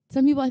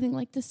some people I think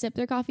like to sip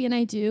their coffee, and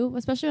I do,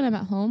 especially when I'm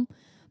at home.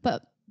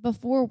 But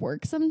before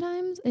work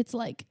sometimes it's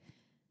like,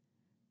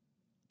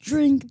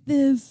 drink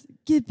this,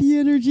 get the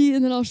energy,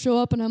 and then I'll show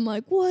up and I'm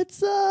like,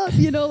 what's up?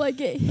 You know, like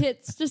it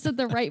hits just at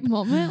the right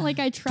moment. Like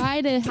I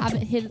try to have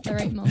it hit at the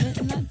right moment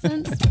in that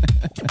sense.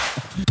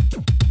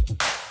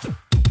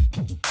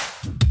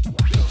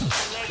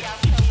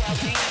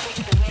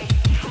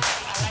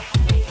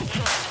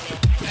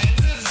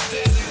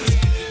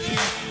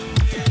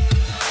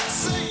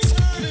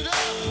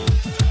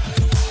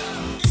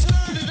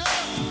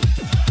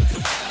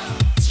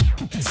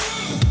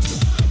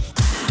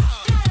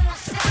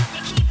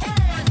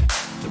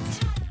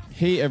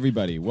 Hey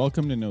everybody,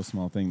 welcome to No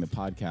Small Thing, the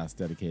podcast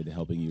dedicated to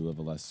helping you live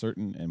a less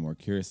certain and more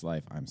curious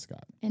life. I'm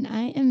Scott. And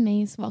I am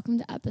Mace. Welcome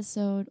to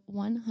episode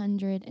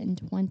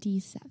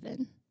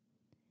 127.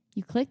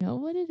 You know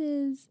what it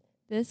is.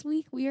 This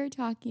week we are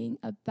talking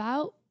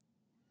about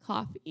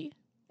coffee.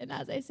 And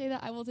as I say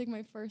that, I will take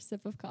my first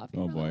sip of coffee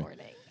for the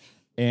morning.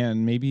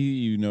 And maybe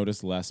you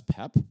notice less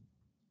pep.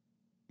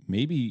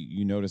 Maybe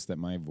you notice that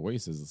my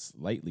voice is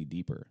slightly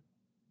deeper.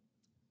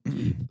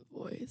 Deep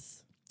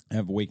voice. I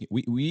have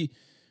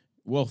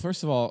Well,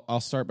 first of all, I'll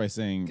start by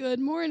saying... Good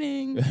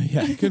morning.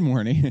 Yeah, good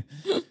morning.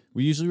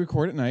 We usually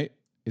record at night.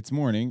 It's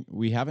morning.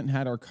 We haven't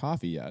had our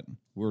coffee yet.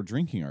 We're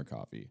drinking our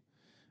coffee.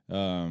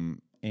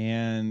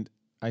 And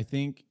I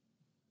think...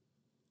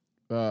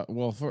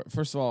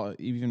 first of all,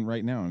 even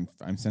right now,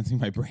 I'm sensing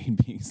my brain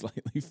being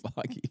slightly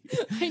foggy.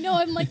 I know,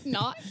 I'm like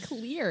not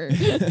clear.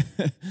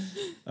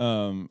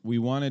 We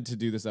wanted to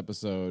do this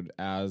episode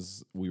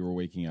as we were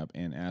waking up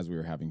and as we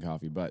were having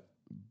coffee, but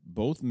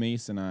both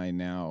Mace and I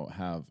now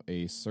have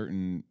a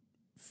certain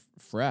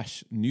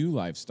fresh new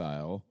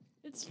lifestyle.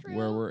 It's true.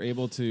 Where we're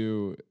able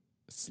to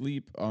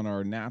sleep on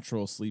our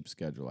natural sleep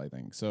schedule, I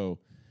think. So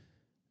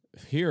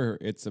here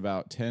it's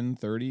about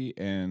 10:30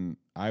 and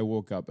I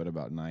woke up at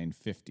about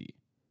 9:50.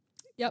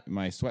 Yep.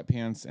 My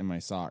sweatpants and my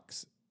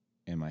socks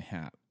and my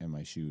hat and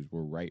my shoes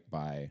were right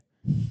by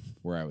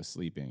where I was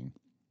sleeping.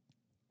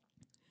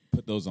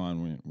 Put those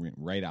on, went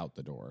right out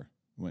the door,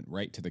 went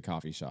right to the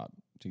coffee shop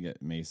to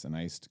get Mace an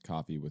iced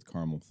coffee with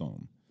caramel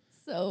foam.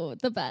 So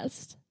the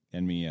best.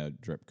 And me a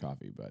drip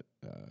coffee, but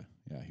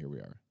yeah, here we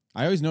are.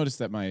 I always notice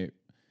that my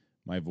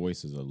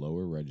voice is a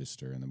lower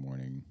register in the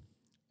morning.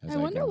 I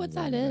wonder what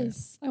that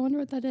is.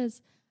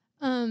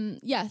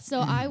 Yeah, so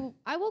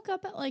I woke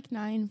up at like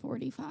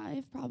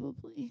 9:45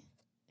 probably.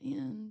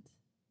 And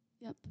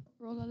yep,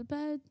 rolled out of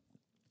bed.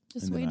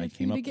 Just waited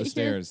for you to get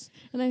here.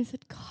 And I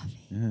said,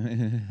 coffee.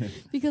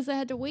 Because I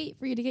had to wait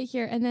for you to get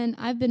here. And then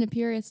I've been a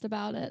purist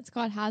about it.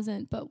 Scott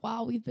hasn't. But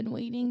while we've been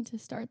waiting to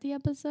start the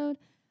episode,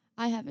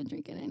 I haven't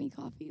drinking any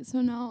coffee. So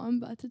now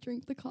I'm about to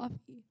drink the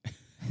coffee.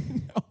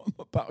 Now I'm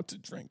about to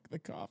drink the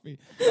coffee.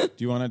 Do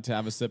you want to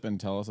have a sip and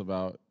tell us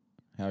about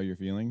how you're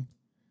feeling?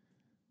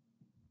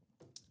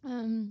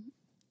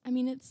 I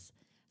mean,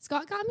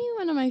 Scott got me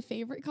one of my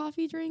favorite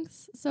coffee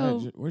drinks.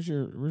 So where's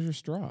your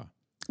straw?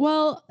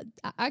 Well,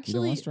 actually, you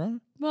don't want straw?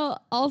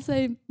 Well, I'll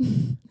say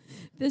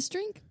this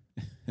drink,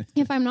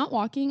 if I'm not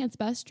walking, it's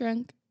best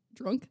drinking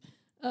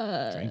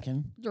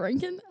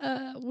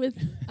with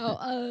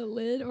a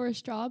lid or a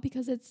straw,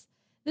 because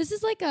this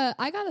is like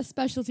I got a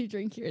specialty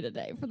drink here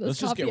today for this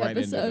Let's coffee just get right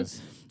episode. into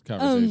this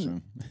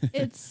conversation.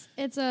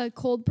 It's a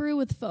cold brew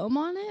with foam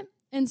on it,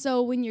 and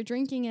so when you're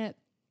drinking it,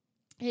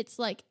 it's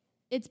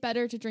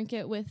better to drink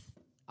it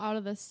out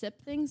of the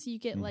sip thing, so you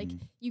get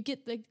you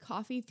get the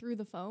coffee through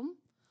the foam.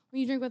 When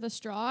you drink with a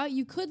straw,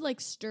 you could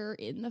like stir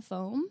in the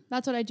foam.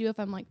 That's what I do if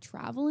I'm like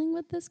traveling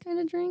with this kind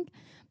of drink.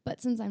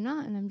 But since I'm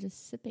not and I'm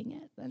just sipping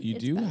it, then you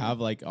it's do better. have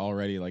like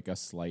already like a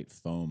slight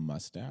foam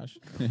mustache,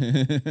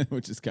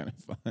 which is kind of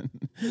fun.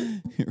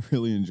 You're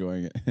really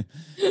enjoying it.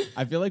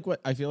 I feel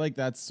like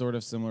that's sort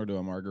of similar to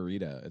a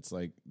margarita. It's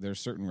like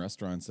there's certain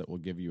restaurants that will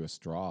give you a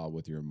straw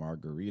with your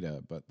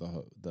margarita, but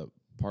the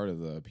part of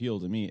the appeal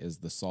to me is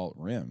the salt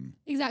rim.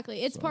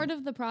 Exactly. It's part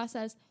of the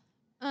process.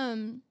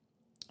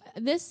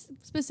 This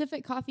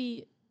specific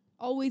coffee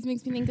always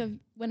makes me think of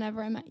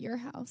whenever I'm at your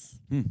house.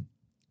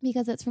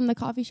 Because it's from the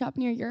coffee shop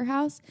near your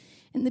house,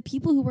 and the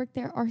people who work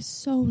there are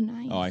so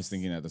nice. Oh, I was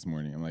thinking that this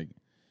morning. I'm like,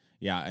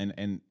 yeah,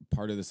 and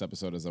part of this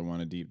episode is I want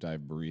to deep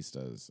dive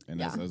baristas.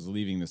 And as I was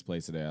leaving this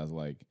place today, I was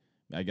like,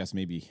 I guess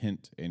maybe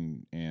hint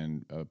and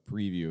a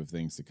preview of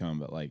things to come,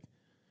 but like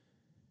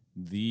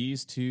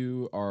these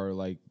two are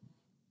like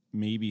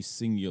maybe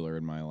singular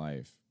in my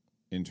life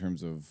in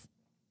terms of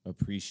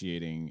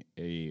appreciating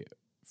a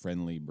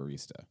friendly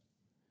barista.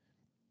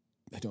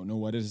 I don't know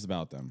what it is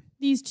about them.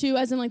 These two,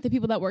 as in like the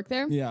people that work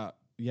there? Yeah.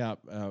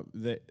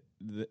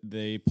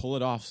 They pull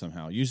it off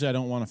somehow. Usually I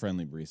don't want a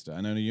friendly barista.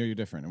 I know you're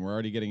different, and we're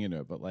already getting into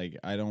it, but like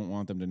I don't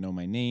want them to know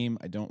my name.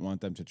 I don't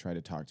want them to try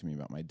to talk to me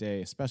about my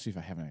day, especially if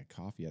I haven't had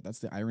coffee yet. That's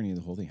the irony of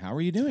the whole thing. How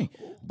are you doing?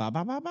 Ba,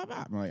 ba, ba, ba,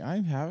 ba. I'm like,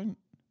 I haven't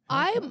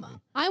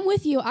I'm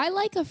with you. I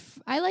like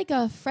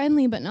a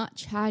friendly but not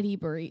chatty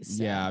barista.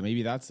 Yeah,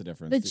 maybe that's the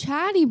difference. The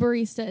chatty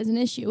barista is an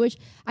issue, which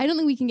I don't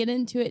think we can get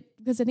into it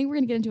because I think we're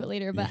going to get into it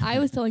later. But I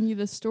was telling you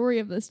the story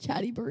of this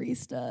chatty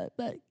barista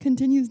that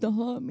continues to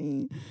haunt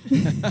me.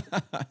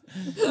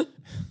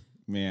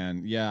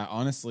 Man, yeah.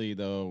 Honestly,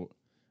 though,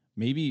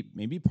 maybe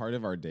part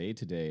of our day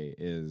today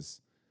is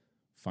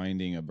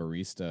finding a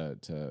barista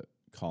to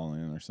call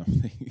in or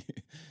something.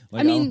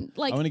 I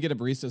want to get a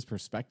barista's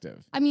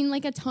perspective. I mean,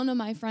 like a ton of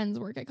my friends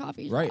work at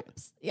coffee shops. Right.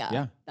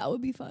 Yeah. That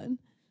would be fun.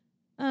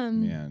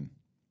 Man.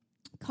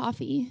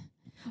 Coffee.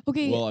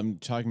 Okay. Well, I'm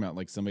talking about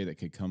like somebody that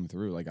could come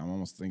through. Like I'm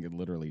almost thinking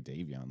literally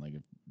Davion. Like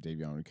if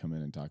Davion would come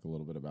in and talk a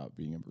little bit about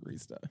being a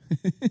barista,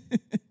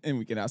 and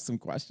we could ask some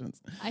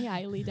questions. I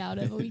highly doubt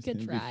it, but we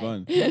could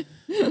try. Be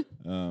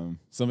fun.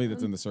 Somebody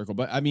that's in the circle.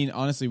 But I mean,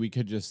 honestly, we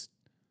could just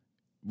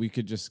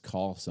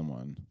call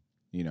someone.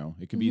 You know,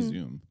 it could be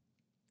Zoom.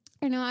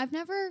 I know. I've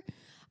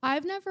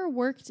never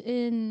worked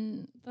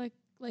in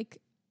like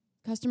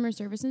customer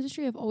service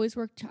industry. I've always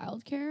worked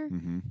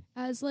childcare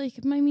as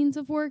like my means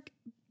of work,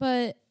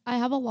 but I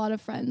have a lot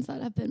of friends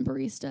that have been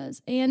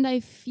baristas, and I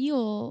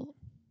feel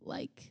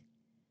like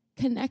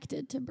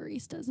connected to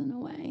baristas in a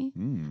way.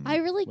 I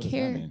really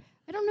care.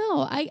 I don't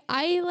know.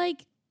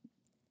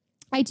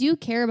 I do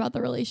care about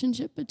the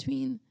relationship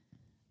between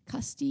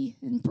Custy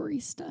and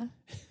barista.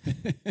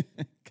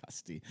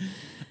 Custy.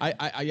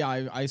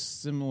 I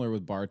similar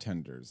with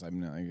bartenders. I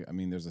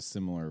mean, there's a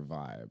similar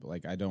vibe.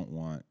 Like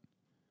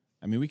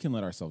we can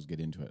let ourselves get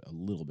into it a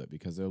little bit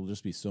because there'll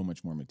just be so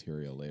much more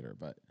material later.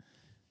 But,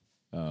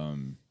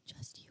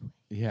 just you.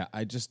 Yeah,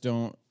 I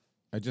don't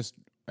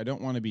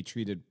want to be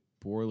treated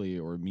poorly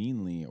or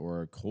meanly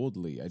or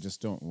coldly. I just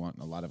don't want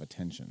a lot of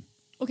attention.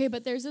 Okay,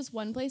 but there's this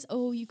one place.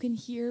 Oh, you can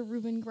hear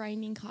Ruben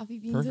grinding coffee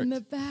beans in the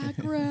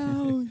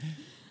background.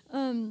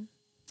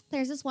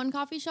 There's this one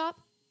coffee shop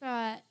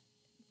at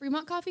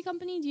Fremont Coffee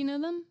Company. Do you know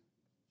them?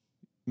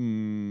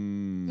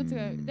 That's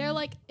good. They're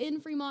like in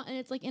Fremont, and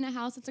it's like in a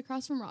house. It's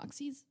across from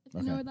Roxy's, if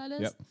you know where that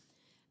is. Yep.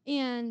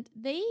 And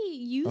they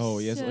used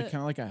it's like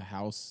kind of like a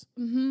house.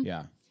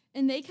 Yeah.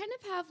 And they kind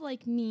of have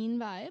like mean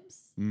vibes.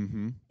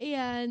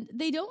 And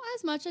they don't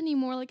as much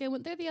anymore. Like I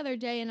went there the other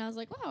day and I was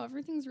like, wow,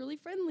 everything's really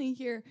friendly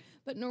here.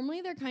 But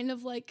normally they're kind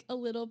of like a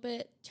little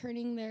bit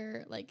turning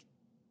their like,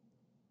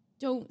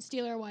 don't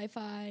steal our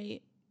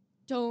Wi-Fi.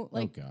 Don't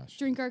like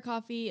drink our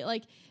coffee.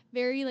 Like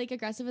very like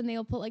aggressive, and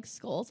they'll put like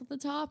skulls at the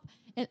top.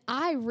 And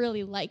I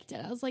really liked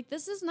it. I was like,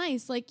 this is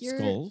nice. Like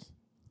your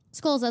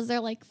skulls as they're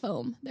like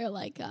foam. They're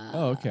like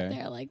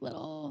they're like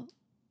little,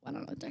 I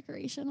don't know,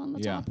 decoration on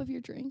the top of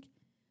your drink.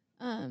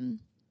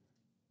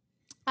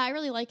 I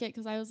really like it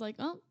because I was like,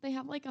 oh, they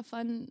have like a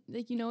fun,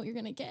 like, you know what you're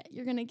going to get.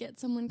 You're going to get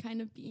someone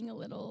kind of being a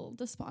little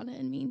despondent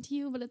and mean to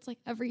you, but it's like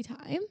every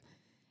time.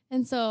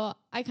 And so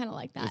I kind of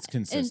like that. It's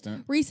consistent.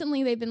 And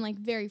recently they've been like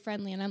very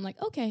friendly, and I'm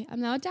like, okay, I'm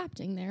now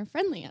adapting. They're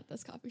friendly at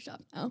this coffee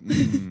shop now.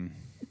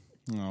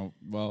 Oh,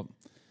 well,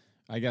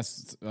 I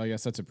guess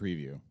that's a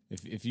preview.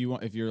 If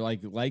you're like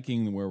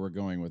liking where we're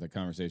going with a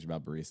conversation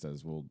about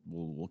baristas,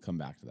 we'll come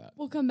back to that.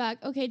 We'll come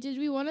back. Okay, did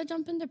we want to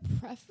jump into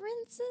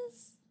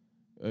preferences?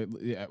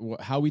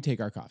 How we take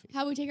our coffee.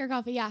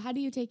 Yeah. How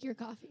do you take your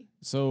coffee?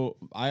 So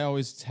I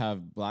always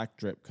have black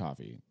drip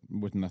coffee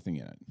with nothing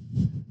in it,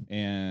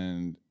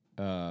 and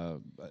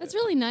that's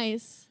really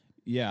nice.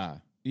 Yeah.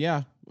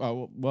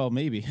 Well,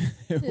 maybe.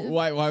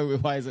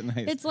 Why is it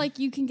nice? It's like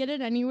you can get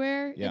it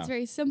anywhere. Yeah. It's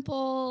very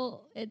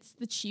simple. It's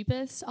the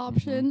cheapest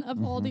option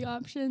of all the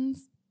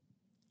options.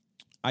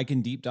 I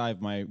can deep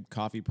dive my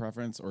coffee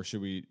preference, or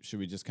should we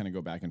just kind of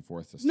go back and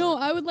forth? No,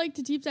 I would like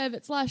to deep dive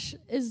it.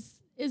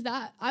 Is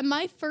that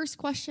my first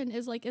question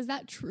is like, is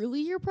that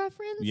truly your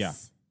preference? Yeah.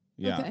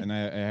 Okay. And I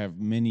have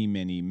many,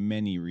 many,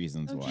 many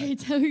reasons why.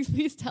 Okay,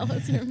 please tell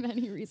us your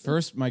many reasons.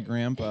 First, my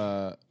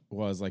grandpa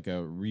was like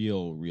a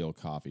real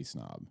coffee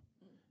snob.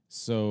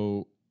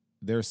 So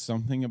there's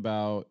something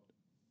about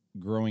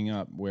growing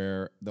up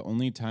where the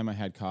only time I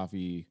had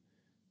coffee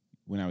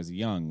when I was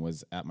young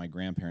was at my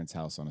grandparents'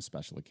 house on a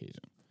special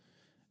occasion.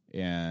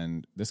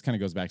 And this kind of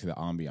goes back to the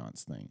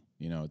ambiance thing.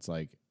 You know, it's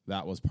like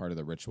that was part of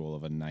the ritual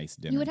of a nice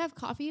dinner. You would have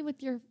coffee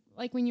with your,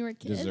 like when you were a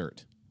kid?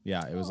 Dessert.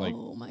 Yeah, it was like,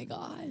 oh my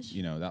gosh.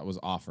 You know, that was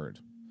offered.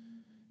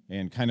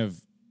 And kind of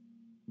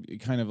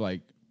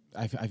like,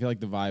 I feel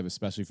like the vibe,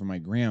 especially for my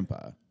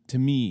grandpa, to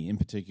me in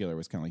particular,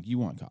 was kind of like, you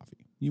want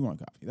coffee.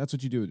 That's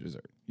what you do with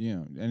dessert. You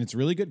know, and it's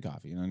really good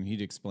coffee. And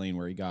he'd explain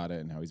where he got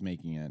it and how he's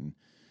making it and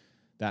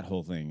that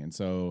whole thing. And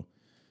so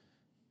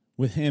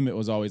with him, it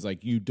was always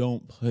like, you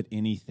don't put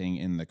anything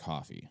in the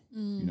coffee.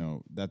 You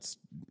know,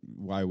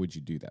 why would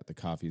you do that? The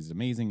coffee is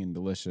amazing and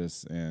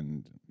delicious.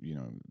 And, you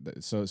know,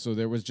 so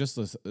there was just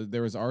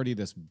there was already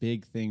this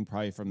big thing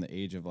probably from the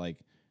age of like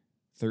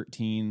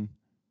 13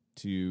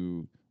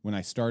 to when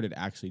I started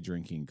actually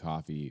drinking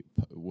coffee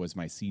was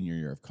my senior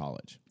year of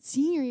college.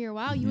 Senior year.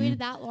 Wow. You waited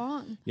that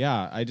long.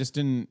 Yeah. I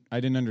didn't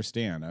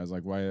understand. I was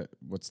like, why,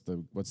 what's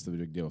the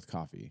big deal with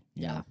coffee?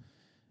 You know?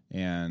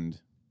 And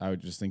I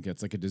would just think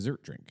it's like a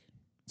dessert drink.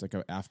 It's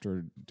like a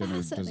after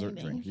dinner dessert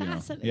drink.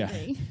 Fascinating.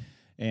 Yeah.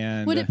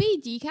 And would it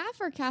be decaf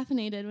or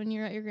caffeinated when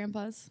you're at your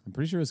grandpa's? I'm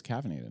pretty sure it was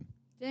caffeinated.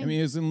 Dang. I mean,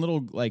 it was in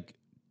little like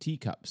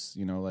teacups,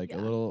 a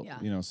little,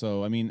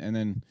 so I mean, and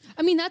then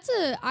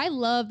I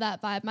love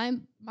that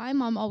vibe. My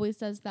mom always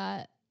does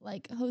that,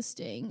 like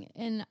hosting,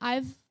 and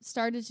I've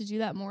started to do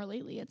that more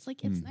lately. It's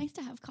like it's nice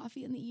to have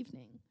coffee in the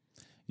evening.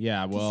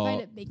 Yeah, well,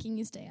 despite it making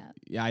you stay up.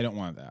 Yeah, I don't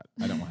want that.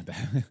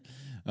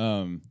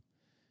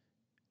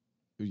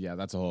 Yeah,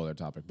 that's a whole other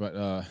topic.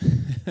 But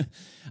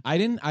I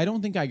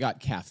don't think I got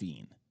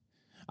caffeine.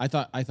 I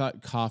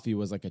thought coffee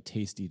was like a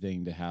tasty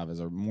thing to have as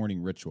a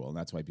morning ritual, and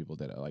that's why people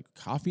did it. Like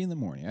coffee in the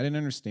morning. I didn't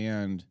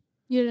understand.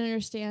 You didn't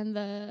understand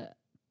the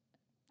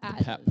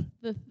pep,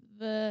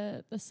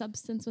 the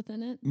substance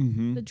within it,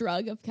 mm-hmm. the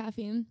drug of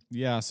caffeine.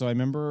 Yeah, so I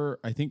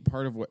think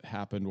part of what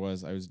happened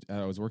was I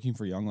was working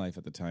for Young Life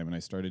at the time, and I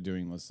started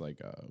doing this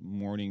like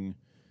morning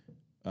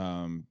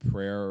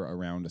prayer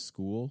around a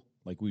school.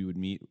 Like we would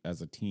meet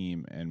as a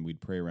team and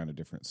we'd pray around a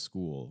different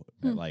school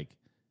at like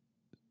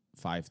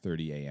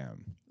 5:30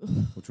 a.m.,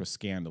 which was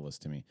scandalous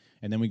to me.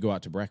 And then we go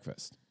out to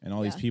breakfast, and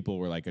all these people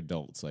were like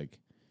adults. Like,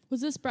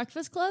 was this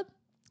Breakfast Club?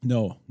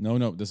 No.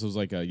 This was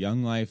like a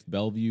Young Life,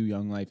 Bellevue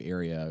Young Life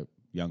area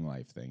Young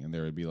Life thing, and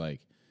there would be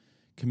like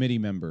committee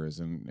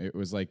members, and it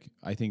was like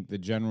I think the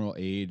general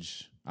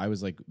age. I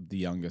was like the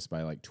youngest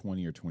by like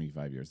 20 or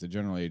 25 years. The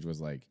general age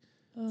was like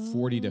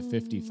 40 to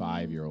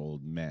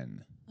 55-year-old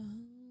men.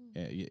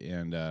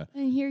 And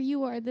here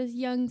you are, this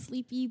young,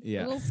 sleepy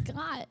little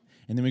Scott.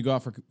 And then we go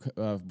out for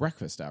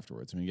breakfast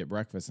afterwards. And we get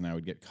breakfast, and I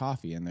would get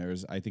coffee. And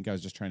I think I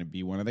was just trying to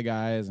be one of the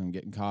guys and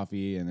getting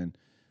coffee. And then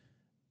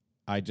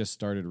I just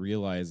started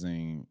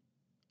realizing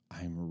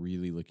I'm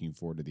really looking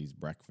forward to these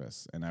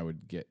breakfasts. And I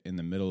would get in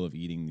the middle of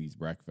eating these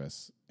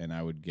breakfasts, and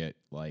I would get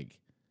like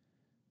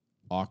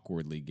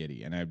awkwardly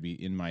giddy, and I'd be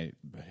in my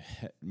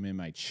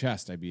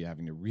chest. I'd be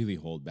having to really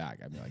hold back.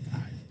 I'd be like,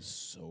 I'm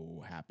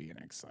so happy and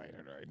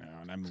excited right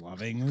now, and I'm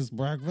loving this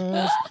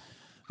breakfast.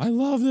 I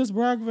love this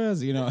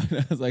breakfast. And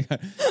I was like,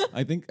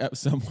 I think at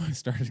some point I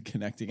started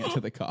connecting it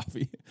to the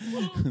coffee.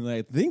 And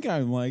I think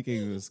I'm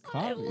liking this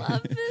coffee. I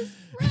love this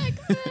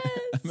breakfast.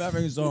 I'm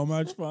having so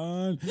much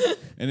fun.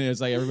 And it's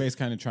like everybody's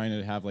kind of trying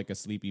to have like a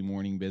sleepy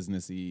morning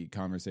businessy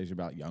conversation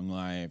about Young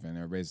Life,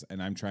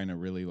 and I'm trying to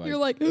really like, you're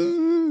like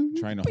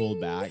trying to hold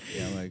back.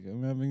 Yeah, like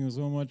I'm having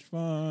so much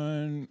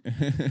fun.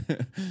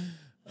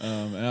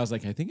 And I was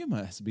like, I think it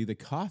must be the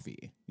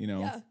coffee,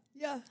 Yeah.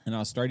 And I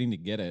was starting to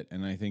get it,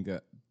 and I think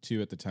that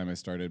too at the time I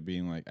started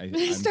being like, I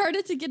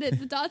started to get it.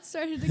 The dots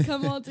started to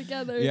come all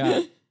together.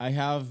 Yeah,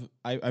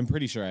 I'm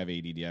pretty sure I have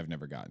ADD. I've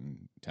never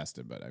gotten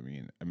tested, but I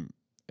mean,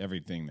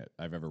 everything that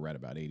I've ever read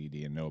about ADD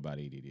and know about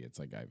ADD, it's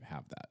like I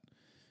have that.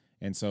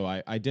 And so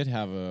I did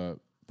have a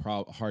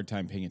hard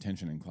time paying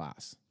attention in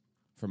class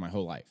for my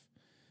whole life.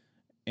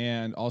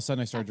 And all of a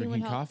sudden I started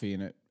drinking coffee,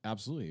 and I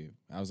was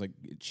like,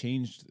 it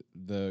changed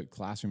the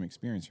classroom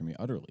experience for me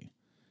utterly.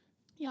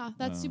 Yeah,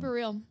 that's super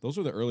real. Those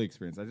were the early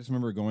experiences. I just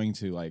remember going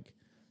to like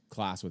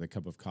class with a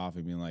cup of coffee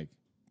and being like,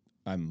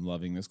 I'm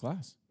loving this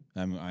class.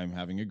 I'm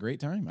having a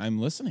great time. I'm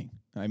listening.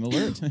 I'm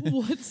alert.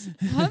 What's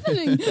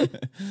happening?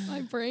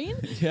 My brain?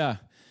 Yeah.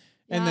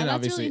 And then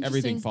obviously really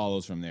everything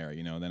follows from there,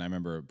 Then I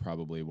remember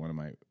probably one of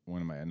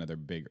my another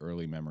big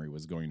early memory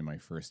was going to my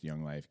first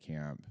Young Life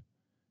camp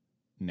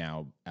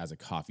now as a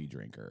coffee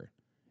drinker.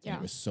 Yeah. And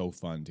it was so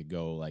fun to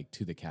go like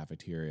to the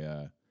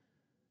cafeteria.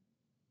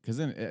 Because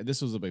then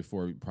this was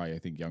before probably I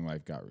think Young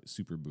Life got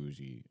super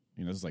bougie.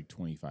 This is like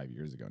 25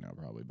 years ago now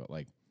probably, but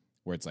like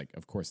where it's like,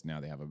 of course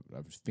now they have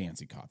a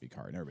fancy coffee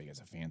cart and everybody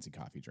gets a fancy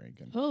coffee drink.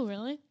 And oh,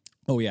 really?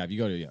 Oh, yeah. If you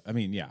go to,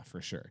 yeah,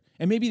 for sure.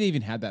 And maybe they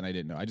even had that and I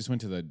didn't know. I just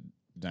went to the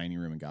dining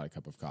room and got a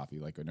cup of coffee,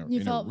 like in a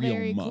real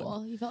mug.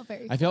 Cool. You felt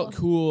very cool. I felt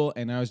cool,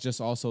 and I was just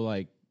also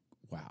like,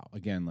 wow,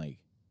 again, like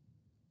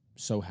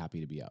so happy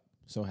to be up.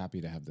 So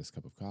happy to have this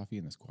cup of coffee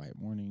in this quiet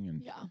morning.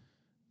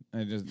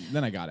 And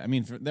then I got it. I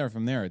mean,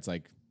 from there, it's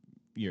like,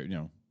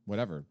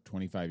 whatever,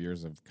 25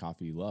 years of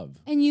coffee love.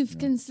 And you've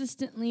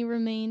consistently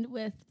remained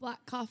with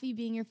black coffee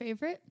being your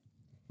favorite?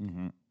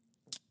 Mm-hmm.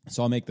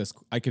 So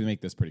I can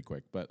make this pretty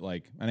quick, but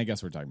like, and I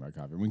guess we're talking about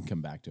coffee. We can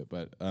come back to it,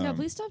 but no,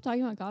 please stop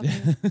talking about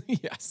coffee.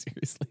 Yeah,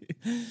 seriously.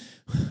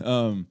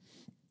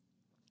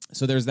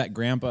 So there's that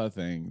grandpa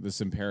thing,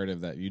 this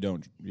imperative that you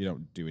don't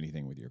do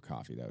anything with your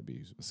coffee. That would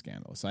be a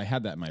scandal. So I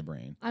had that in my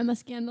brain. I'm a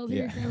scandal to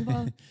your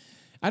grandpa.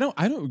 I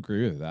don't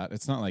agree with that.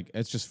 It's not like,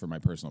 it's just for my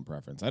personal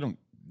preference. I don't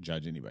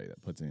judge anybody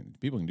that puts in.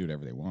 People can do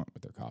whatever they want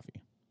with their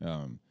coffee.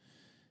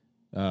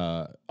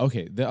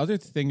 Okay. The other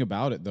thing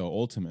about it though,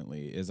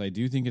 ultimately, is I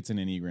do think it's an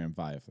Enneagram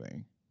 5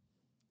 thing.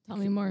 Tell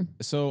me more.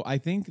 So I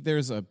think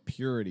there's a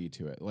purity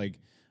to it. Like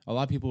a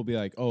lot of people will be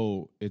like,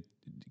 oh,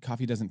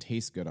 coffee doesn't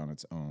taste good on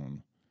its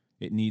own.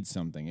 It needs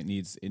something. It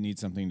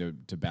needs something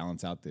to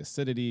balance out the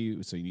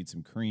acidity. So you need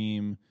some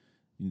cream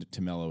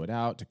to mellow it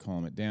out, to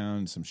calm it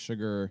down, some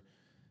sugar,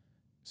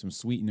 some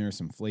sweetener,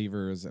 some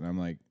flavors. And I'm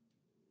like,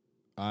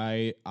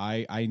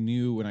 I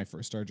knew when I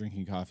first started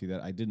drinking coffee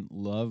that I didn't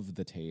love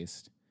the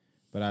taste,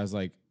 but I was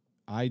like,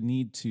 I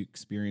need to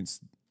experience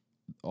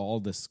all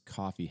this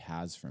coffee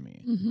has for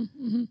me.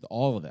 Mm-hmm.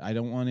 All of it. I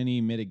don't want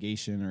any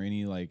mitigation or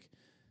any like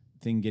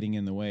thing getting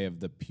in the way of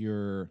the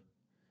pure.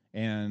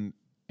 And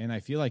I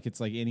feel like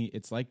it's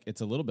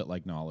a little bit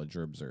like knowledge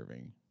or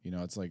observing. You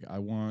know, it's like I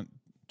want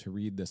to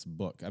read this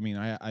book. I mean,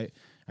 I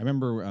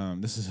remember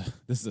this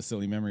is a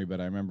silly memory,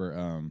 but I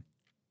remember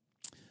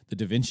the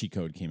Da Vinci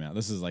Code came out.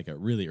 This is like a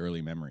really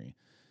early memory,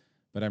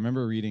 but I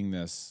remember reading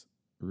this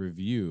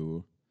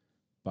review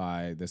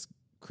by this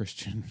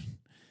Christian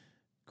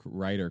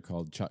writer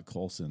called Chuck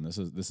Colson. This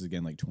is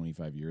again like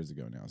 25 years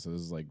ago now. So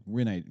this is like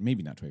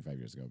maybe not 25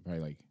 years ago,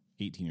 probably like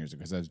 18 years ago,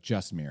 because I was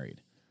just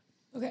married.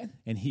 Okay.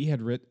 And he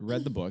had read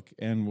the book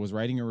and was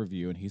writing a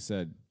review, and he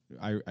said,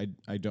 I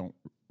don't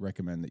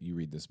recommend that you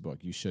read this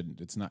book. You shouldn't.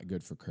 It's not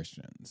good for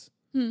Christians.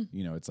 You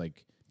know, it's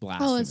like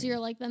blasphemy. Oh, and so you're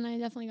like, then I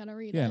definitely got to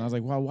read it. Yeah, and I was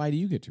like, well, why do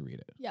you get to read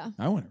it? Yeah.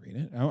 I want to read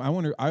it.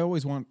 I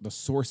always want the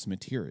source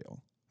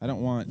material. I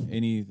don't want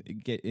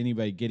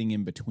anybody getting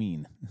in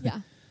between.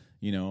 Yeah.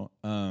 You know,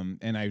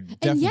 and I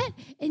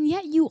and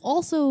yet you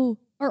also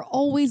are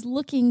always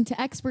looking to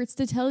experts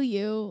to tell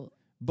you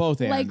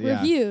both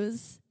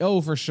reviews.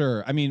 Oh, for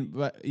sure. I mean,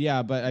 but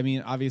I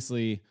mean,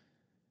 obviously,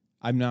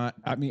 I'm not.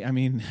 I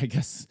mean, I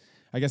guess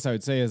I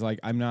would say is like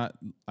I'm not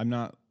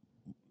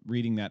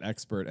reading that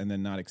expert and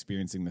then not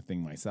experiencing the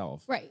thing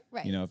myself. Right.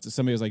 You know, if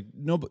somebody was like,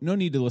 no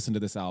need to listen to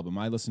this album.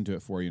 I listened to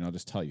it for you, and I'll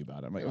just tell you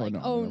about it. I'm like,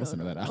 listen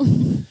to that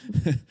album.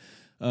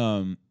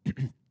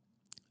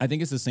 I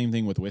think it's the same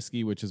thing with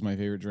whiskey, which is my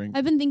favorite drink.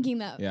 I've been thinking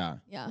that. Yeah.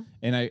 Yeah.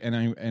 And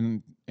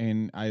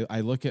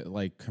I look at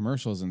like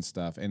commercials and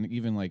stuff, and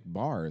even like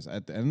bars.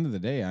 At the end of the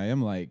day, I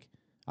am like,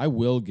 I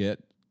will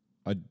get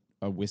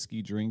a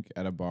whiskey drink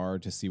at a bar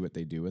to see what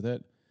they do with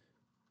it.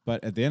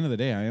 But at the end of the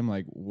day, I am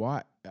like,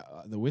 why?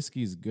 The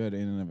whiskey is good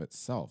in and of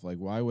itself. Like,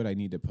 why would I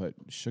need to put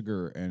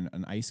sugar and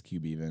an ice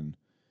cube even?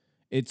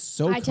 It's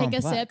so complex. I take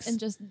a sip and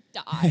just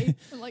die.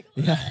 I'm like,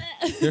 yeah.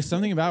 There's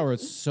something about where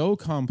it's so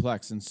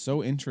complex and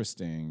so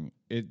interesting.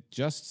 It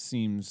just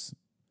seems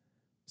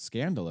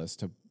scandalous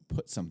to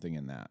put something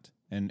in that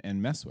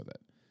and mess with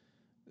it.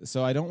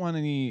 So I don't want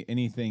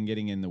anything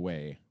getting in the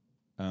way.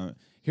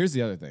 Here's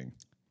the other thing.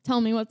 Tell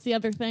me, what's the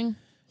other thing?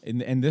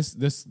 And this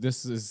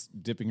is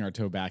dipping our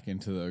toe back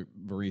into the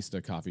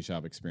barista coffee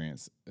shop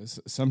experience.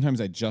 Sometimes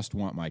I just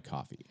want my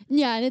coffee.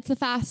 Yeah, and it's the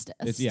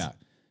fastest.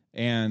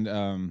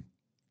 And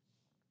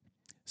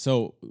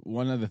so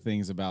one of the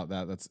things about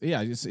that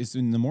it's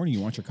in the morning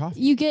you want your coffee.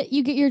 You get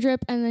your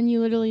drip, and then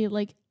you literally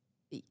like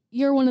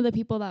you're one of the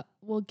people that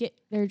will get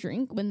their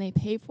drink when they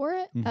pay for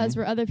it, as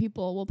where other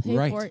people will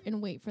pay for it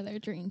and wait for their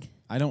drink.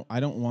 I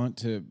don't want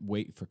to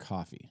wait for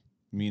coffee.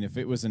 I mean, if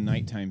it was a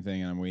nighttime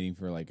thing and I'm waiting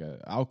for like a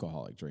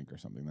alcoholic drink or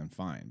something, then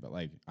fine. But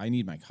like, I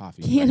need my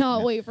coffee.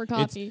 Cannot wait for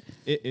coffee.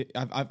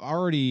 I've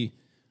already,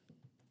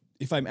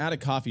 if I'm at a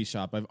coffee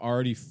shop, I've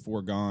already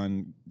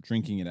foregone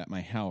drinking it at my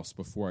house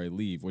before I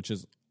leave, which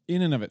is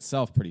in and of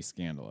itself pretty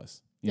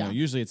scandalous. You know,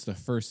 usually it's the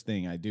first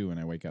thing I do when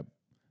I wake up.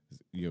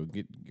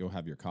 Go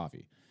have your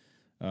coffee.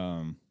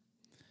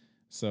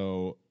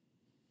 So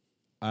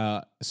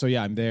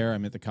yeah, I'm there.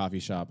 I'm at the coffee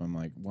shop. I'm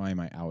like, why am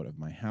I out of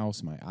my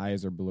house? My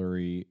eyes are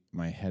blurry.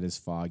 My head is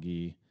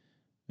foggy.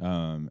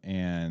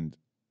 And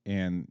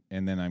then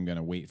I'm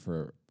gonna wait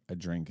for a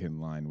drink in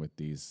line with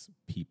these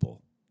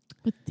people.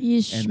 With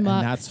these schmucks. And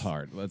that's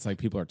hard. It's like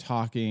people are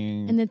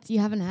talking. And you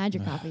haven't had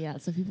your coffee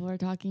yet, so people are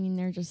talking and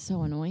they're just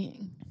so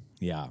annoying.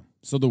 Yeah.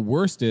 So the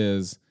worst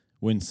is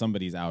when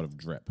somebody's out of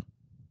drip.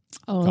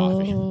 Oh.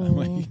 Coffee.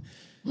 Like,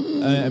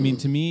 I mean,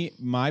 to me,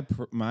 my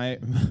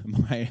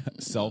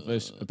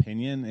selfish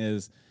opinion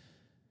is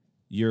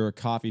you're a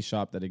coffee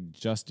shop that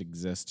just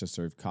exists to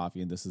serve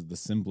coffee, and this is the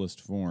simplest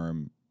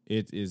form.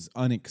 It is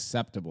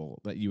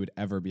unacceptable that you would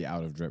ever be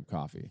out of drip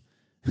coffee.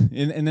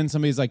 and then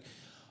somebody's like,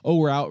 oh,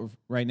 we're out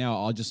right now.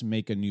 I'll just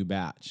make a new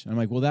batch. And I'm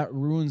like, well, that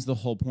ruins the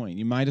whole point.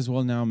 You might as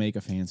well now make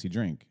a fancy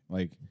drink.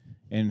 Like,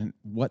 and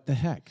what the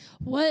heck?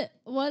 What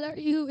are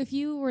you, if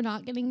you were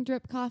not getting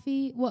drip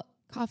coffie, what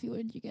coffee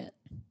would you get?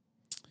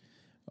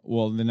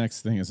 Well, the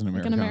next thing is an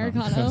Americano. Like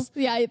an Americano.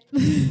 Yeah.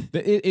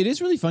 It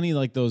is really funny,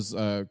 like those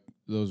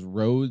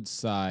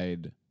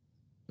roadside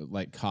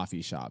like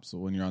coffee shops. So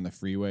when you're on the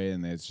freeway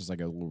and it's just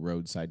like a little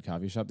roadside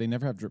coffee shop, they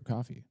never have drip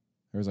coffee.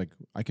 There's like,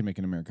 I can make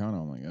an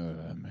Americano. I'm like,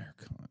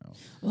 Americano.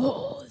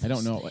 Oh, I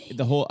don't know.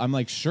 I'm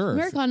like, sure.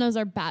 Americanos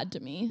are bad to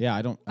me. Yeah,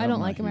 I don't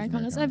like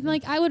Americanos. I'm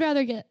like, I would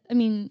rather get, I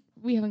mean,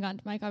 we haven't gotten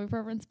to my coffee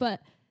preference, but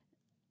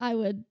I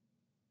would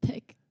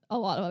pick a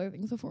lot of other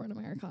things before an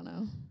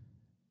Americano.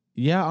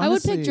 Yeah, honestly, I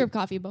would pick drip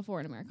coffee before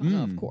an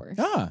Americano, of course.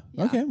 Ah,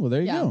 yeah. Okay. Well,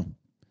 there you go.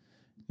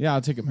 Yeah,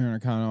 I'll take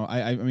Americano.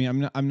 I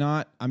mean, I'm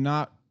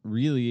not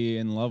really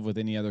in love with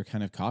any other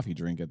kind of coffee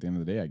drink at the end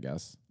of the day, I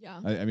guess. Yeah.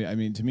 I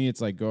mean, to me,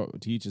 it's like go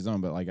to each his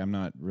own, but like I'm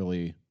not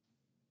really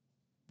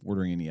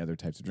ordering any other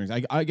types of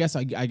drinks. I guess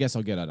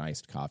I'll get an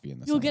iced coffee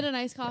in the. You'll get an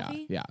iced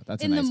coffee. Yeah,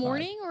 that's in a nice the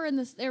morning or in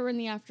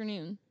the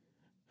afternoon.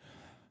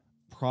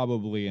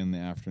 Probably in the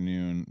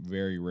afternoon,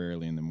 very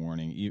rarely in the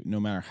morning, no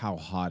matter how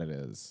hot it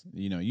is.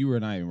 You know, you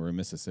and I were in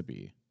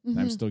Mississippi, and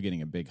I'm still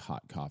getting a big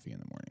hot coffee in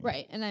the morning.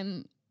 Right, and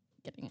I'm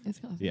getting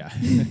iced coffee. Yeah.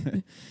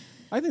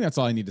 I think that's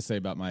all I need to say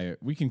about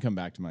we can come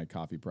back to my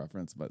coffee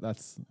preference, but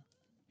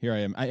here I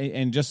am.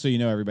 And just so you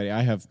know, everybody,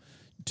 I have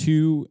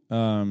 2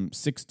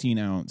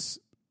 16-ounce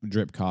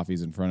drip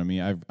coffees in front of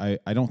me.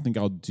 I don't think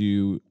I'll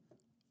do...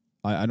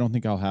 I don't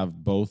think I'll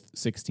have both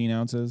 16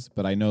 ounces,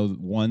 but I know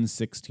 1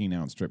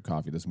 16-ounce drip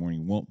coffee this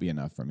morning won't be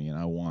enough for me, and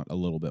I want a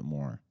little bit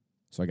more.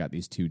 So I got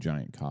these 2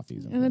 giant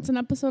coffees. And it's an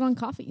episode on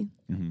coffee.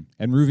 Mm-hmm.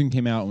 And Reuven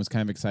came out and was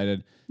kind of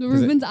excited.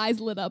 Reuven's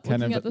eyes lit up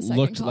looking at the second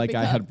looked coffee like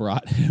cup. I had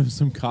brought him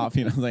some coffee,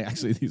 and I was like,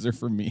 actually, these are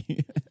for me.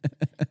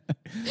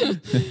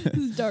 It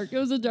was dark. It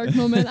was a dark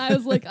moment. I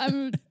was like,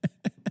 I'm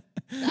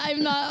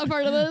not a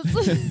part of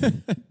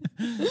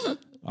this.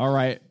 All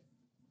right.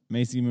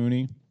 Macy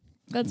Mooney.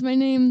 That's my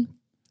name.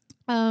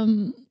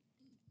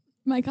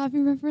 My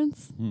coffee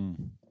reference?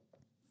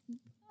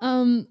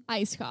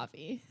 Iced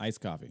coffee.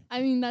 Iced coffee.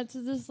 I mean, that's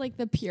just like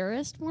the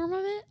purest form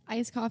of it.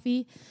 Iced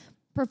coffee,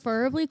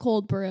 preferably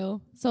cold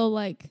brew. So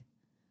like,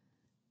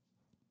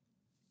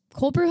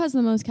 cold brew has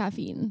the most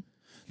caffeine.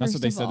 That's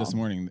what they said this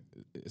morning.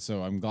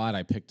 So I'm glad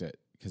I picked it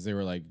because they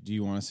were like, do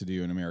you want us to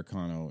do an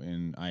Americano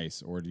in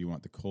ice or do you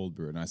want the cold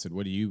brew? And I said,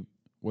 what do you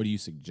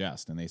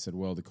suggest? And they said,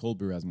 well, the cold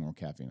brew has more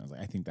caffeine. I was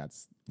like, I think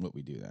that's what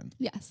we do then.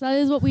 Yes, that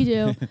is what we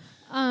do.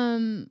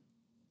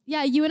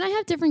 Yeah, you and I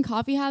have different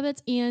coffee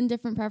habits and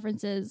different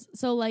preferences.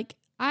 So like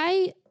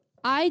I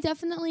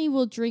definitely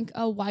will drink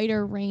a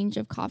wider range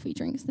of coffee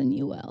drinks than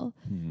you will.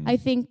 Mm-hmm. I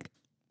think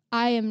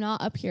I am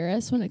not a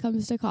purist when it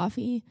comes to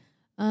coffee.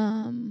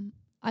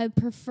 I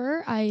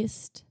prefer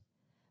iced,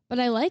 but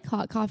I like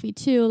hot coffee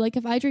too. Like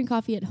if I drink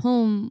coffee at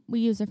home, we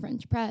use a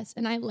French press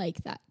and I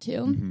like that too.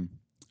 Mm-hmm.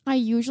 I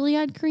usually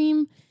add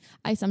cream.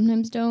 I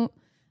sometimes don't.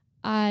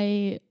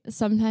 I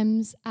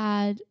sometimes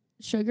add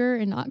sugar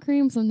and not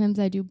cream. Sometimes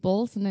I do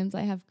both. Sometimes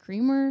I have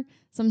creamer.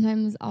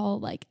 Sometimes I'll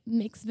like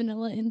mix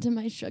vanilla into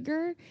my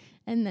sugar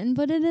and then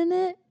put it in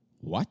it.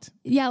 What?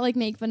 Yeah, like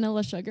make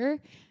vanilla sugar.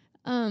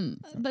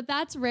 But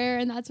that's rare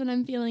and that's when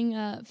I'm feeling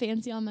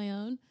fancy on my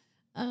own.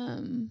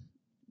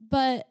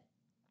 But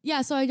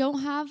yeah, so I don't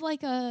have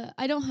like a,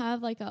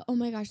 oh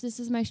my gosh, this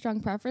is my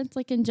strong preference.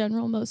 Like in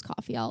general, most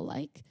coffee I'll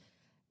like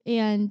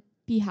and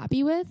be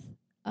happy with.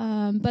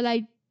 But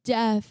I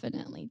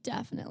definitely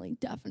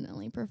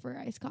prefer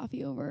iced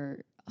coffee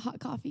over hot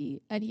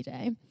coffee any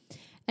day,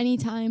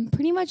 anytime,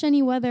 pretty much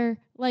any weather.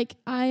 Like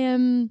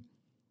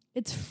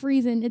it's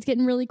freezing. It's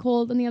getting really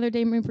cold. And the other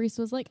day my barista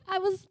was like, I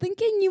was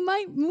thinking you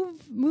might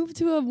move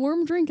to a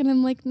warm drink. And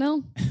I'm like,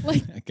 no,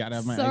 like, I gotta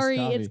have my sorry,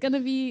 iced coffee. it's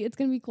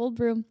going to be cold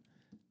brew.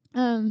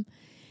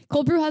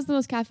 Cold brew has the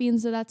most caffeine.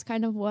 So that's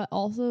kind of what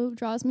also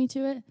draws me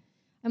to it.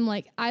 I'm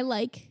like, I've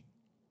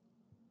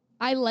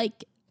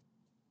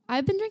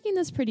been drinking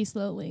this pretty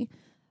slowly,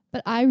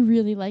 but I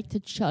really like to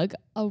chug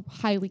a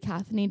highly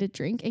caffeinated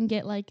drink and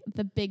get like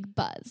the big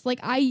buzz. Like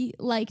I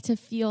like to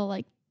feel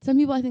like some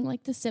people I think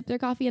like to sip their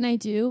coffee and I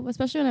do,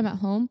 especially when I'm at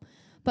home.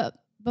 But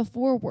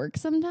before work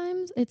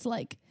sometimes it's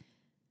like,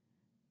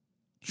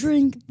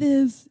 drink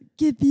this,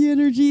 get the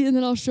energy, and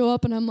then I'll show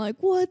up and I'm like,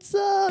 what's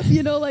up?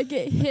 You know, like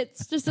it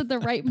hits just at the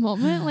right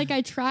moment. Like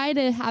I try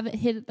to have it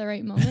hit at the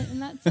right moment in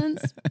that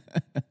sense.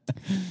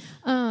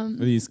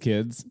 For these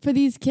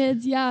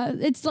kids, yeah.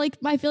 It's like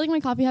I feel like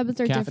my coffee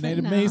habits are different now.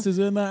 Caffeinated Mace is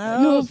in the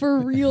house. No, for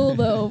real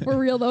though.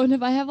 And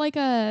if I have like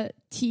a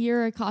tea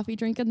or a coffee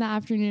drink in the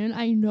afternoon,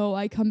 I know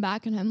I come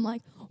back and I'm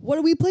like, what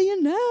are we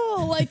playing now?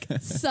 Like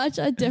such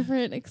a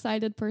different,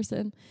 excited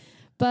person.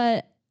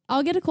 But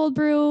I'll get a cold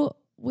brew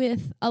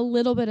with a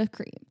little bit of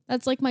cream.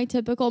 That's like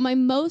my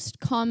most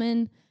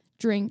common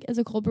drink is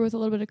a cold brew with a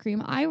little bit of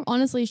cream. I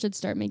honestly should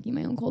start making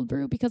my own cold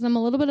brew because I'm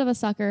a little bit of a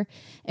sucker,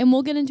 and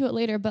we'll get into it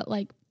later, but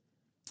like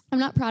I'm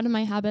not proud of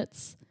my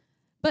habits,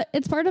 but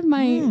it's part of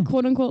my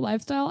quote unquote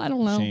lifestyle. I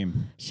don't know.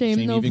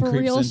 Shame. No, even for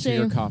creeps real. Into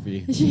shame. Your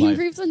coffee Shame life.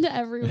 creeps into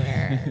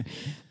everywhere.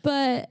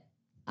 But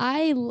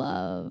I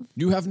love.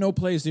 You have no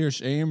place here,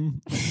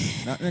 shame.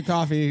 Not in a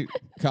coffee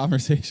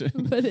conversation.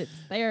 But it's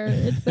there.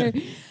 It's there.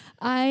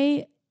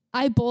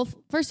 I both,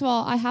 first of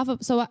all,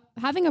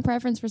 having a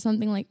preference for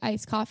something like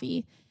iced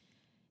coffee,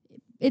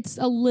 it's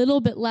a little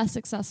bit less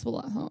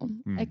accessible at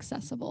home.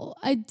 Accessible.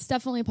 It's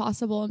definitely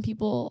possible, and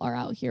people are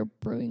out here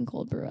brewing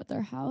cold brew at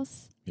their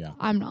house. Yeah.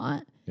 I'm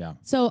not. Yeah.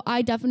 So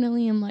I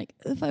definitely am like,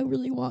 if I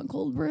really want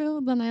cold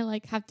brew, then I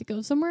like have to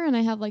go somewhere, and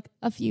I have like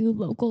a few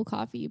local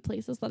coffee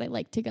places that I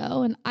like to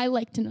go, and I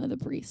like to know the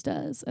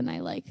baristas, and I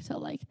like to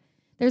like,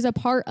 there's a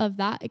part of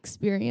that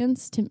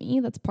experience to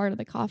me that's part of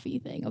the coffee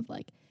thing of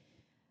like,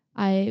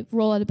 I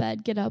roll out of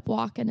bed, get up,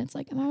 walk, and it's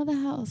like I'm out of the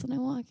house and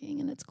I'm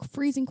walking and it's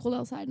freezing cold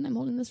outside and I'm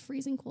holding this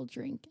freezing cold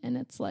drink and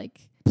it's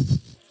like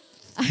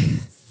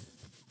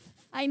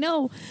I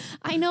know.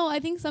 I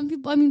think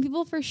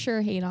people for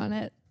sure hate on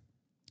it,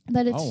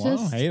 but it's just. I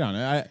don't hate on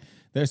it.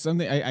 There's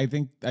something I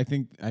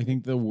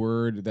think the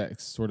word that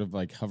sort of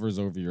like hovers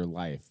over your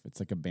life. It's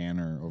like a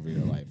banner over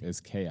your life. Is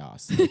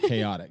chaos,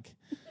 chaotic.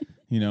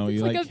 You know, it's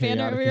you like a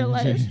banner over your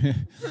life.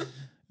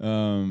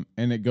 And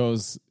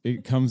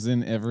it comes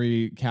in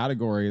every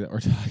category that we're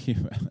talking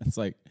about. It's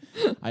like,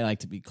 I like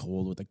to be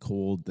cold with a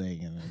cold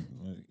thing and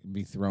then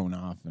be thrown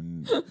off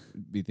and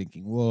be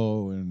thinking,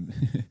 whoa. And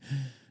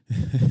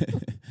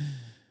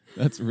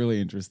that's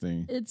really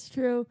interesting. It's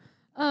true.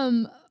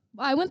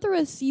 I went through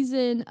a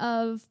season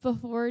of,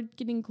 before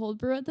getting cold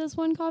brew at this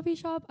one coffee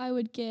shop, I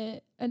would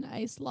get an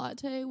iced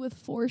latte with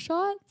 4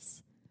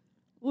 shots,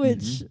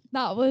 which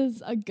that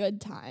was a good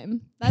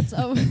time. That's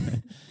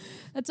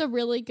a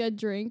really good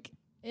drink,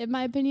 in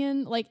my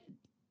opinion, like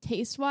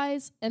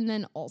taste-wise and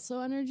then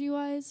also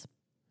energy-wise.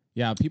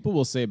 Yeah, people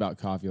will say about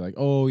coffee, like,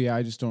 oh, yeah,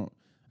 I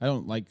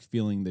don't like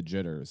feeling the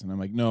jitters. And I'm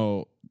like,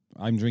 no,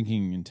 I'm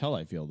drinking until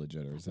I feel the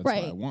jitters. That's what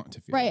I want to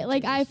feel. Right.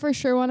 Like, I for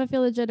sure want to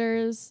feel the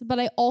jitters, but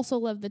I also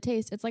love the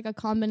taste. It's like a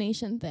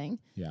combination thing.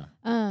 Yeah.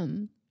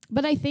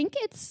 But I think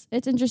it's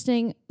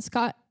interesting.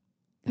 Scott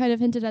kind of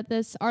hinted at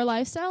this. Our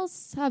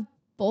lifestyles have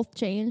both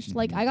changed. Mm-hmm.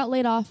 Like, I got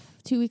laid off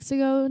 2 weeks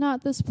ago, not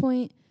at this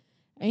point,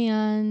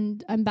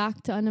 and I'm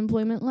back to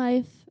unemployment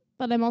life,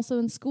 but I'm also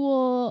in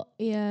school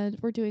and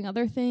we're doing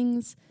other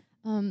things.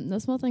 No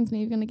Small Things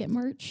maybe going to get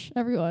merch,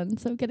 everyone,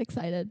 so get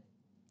excited.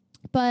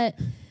 But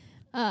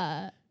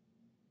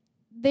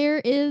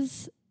there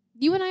is,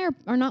 you and I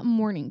are not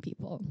morning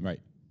people. Right.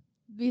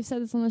 We've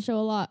said this on the show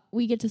a lot.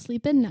 We get to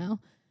sleep in now.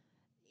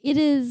 It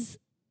is,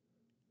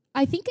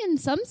 I think in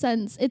some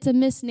sense, it's a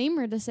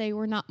misnomer to say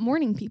we're not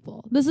morning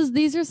people.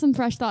 These are some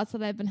fresh thoughts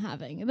that I've been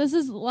having. This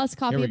is less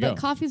coffee, but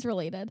coffee's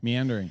related.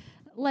 Meandering.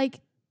 Like,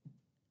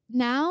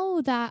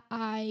 now that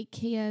I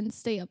can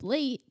stay up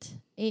late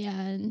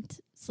and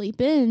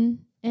sleep in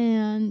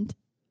and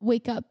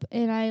wake up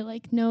and I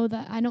like know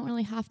that I don't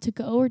really have to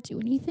go or do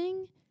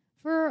anything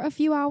for a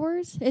few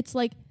hours, it's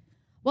like,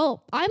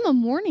 well, I'm a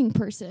morning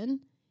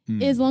person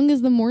as long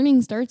as the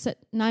morning starts at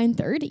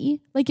 9:30.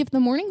 Like, if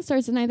the morning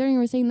starts at 9:30 and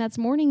we're saying that's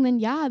morning,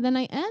 then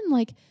I am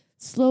like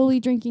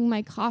slowly drinking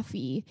my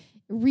coffee,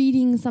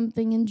 reading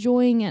something,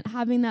 enjoying it,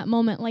 having that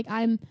moment. Like,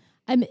 I'm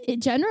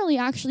generally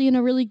actually in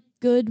a really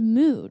good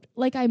mood.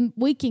 Like, I'm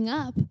waking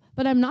up,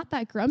 but I'm not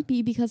that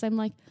grumpy because I'm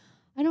like,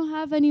 I don't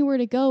have anywhere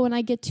to go and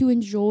I get to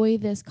enjoy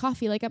this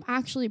coffee. Like, I'm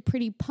actually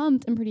pretty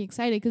pumped and pretty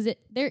excited because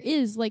there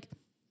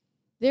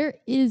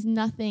is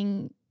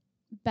nothing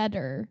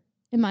better,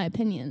 in my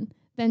opinion,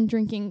 than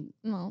drinking.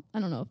 Well, I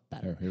don't know if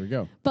better. Here we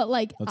go. But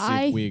like, let's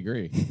see if we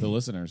agree. The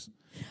listeners.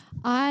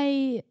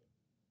 I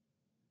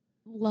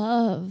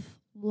love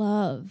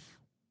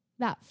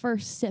that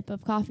first sip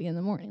of coffee in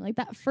the morning. Like,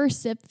 that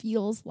first sip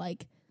feels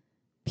like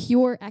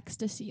pure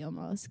ecstasy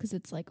almost, because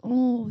it's like,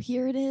 oh,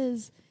 here it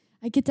is.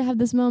 I get to have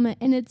this moment.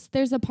 And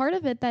there's a part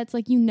of it that's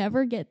like, you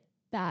never get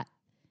that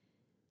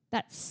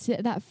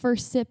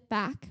first sip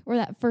back or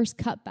that first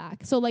cup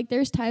back. So like,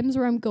 there's times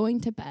where I'm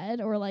going to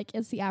bed or like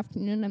it's the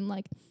afternoon. I'm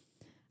like,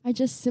 I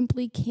just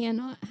simply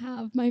cannot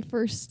have my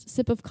first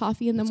sip of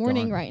coffee in the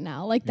morning right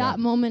now. Like, that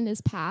moment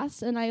is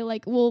past and I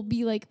like will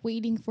be like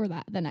waiting for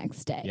that the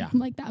next day. Yeah. I'm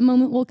like, that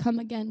moment will come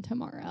again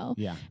tomorrow.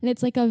 Yeah. And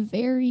it's like a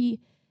very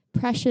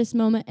precious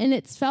moment. And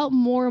it's felt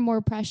more and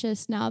more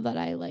precious now that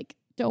I like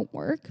don't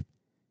work.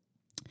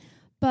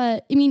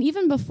 But I mean,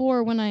 even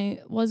before, when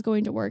I was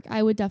going to work,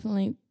 I would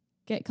definitely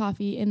get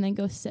coffee and then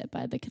go sit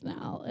by the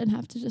canal and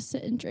have to just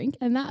sit and drink.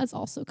 And that is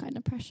also kind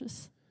of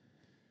precious.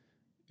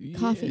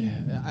 Coffee.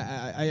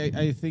 Yeah,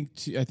 I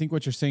think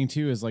what you're saying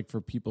too is like, for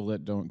people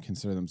that don't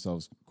consider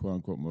themselves quote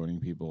unquote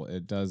morning people,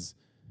 it does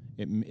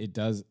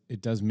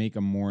make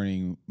a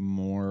morning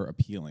more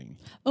appealing.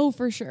 Oh,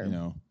 for sure. You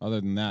know,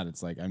 other than that,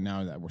 it's like, I'm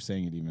now that we're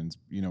saying it, even,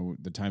 you know,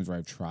 the times where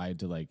I've tried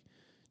to like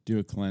do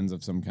a cleanse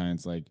of some kind,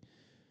 it's like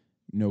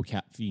no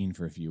caffeine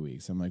for a few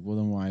weeks. I'm like, well,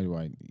 then why do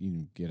I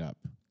even get up?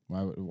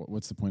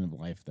 What's the point of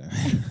life then?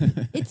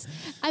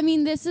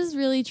 This is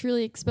really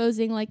truly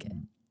exposing like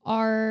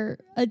our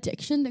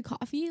addiction to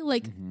coffee.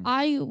 Like,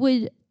 I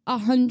would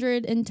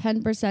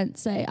 110%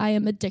 say I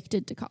am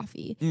addicted to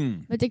coffee.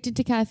 Addicted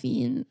to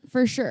caffeine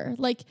for sure.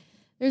 Like,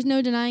 there's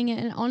no denying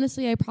it. And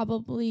honestly, I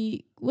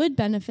probably would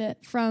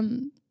benefit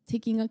from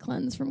taking a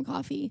cleanse from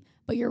coffee.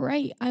 But you're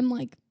right. I'm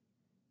like,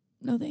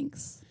 no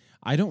thanks.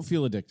 I don't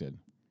feel addicted.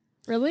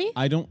 Really?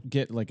 I don't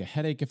get like a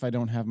headache if I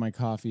don't have my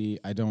coffee.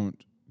 I don't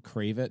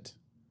crave it.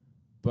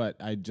 But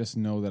I just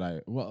know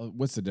that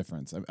what's the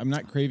difference? I'm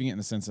not craving it in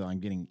the sense that I'm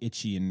getting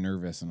itchy and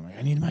nervous and I'm like,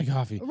 I need my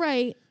coffee.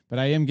 Right. But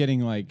I am getting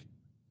like,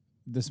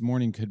 this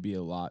morning could be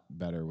a lot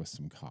better with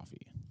some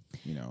coffee,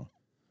 you know?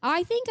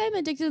 I think I'm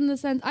addicted in the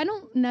sense, I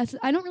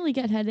don't really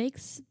get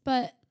headaches,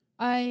 but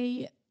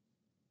I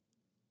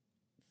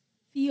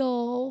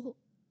feel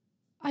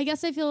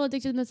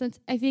addicted in the sense,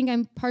 I think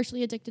I'm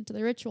partially addicted to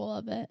the ritual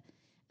of it.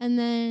 And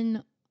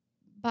then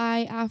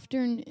by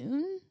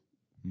afternoon,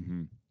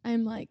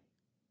 I'm like,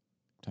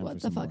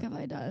 what the fuck have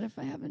I done if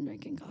I haven't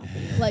drinking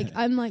coffee? Like,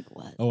 I'm like,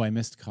 what? Oh, I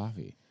missed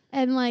coffee.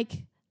 And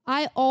like,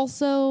 I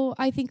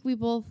think we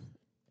both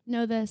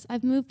know this.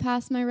 I've moved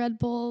past my Red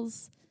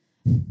Bulls,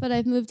 but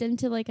I've moved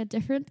into like a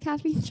different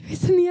caffeine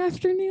choice in the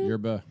afternoon.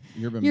 Yerba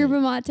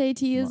mate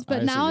teas.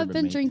 But now I've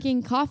been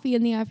drinking coffee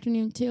in the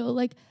afternoon too.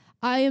 Like,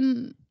 I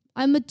am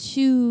I'm a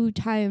 2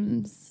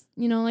 times,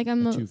 like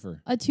I'm a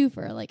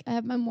twofer. Like I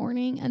have my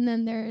morning and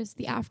then there's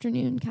the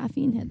afternoon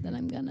caffeine hit that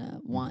I'm gonna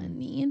want and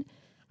need.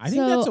 I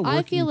think that's a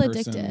working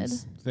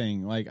person's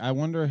thing. Like, I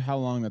wonder how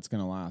long that's going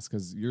to last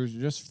because you're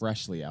just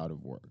freshly out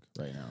of work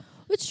right now.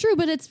 It's true,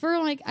 but it's for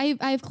like I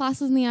have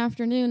classes in the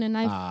afternoon and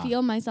I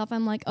feel myself.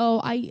 I'm like,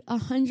 I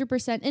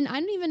 100%. And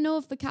I don't even know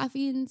if the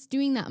caffeine's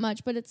doing that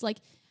much, but it's like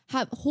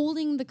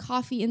holding the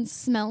coffee and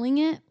smelling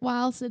it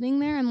while sitting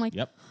there. I'm like,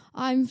 yep.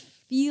 I'm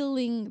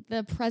feeling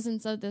the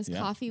presence of this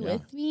coffee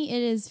with me.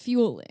 It is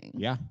fueling.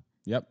 Yeah.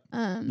 Yep.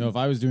 No, if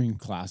I was doing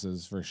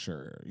classes for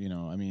sure,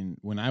 I mean,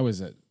 when I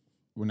was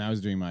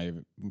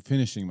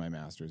finishing my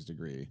master's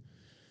degree,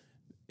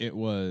 it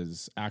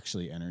was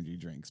actually energy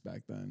drinks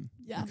back then.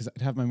 Yeah. Because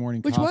I'd have my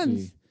morning coffee. Which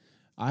ones?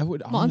 I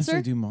would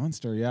honestly do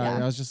Monster. Yeah.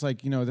 I was just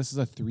like, this is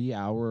a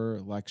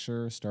 3-hour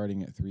lecture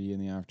starting at 3 in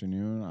the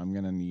afternoon. I'm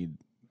going to need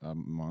a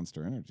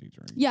Monster energy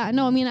drink. Yeah.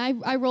 No, I mean,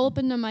 I roll up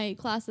into my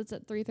class that's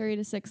at 3:30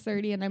 to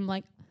 6:30 and I'm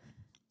like,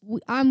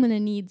 I'm going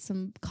to need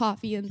some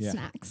coffee and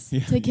snacks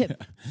to get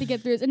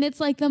through it. And it's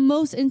like the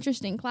most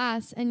interesting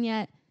class. And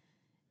yet,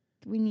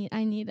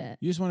 I need it.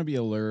 You just want to be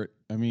alert.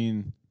 I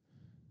mean,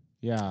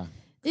 yeah.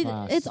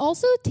 It's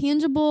also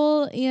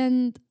tangible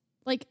and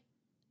like,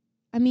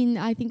 I mean,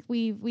 I think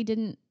we've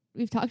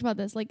talked about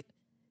this. Like,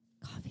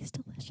 coffee is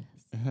delicious.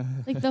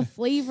 Like the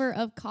flavor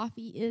of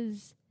coffee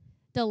is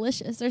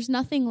delicious. There's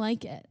nothing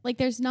like it. Like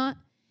there's like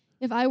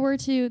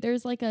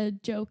a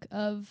joke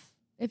of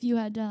if you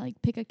had to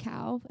like pick a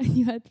cow and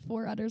you had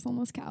 4 udders on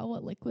this cow,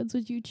 what liquids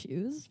would you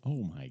choose?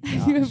 Oh my gosh.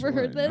 Have you ever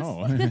heard this?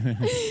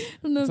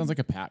 No. Sounds like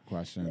a Pat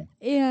question.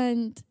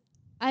 And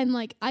I'm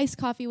like, iced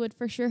coffee would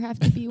for sure have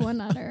to be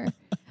 1 udder.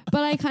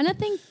 But I kind of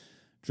think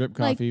drip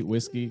coffee,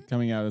 whiskey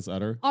coming out as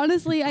udder.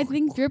 Honestly, I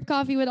think drip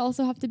coffee would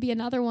also have to be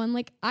another one.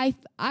 Like I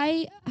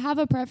have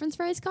a preference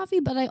for iced coffee,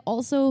 but I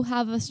also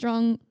have a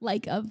strong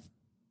like of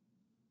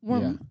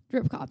warm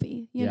drip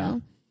coffee, you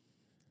know.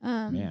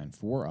 Man,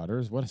 4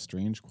 udders? What a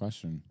strange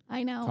question.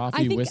 I know.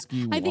 Coffee,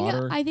 whiskey,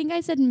 water. I think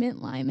I said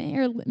mint limeade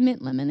or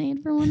mint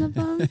lemonade for one of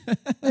them.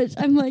 Which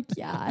I'm like,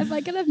 yeah, if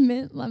I could have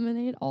mint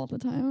lemonade all the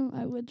time,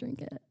 I would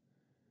drink it.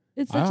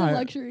 It's such a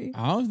luxury.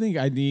 I don't think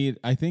I need.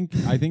 I think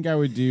I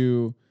would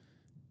do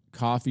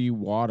coffee,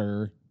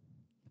 water.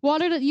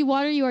 Water you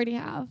already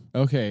have.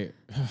 Okay,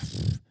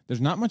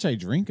 there's not much I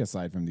drink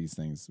aside from these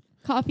things.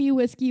 Coffee,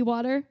 whiskey,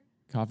 water.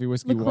 Coffee,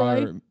 whiskey, LaCroix.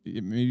 Water.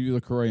 Maybe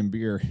LaCroix and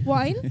beer.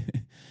 Wine.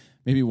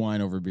 Maybe wine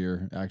over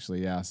beer,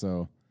 actually, yeah.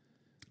 So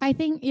I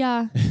think,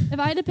 if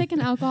I had to pick an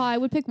alcohol, I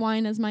would pick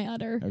wine as my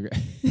udder. Okay.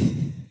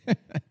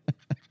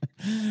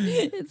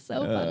 It's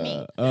so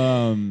funny.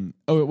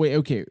 Oh wait,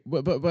 okay.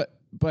 What's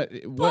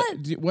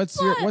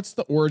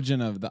the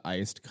origin of the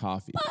iced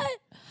coffee?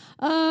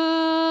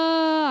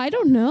 I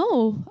don't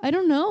know.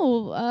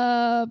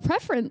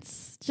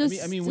 Preference.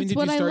 Just I mean when did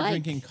you start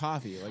drinking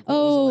coffee? Like,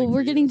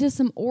 we're getting to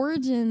some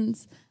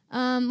origins.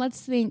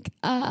 Let's think.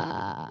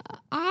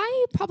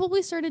 I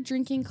probably started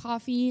drinking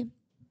coffee.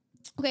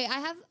 Okay,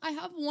 I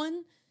have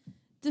one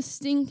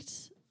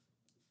distinct.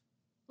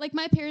 Like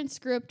my parents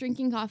grew up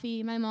drinking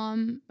coffee. My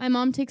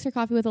mom takes her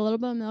coffee with a little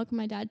bit of milk. And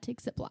my dad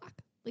takes it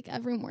black. Like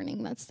every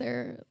morning, that's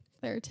their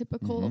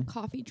typical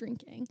coffee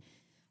drinking.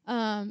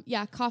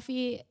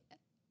 Coffee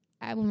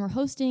when we're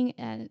hosting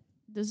at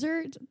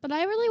dessert. But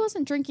I really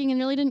wasn't drinking and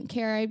really didn't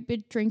care. I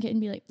would drink it and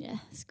be like, yeah,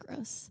 it's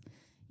gross,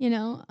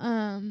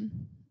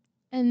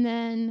 And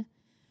then,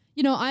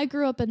 I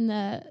grew up in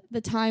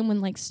the time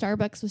when like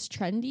Starbucks was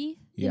trendy,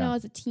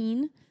 as a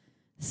teen.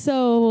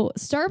 So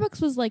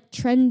Starbucks was like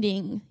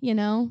trending,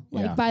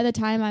 by the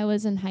time I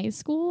was in high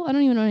school. I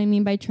don't even know what I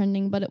mean by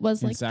trending, but it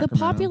was like the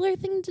popular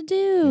thing to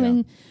do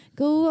and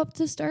go up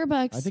to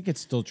Starbucks. I think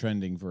it's still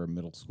trending for a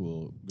middle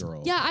school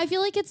girl. Yeah, I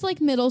feel like it's like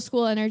middle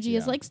school energy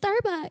is like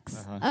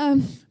Starbucks.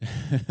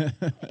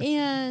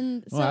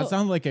 And well, that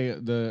sounds like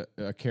a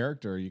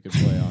character you could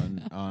play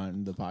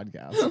on the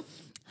podcast.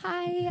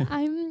 Hi,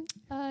 I'm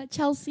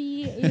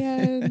Chelsea,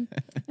 and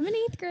I'm in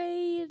 8th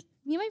grade.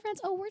 Me and my friends,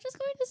 we're just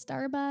going to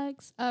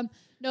Starbucks.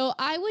 No,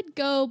 I would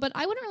go, but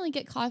I wouldn't really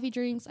get coffee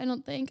drinks, I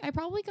don't think. I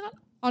probably got,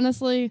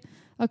 honestly,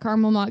 a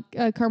caramel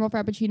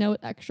frappuccino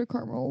with extra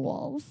caramel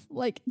walls.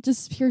 Like,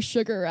 just pure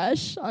sugar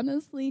rush,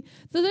 honestly.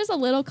 So there's a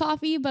little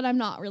coffee, but I'm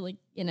not really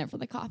in it for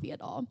the coffee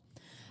at all.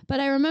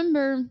 But I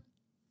remember,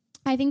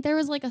 I think there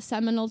was like a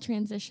seminal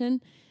transition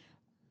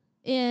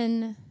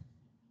in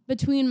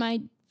between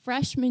my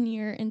freshman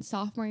year and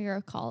sophomore year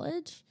of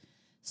college.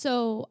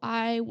 So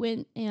I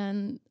went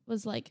and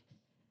was like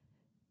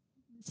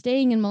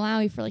staying in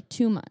Malawi for like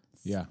 2 months.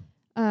 Yeah.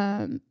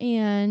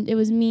 And it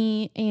was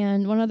me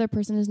and one other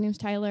person. His name's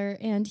Tyler,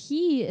 and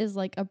he is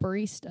like a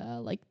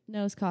barista, like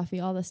knows coffee,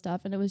 all this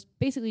stuff. And it was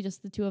basically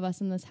just the two of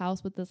us in this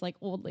house with this like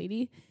old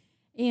lady.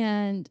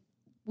 And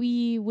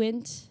we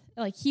went,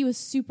 like, he was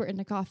super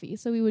into coffee.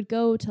 So we would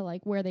go to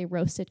like where they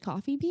roasted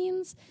coffee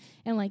beans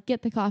and like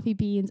get the coffee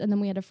beans. And then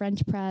we had a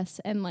French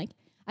press, and like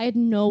I had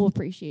no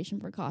appreciation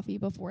for coffee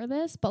before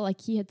this, but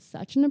like he had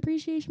such an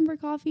appreciation for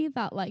coffee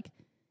that like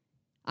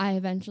I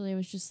eventually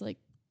was just like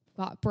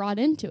got brought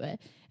into it.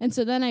 And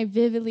so then I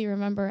vividly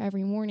remember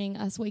every morning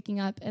us waking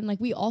up, and like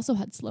we also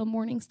had slow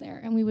mornings there,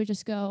 and we would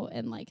just go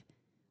and like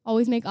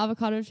always make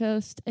avocado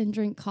toast and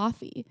drink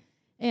coffee.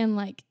 And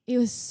like it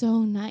was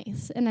so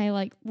nice. And I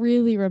like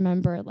really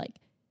remember like,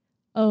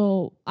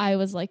 oh, I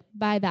was like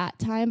by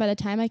the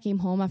time I came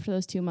home after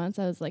those 2 months,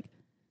 I was like,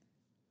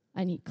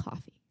 I need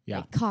coffee. Yeah.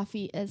 Like,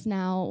 coffee is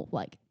now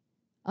like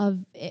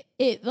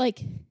it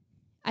like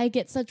I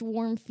get such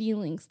warm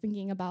feelings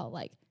thinking about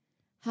like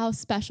how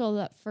special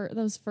that for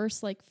those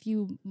first like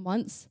few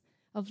months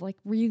of like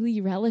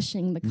really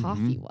relishing the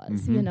coffee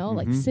was, you know,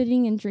 like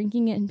sitting and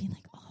drinking it and being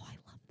like, oh, I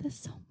love this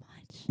so much.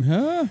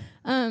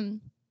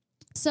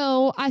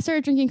 So I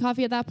started drinking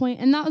coffee at that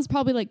point, and that was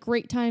probably like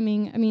great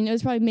timing. I mean, it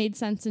was probably made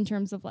sense in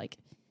terms of like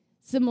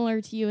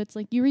similar to you. It's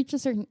like you reach a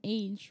certain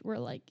age where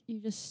like you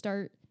just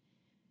start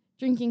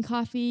drinking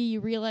coffee. You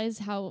realize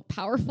how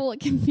powerful it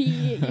can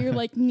be. You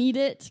like need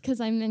it because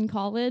I'm in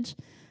college.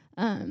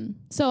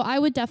 So I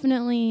would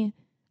definitely,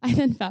 I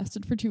then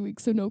fasted for 2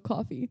 weeks, so no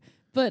coffee.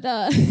 But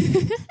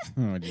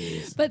oh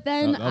geez. But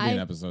then that'll be an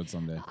episode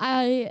someday.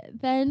 I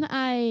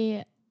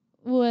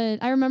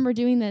remember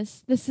doing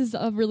this. This is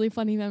a really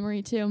funny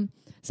memory too.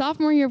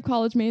 Sophomore year of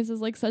college, Maze is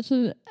like such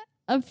a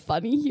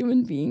funny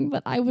human being,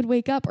 but I would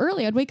wake up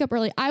early.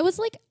 I was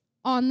like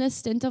on this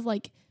stint of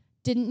like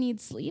didn't need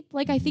sleep.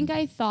 Like I think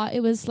I thought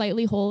it was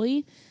slightly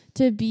holy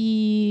to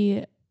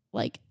be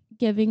like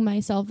giving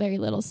myself very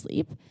little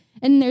sleep.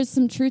 And there's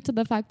some truth to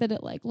the fact that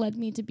it like led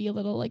me to be a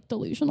little like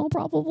delusional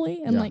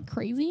probably and like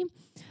crazy.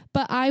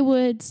 But I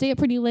would stay up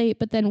pretty late,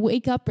 but then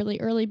wake up really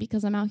early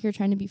because I'm out here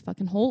trying to be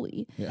fucking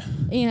holy. Yeah.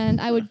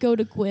 And I would go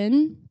to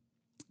Gwyn,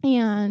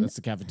 and that's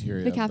the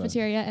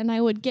cafeteria. And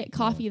I would get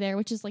coffee there,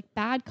 which is like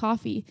bad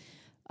coffee.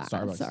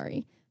 Starbucks.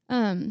 Sorry.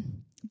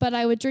 But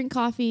I would drink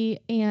coffee,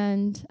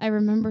 and I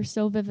remember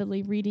so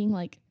vividly reading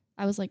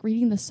I was like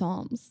reading the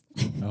Psalms.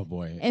 Oh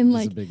boy. And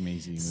like a big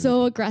Maisie movie.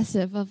 So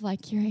aggressive of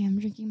like, here I am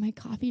drinking my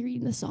coffee,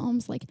 reading the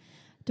Psalms, like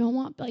don't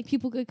want like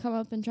people could come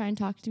up and try and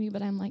talk to me,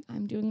 but I'm like,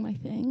 I'm doing my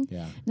thing.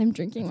 Yeah. And I'm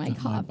drinking my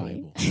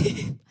coffee.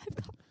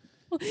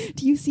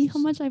 Do you see how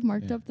much I've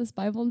marked up this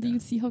Bible? Do you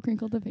see how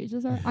crinkled the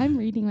pages are? I'm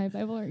reading my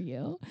Bible. Are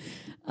you?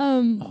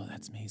 Oh,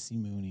 that's Macy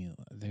Mooney.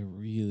 They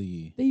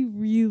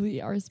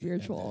really are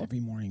spiritual. Every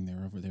morning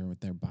they're over there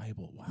with their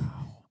Bible.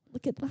 Wow.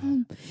 Look at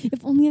them.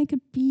 If only I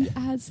could be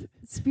as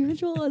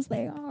spiritual as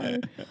they are.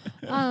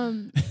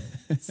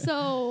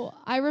 So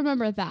I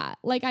remember that.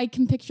 Like I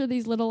can picture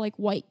these little like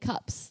white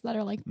cups that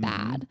are like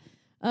bad.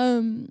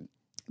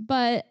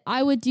 But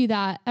I would do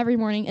that every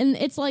morning. And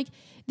it's like,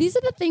 these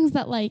are the things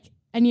that like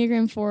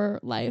Enneagram 4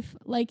 life,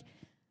 like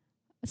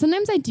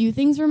sometimes I do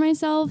things for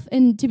myself.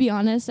 And to be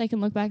honest, I can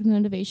look back at the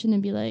motivation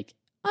and be like,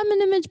 I'm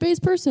an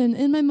image-based person.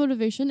 And my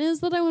motivation is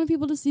that I want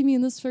people to see me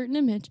in this certain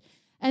image.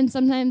 And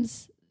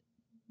sometimes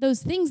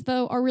those things,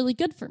 though, are really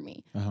good for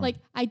me. Like,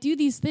 I do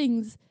these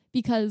things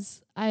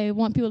because I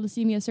want people to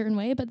see me a certain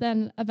way, but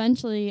then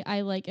eventually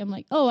I like am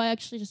like, oh, I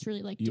actually just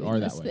really like doing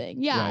this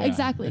thing. Yeah,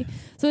 exactly.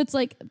 So it's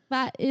like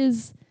that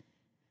is,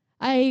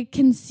 I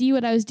can see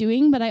what I was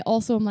doing, but I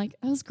also am like,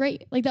 that was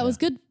great. Like that was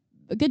good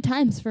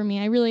times for me.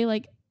 I really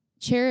like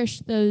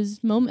cherished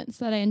those moments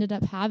that I ended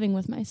up having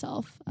with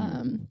myself.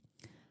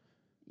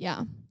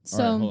 Yeah.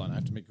 So all right, hold on, I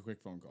have to make a quick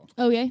phone call.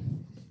 Okay.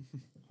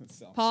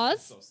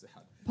 Pause. So sad.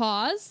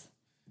 Pause.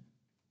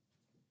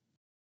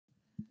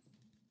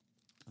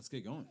 Let's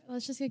get going.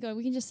 Let's just get going.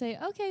 We can just say,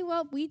 okay,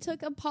 well, we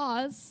took a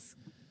pause.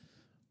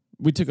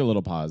 We took a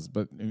little pause,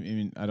 but I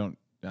mean, I don't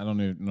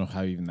even know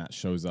how even that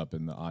shows up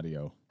in the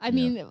audio. I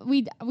mean,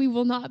 we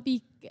will not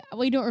be.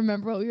 We don't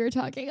remember what we were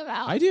talking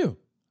about. I do.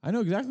 I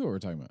know exactly what we're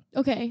talking about.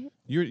 Okay.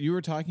 You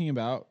were talking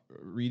about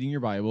reading your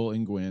Bible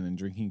in Gwyn and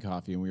drinking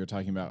coffee, and we were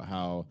talking about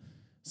how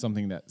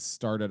something that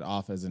started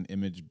off as an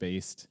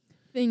image-based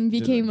thing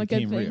became a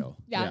good thing. Real.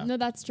 Yeah, no,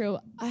 that's true.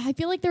 I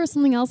feel like there was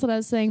something else that I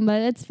was saying, but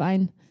it's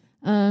fine.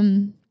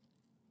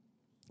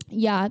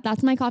 Yeah,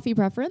 that's my coffee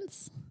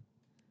preference.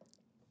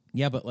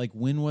 Yeah, but like,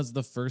 when was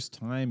the first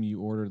time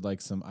you ordered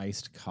like some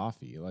iced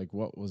coffee? Like,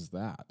 what was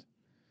that?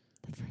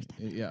 The first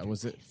time. Yeah,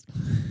 was it?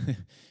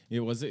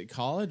 Was it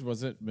college?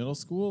 Was it middle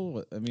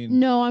school? I mean,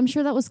 no, I'm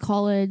sure that was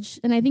college,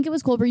 and I think it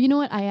was cold brew. You know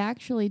what? I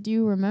actually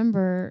do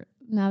remember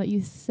now that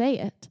you say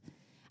it.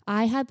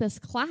 I had this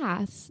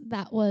class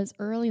that was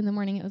early in the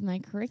morning. It was my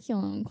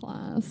curriculum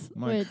class.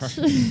 You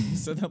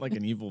said that like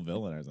an evil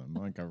villain or something.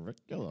 My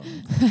curriculum.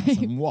 That's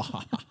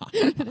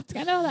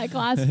kind of how that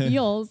class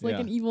feels, like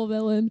an evil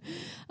villain.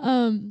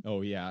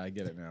 Oh, yeah, I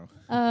get it now.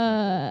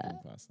 That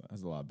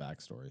has a lot of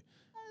backstory.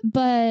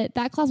 But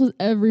that class was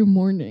every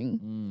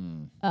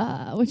morning,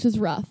 which was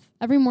rough.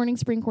 Every morning,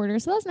 spring quarter.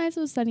 So that was nice.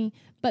 It was sunny.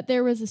 But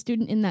there was a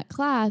student in that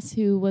class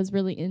who was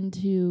really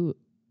into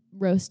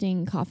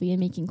roasting coffee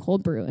and making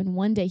cold brew, and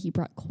one day he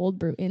brought cold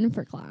brew in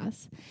for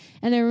class,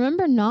 and I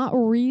remember not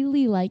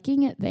really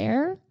liking it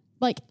there.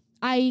 Like,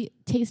 I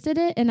tasted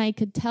it and I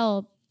could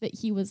tell that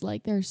he was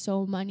like, there's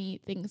so many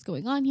things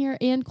going on here,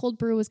 and cold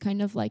brew was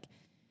kind of like,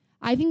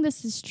 I think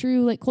this is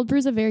true, like cold brew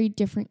is a very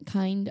different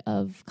kind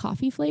of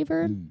coffee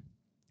flavor.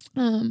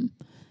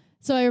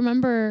 So I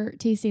remember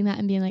tasting that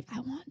and being like, I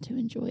want to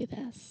enjoy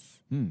this.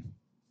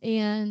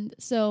 And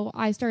so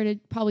I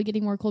started probably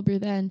getting more cold brew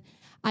then.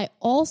 I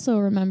also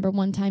remember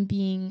one time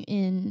being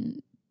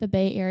in the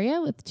Bay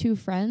Area with 2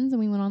 friends, and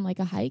we went on like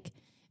a hike.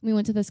 We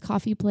went to this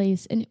coffee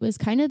place, and it was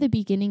kind of the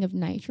beginning of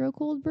Nitro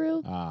Cold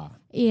Brew.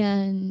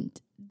 And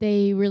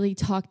they really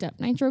talked up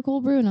Nitro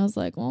Cold Brew, and I was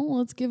like, well,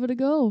 let's give it a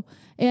go.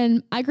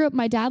 And I grew up,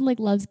 my dad like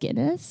loves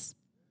Guinness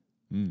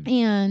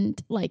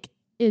and like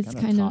is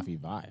kind of coffee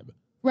vibe.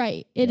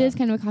 Right. It is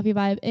kind of a coffee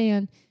vibe.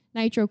 And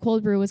Nitro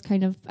Cold Brew was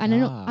kind of, and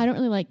I don't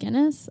really like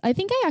Guinness. I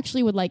think I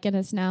actually would like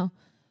Guinness now,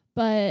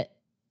 but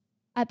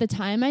at the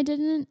time I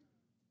didn't.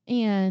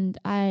 And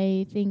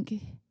I think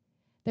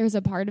there's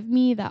a part of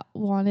me that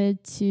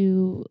wanted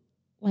to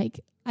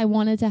I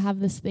wanted to have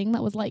this thing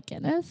that was like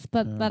Guinness,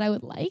 but that I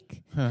would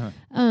like.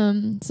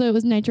 So it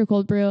was Nitro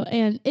Cold Brew.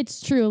 And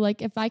it's true.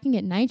 Like if I can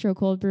get Nitro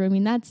Cold Brew, I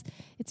mean, it's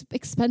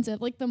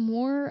expensive. Like the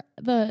more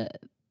the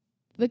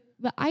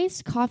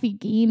iced coffee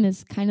game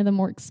is kind of the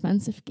more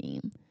expensive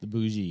game. The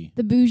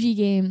bougie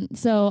game.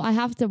 So I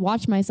have to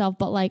watch myself,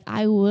 but like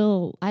I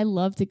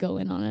love to go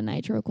in on a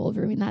Nitro Cold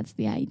Brew. I mean, that's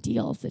the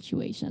ideal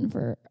situation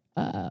for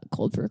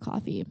cold brew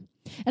coffee.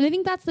 And I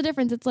think that's the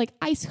difference. It's like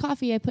iced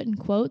coffee, I put in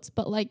quotes,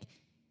 but like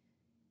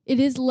it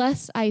is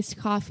less iced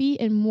coffee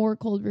and more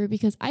cold brew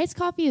because iced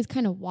coffee is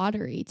kind of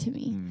watery to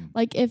me.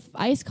 Like if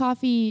iced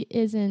coffee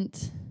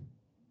isn't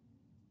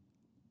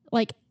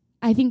like,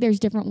 I think there's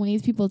different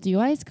ways people do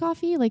iced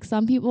coffee. Like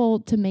some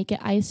people to make it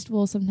iced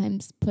will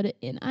sometimes put it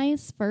in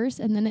ice first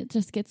and then it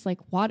just gets like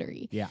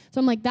watery. Yeah. So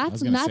I'm like,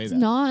 that's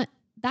not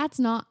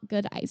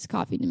good iced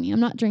coffee to me.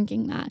 I'm not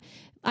drinking that.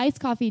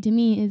 Iced coffee to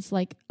me is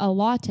like a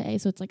latte.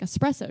 So it's like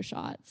espresso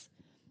shots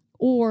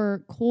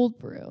or cold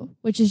brew,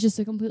 which is just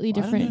a completely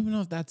different. I don't even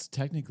know if that's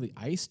technically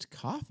iced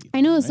coffee. I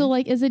know. Right? So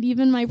like, is it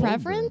even my cold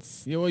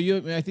preference? Brew. Yeah.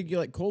 Well, I think you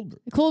like cold brew.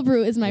 Cold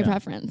brew is my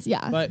preference.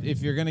 Yeah. But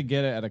if you're going to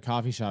get it at a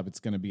coffee shop,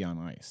 it's going to be on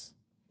ice.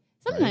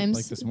 Sometimes. Right?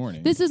 Like this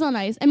morning. This is on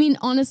ice. I mean,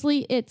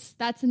 honestly,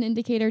 that's an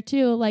indicator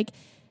too. Like,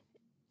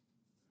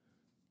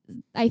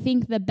 I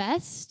think the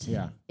best.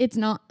 Yeah. It's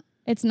not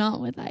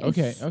with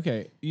ice.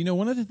 Okay. You know,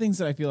 one of the things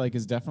that I feel like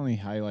is definitely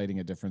highlighting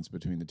a difference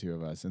between the two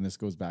of us, and this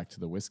goes back to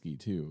the whiskey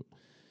too,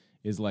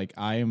 is like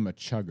I am a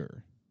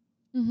chugger.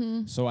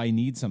 So I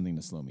need something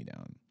to slow me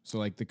down. So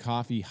like the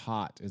coffee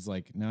hot is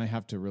like, now I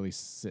have to really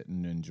sit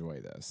and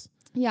enjoy this.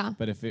 Yeah.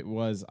 But if it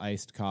was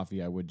iced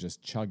coffee, I would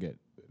just chug it.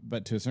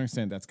 But to a certain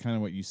extent, that's kind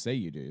of what you say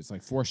you do. It's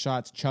like 4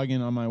 shots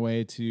chugging on my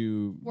way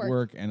to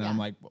work and I'm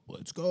like, well,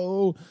 let's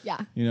go. Yeah.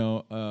 You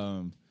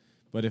know,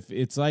 but if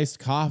it's iced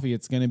coffee,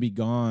 it's going to be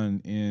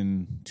gone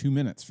in 2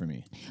 minutes for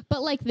me.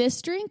 But like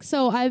this drink,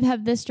 so I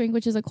have this drink,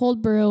 which is a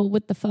cold brew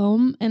with the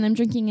foam, and I'm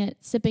drinking it,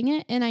 sipping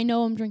it, and I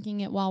know I'm drinking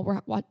it while we're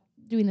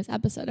doing this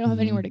episode. I don't have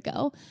anywhere to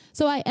go.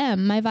 So my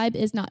vibe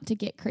is not to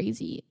get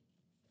crazy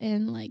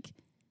and like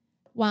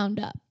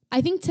wound up.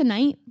 I think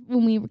tonight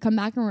when we come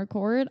back and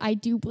record, I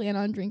do plan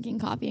on drinking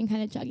coffee and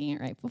kind of chugging it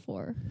right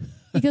before.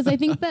 Because I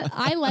think that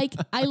I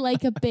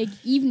like a big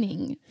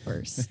evening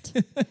first.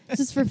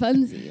 Just for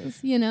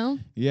funsies, you know?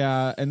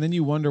 Yeah, and then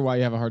you wonder why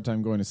you have a hard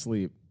time going to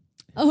sleep.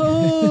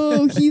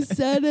 Oh, he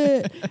said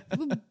it.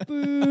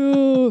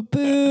 Boo,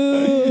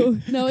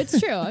 boo. No, it's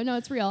true. No,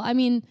 it's real. I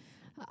mean,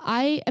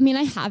 I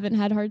haven't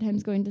had hard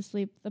times going to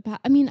sleep.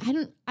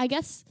 I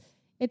guess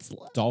it's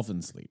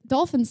dolphin sleep.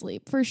 Dolphin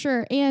sleep for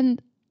sure. And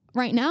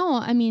right now,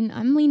 I mean,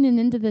 I'm leaning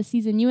into the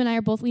season. You and I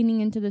are both leaning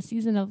into the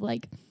season of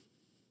like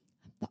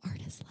the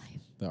artist life.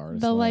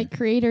 The like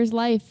creator's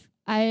life.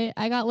 I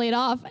got laid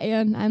off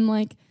and I'm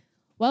like,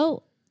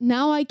 well,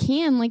 now I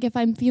can, like if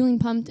I'm feeling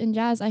pumped and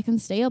jazzed, I can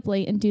stay up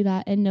late and do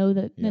that and know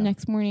that the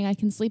next morning I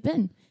can sleep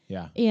in.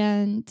 Yeah.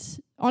 And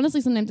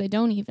honestly, sometimes I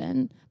don't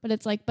even, but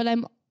it's like, but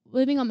I'm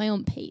living on my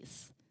own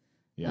pace.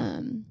 Yeah.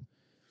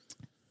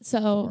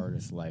 So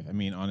artist life. I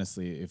mean,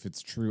 honestly, if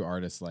it's true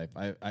artist life,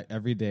 I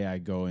every day I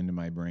go into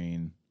my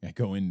brain, I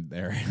go in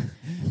there,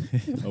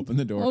 open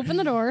the door.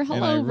 Hello,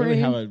 and I really brain.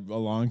 have a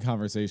long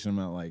conversation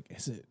about like,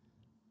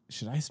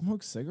 should I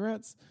smoke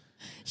cigarettes?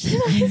 Should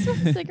I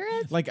smoke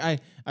cigarettes? Like I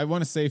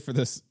want to say for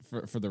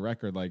the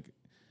record, like,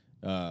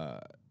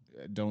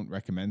 don't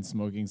recommend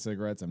smoking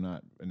cigarettes. I'm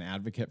not an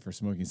advocate for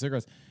smoking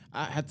cigarettes.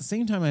 At the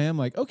same time, I am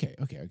like, okay.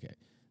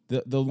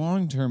 The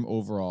long-term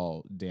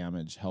overall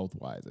damage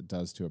health-wise it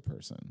does to a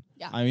person.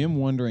 Yeah. I am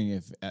wondering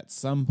if at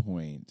some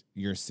point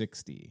you're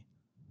 60,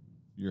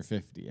 you're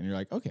 50, and you're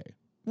like, okay,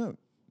 no,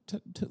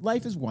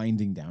 life is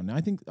winding down. Now I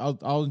think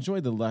I'll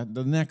enjoy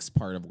the next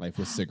part of life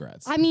with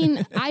cigarettes. I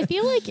mean, I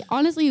feel like,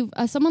 honestly,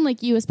 someone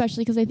like you,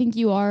 especially because I think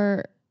you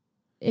are,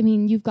 I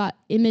mean, you've got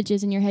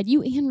images in your head.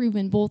 You and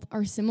Ruben both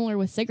are similar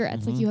with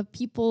cigarettes. Like you have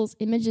people's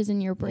images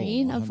in your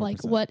brain of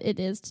like what it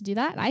is to do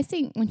that. And I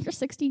think when you're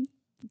 60,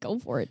 go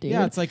for it, dude.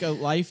 Yeah, it's like a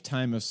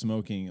lifetime of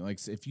smoking. Like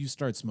if you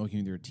start smoking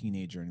when you're a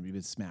teenager and you've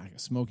been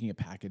smoking a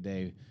pack a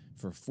day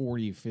for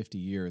 40, 50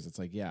 years, it's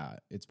like, yeah,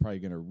 it's probably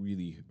going to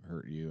really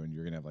hurt you and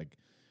you're going to have like,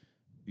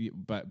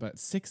 but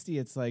 60,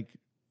 it's like,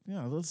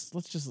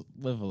 let's just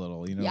live a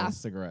little,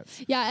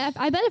 cigarettes. Yeah,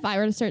 I bet if I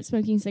were to start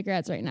smoking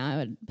cigarettes right now, I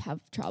would have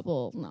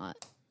trouble not,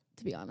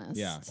 to be honest.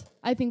 Yeah.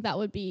 I think that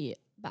would be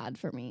bad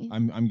for me.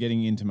 I'm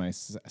getting into my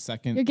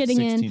second. You're getting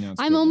 16 ounce.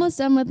 I'm almost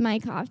done with my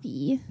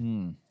coffee.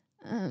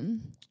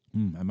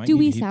 I might do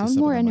we sound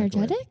more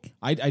energetic?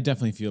 I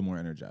definitely feel more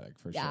energetic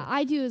for sure. Yeah,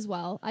 I do as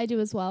well.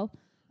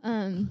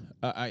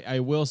 I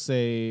will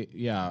say,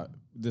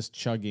 this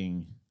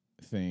chugging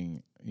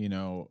thing,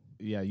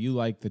 you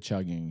like the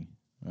chugging.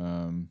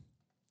 And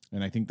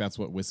I think that's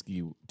what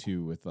whiskey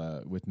too,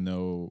 with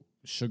no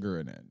sugar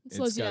in it. It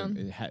slows you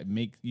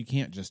down. You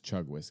can't just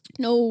chug whiskey.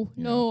 No,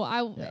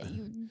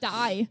 you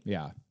die.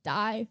 Yeah.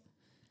 Die.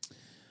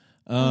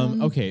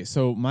 Okay,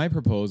 so my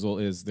proposal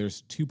is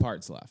there's 2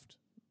 parts left.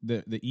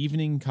 The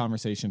evening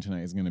conversation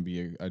tonight is going to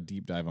be a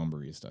deep dive on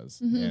baristas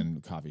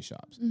and coffee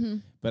shops.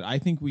 But I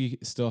think we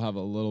still have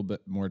a little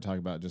bit more to talk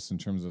about just in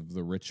terms of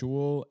the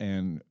ritual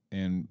and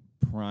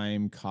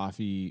prime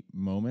coffee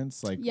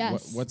moments. Like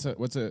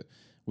what's a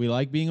we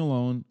like being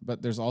alone,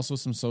 but there's also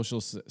some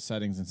social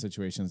settings and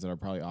situations that are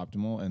probably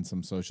optimal and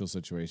some social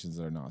situations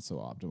that are not so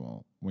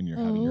optimal when you're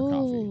having your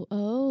coffee.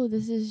 Oh,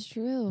 this is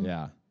true.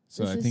 Yeah.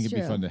 So I think it'd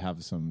be fun to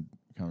have some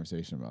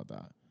conversation about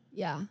that.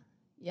 Yeah.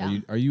 Yeah.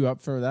 Are you up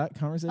for that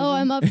conversation? Oh,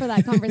 I'm up for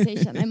that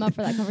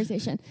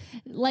conversation.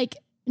 Like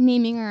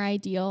naming our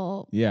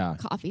ideal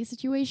coffee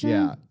situation.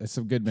 Yeah.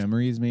 Some good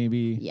memories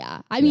maybe.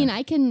 Yeah. I mean,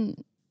 I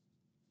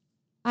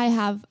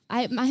have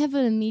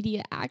an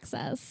immediate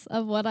access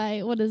of what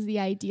is the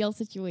ideal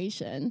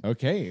situation.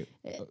 Okay.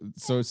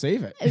 So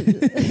save it.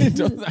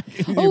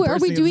 Are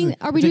we doing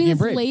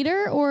this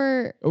later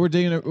or we're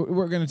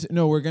going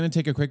to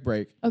take a quick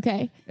break.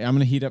 Okay. I'm going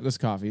to heat up this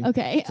coffee.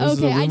 Okay. So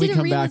okay. I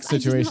didn't realize I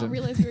did not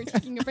realize we were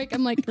taking a break.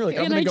 I'm like, I'm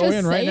can I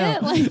just say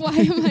it? Like, why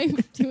am I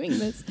doing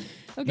this?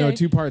 Okay. No,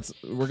 2 parts.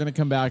 We're going to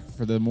come back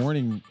for the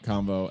morning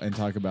combo and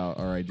talk about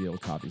our ideal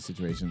coffee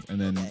situations. And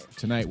then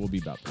tonight will be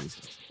about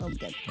baristas. Sounds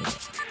good. Okay.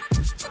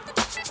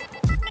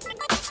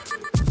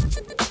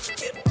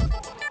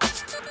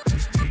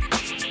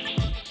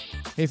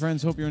 Hey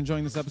friends, hope you're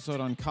enjoying this episode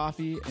on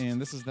coffee.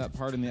 And this is that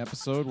part in the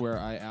episode where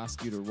I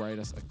ask you to write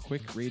us a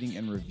quick rating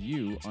and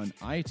review on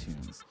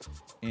iTunes.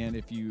 And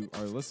if you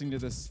are listening to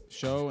this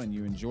show and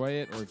you enjoy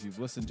it, or if you've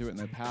listened to it in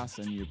the past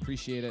and you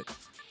appreciate it,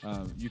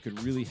 you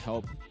could really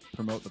help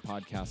promote the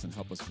podcast and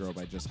help us grow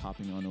by just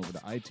hopping on over to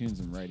iTunes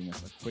and writing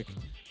us a quick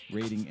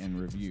rating and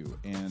review.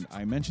 And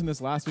I mentioned this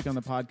last week on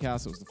the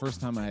podcast. It was the first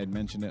time I had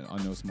mentioned it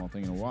on No Small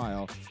Thing in a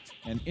while,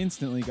 and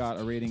instantly got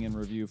a rating and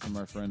review from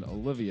our friend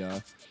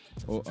Olivia,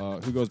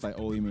 who goes by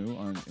Olimu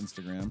on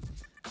Instagram.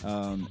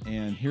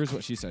 And here's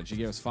what she said. She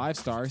gave us 5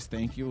 stars.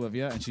 Thank you,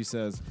 Olivia. And she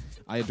says,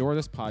 I adore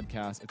this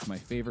podcast. It's my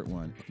favorite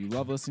one. If you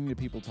love listening to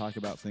people talk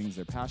about things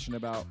they're passionate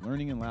about,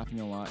 learning and laughing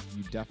a lot,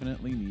 you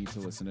definitely need to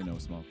listen to No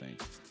Small Thing.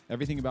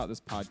 Everything about this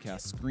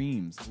podcast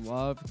screams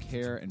love,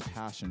 care, and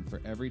passion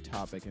for every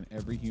topic and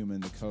every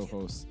human the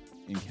co-hosts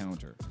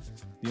encounter.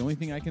 The only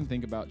thing I can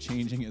think about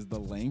changing is the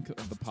length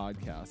of the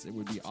podcast. It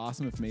would be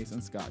awesome if Mace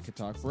and Scott could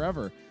talk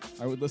forever.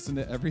 I would listen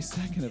to every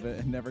second of it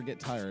and never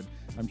get tired.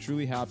 I'm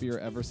truly happier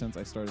ever since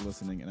I started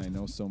listening, and I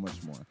know so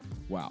much more.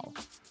 Wow.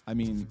 I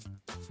mean,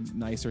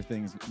 nicer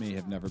things may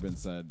have never been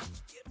said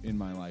in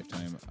my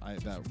lifetime.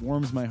 That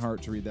warms my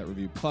heart to read that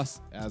review. Plus,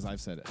 as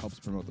I've said, it helps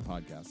promote the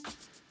podcast.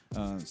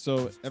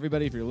 So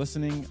everybody, if you're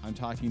listening, I'm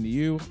talking to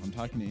you. I'm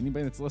talking to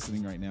anybody that's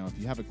listening right now. If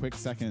you have a quick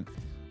second,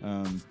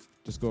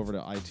 just go over to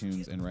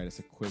iTunes and write us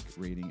a quick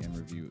rating and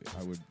review.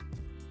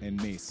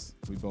 And Mace,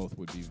 we both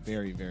would be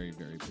very, very,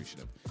 very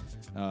appreciative.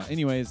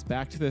 Anyways,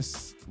 back to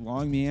this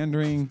long,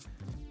 meandering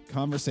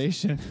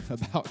conversation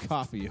about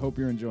coffee. Hope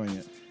you're enjoying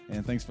it,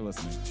 and thanks for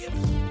listening.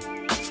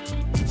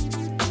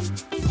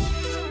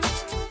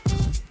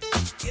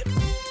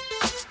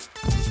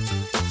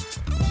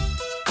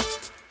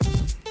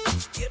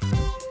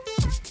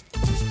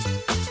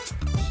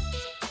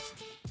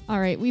 All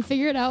right, we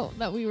figured out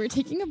that we were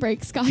taking a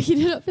break. Scott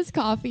heated up his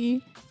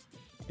coffee.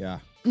 Yeah.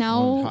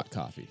 Now hot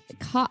coffee.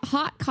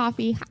 Hot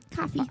coffee.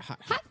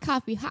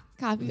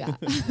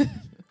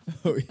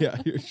 Oh yeah,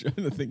 you're trying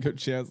to think of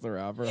Chance the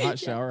Rapper. Hot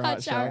shower,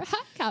 hot shower,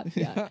 hot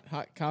coffee. Yeah.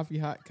 hot coffee,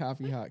 hot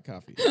coffee, hot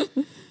coffee.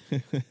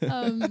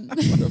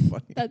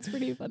 That's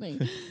pretty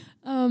funny.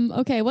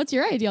 Okay, what's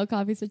your ideal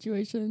coffee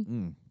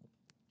situation?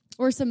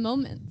 Or some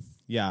moments?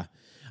 Yeah,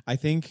 I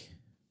think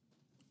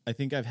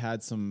I've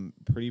had some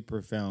pretty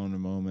profound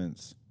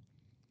moments.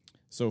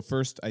 So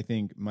first, I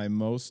think my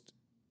most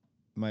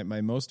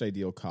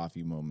ideal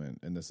coffee moment,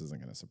 and this isn't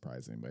going to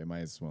surprise anybody, I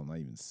might as well not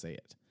even say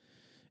it,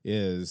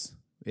 is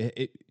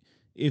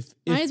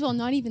might as well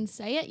not even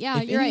say it.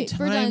 Yeah, you're right.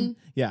 We're done.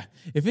 Yeah.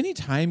 If any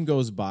time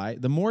goes by,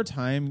 the more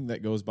time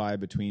that goes by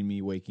between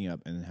me waking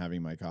up and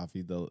having my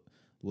coffee, the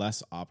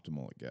less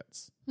optimal it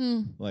gets.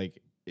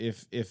 Like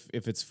if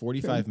it's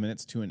 45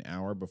 minutes to an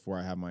hour before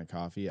I have my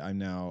coffee, I'm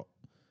now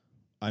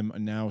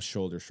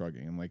shoulder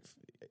shrugging. I'm like,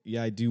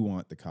 yeah, I do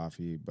want the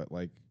coffee, but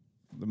like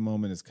the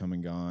moment is come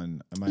and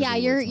gone. Yeah,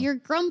 you're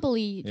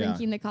grumpily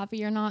drinking the coffee.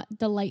 You're not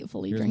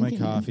delightfully drinking. Here's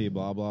my coffee,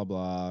 blah, blah,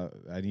 blah.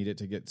 I need it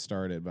to get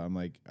started, but I'm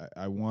like,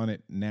 I want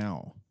it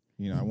now.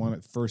 I want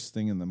it first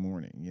thing in the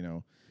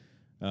morning,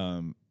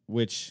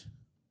 which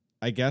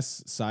I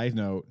guess, side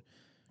note,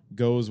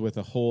 goes with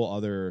a whole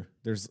other,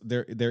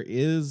 there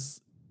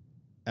is,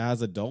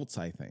 as adults,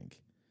 I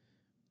think,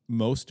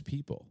 most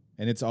people,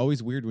 and it's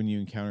always weird when you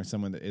encounter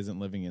someone that isn't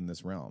living in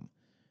this realm.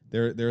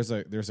 There's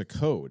a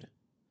code.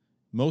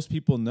 Most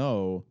people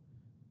know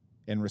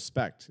and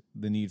respect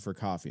the need for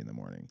coffee in the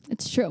morning.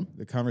 It's true.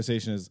 The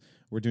conversation is,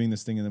 we're doing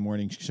this thing in the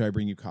morning. Should I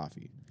bring you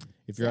coffee?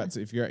 If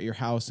you're at your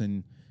house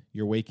and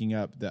you're waking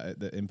up,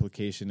 the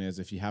implication is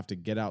if you have to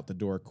get out the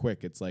door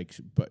quick, it's like,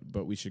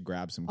 but we should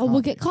grab some coffee. Oh,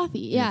 we'll get coffee.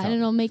 Yeah, and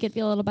it'll make it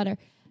feel a little better.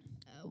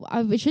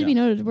 It should be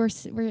noted,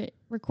 we're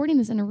recording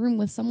this in a room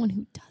with someone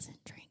who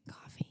doesn't drink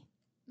coffee.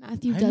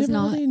 Matthew does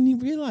not. I didn't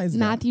realize that.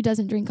 Matthew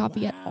doesn't drink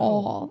coffee at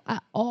all.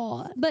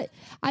 But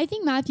I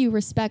think Matthew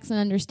respects and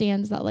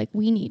understands that, like,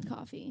 we need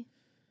coffee.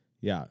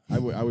 Yeah, I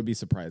would be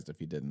surprised if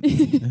he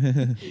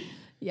didn't.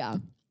 Yeah.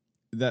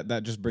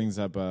 That just brings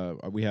up,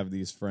 we have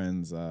these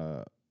friends,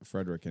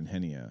 Frederick and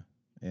Henia,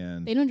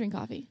 and they don't drink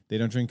coffee. They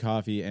don't drink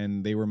coffee,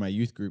 and they were my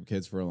youth group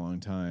kids for a long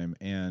time,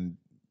 and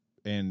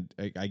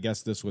I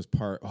guess this was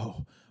part.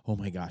 Oh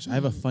my gosh, I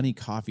have a funny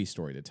coffee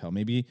story to tell.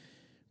 Maybe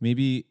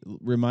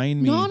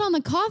remind me. Not on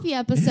the coffee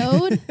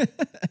episode.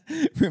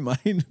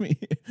 Remind me.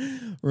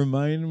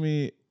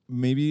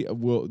 Maybe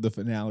the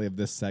finale of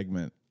this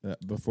segment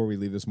before we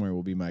leave this morning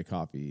will be my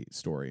coffee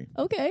story.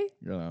 Okay.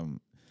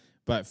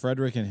 But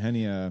Frederick and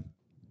Henia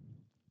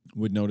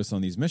would notice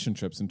on these mission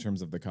trips, in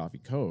terms of the coffee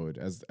code,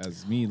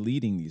 as me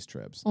leading these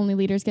trips. Only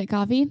leaders get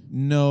coffee?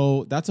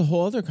 No, that's a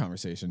whole other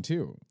conversation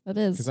too. That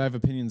is. Because I have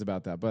opinions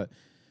about that. But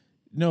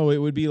no, it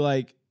would be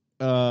like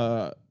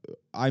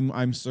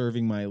I'm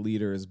serving my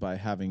leaders by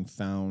having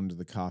found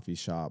the coffee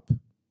shop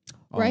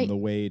on the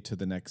way to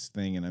the next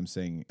thing, and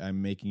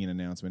I'm making an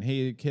announcement.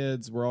 Hey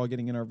kids, we're all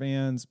getting in our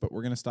vans, but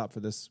we're gonna stop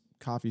for this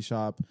coffee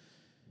shop.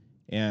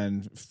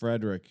 And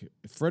Frederick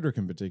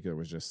in particular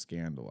was just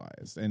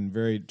scandalized and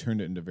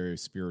turned it into a very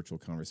spiritual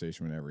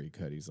conversation whenever he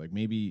could. He's like,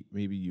 maybe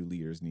you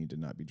leaders need to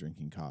not be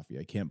drinking coffee.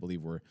 I can't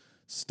believe we're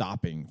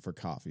stopping for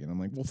coffee. And I'm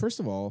like, well, first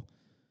of all,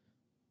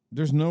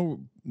 there's no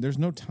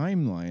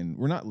timeline.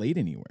 We're not late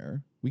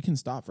anywhere. We can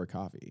stop for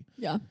coffee.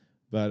 Yeah.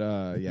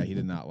 But he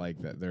did not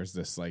like that. There's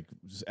this like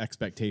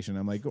expectation.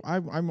 I'm like,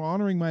 I'm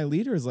honoring my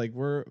leaders. Like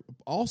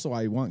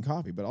I want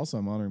coffee, but also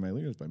I'm honoring my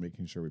leaders by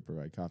making sure we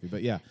provide coffee.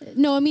 But yeah,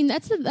 no, I mean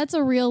that's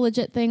a real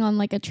legit thing on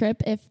like a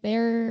trip.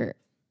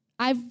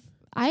 I've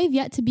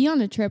yet to be on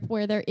a trip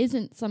where there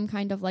isn't some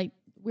kind of like,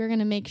 we're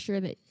gonna make sure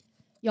that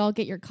y'all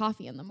get your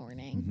coffee in the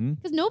morning,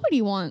 because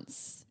nobody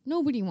wants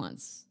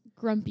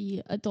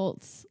grumpy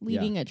adults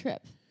leading a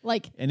trip.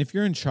 Like, and if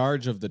you're in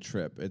charge of the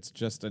trip, it's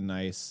just a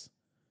nice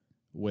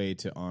way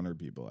to honor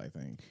people, I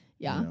think.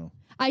 Yeah.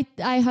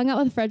 I hung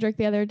out with Frederick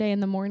the other day in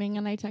the morning,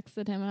 and I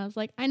texted him, and I was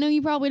like, I know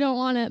you probably don't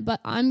want it,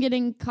 but I'm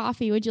getting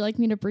coffee. Would you like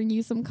me to bring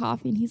you some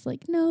coffee? And he's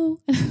like, no.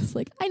 And I was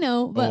like, I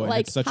know, but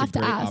like, it's such have a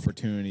great to ask.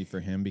 opportunity for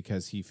him,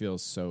 because he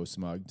feels so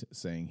smug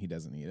saying he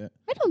doesn't need it.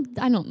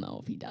 I don't know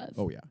if he does.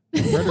 Oh yeah.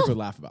 Frederick would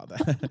laugh about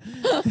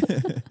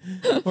that.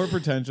 Or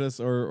pretentious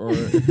or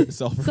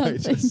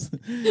self-righteous.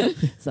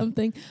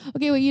 Something.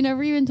 Okay, well, you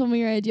never even told me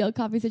your ideal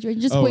coffee situation.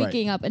 Just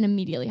waking up and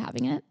immediately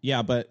having it.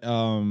 Yeah, but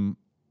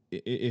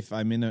if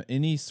I'm in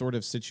any sort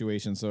of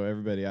situation, so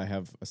everybody, I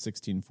have a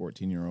 16,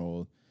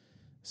 14-year-old,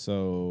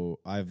 so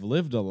I've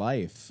lived a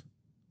life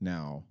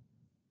now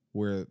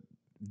where,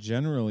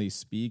 generally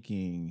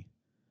speaking,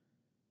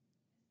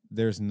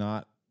 there's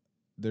not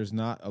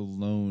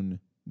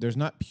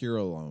pure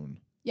alone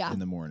in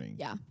the morning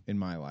in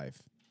my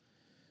life.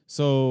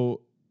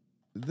 So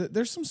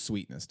there's some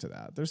sweetness to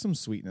that. There's some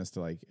sweetness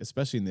to, like,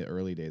 especially in the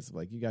early days of,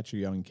 like, you got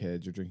your young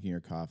kids, you're drinking your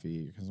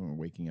coffee, you're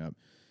waking up.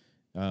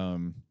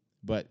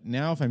 But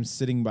now if I'm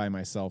sitting by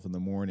myself in the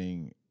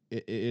morning,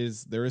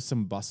 there is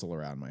some bustle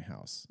around my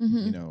house,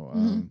 and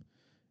now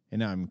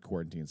I'm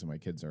quarantined, so my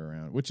kids are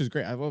around, which is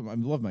great. I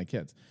love my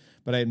kids,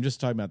 but I'm just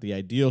talking about the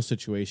ideal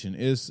situation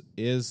is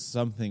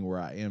something where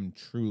I am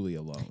truly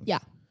alone. Yeah.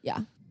 Yeah.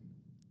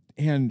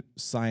 And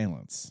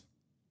silence.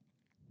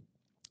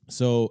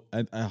 So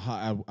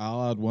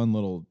I'll add one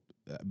little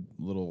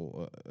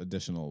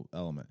additional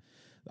element.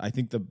 I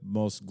think the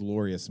most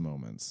glorious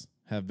moments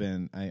have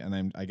been,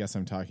 I guess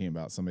I'm talking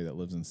about somebody that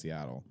lives in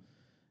Seattle,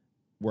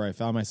 where I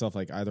found myself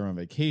like either on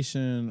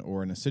vacation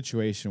or in a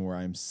situation where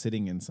I'm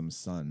sitting in some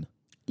sun.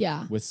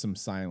 Yeah. With some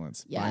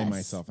silence by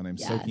myself, and I'm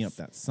soaking up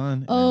that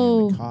sun, and I'm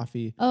in the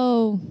coffee.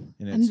 Oh,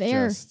 and it's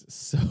just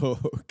so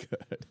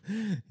good.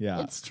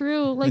 Yeah. It's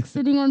true. Like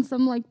sitting on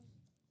some like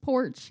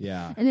porch.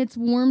 Yeah. And it's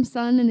warm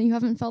sun, and you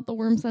haven't felt the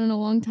warm sun in a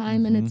long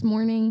time, and it's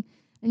morning,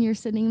 and you're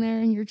sitting there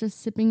and you're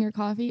just sipping your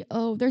coffee.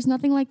 Oh, there's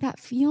nothing like that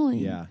feeling.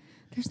 Yeah.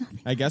 There's nothing.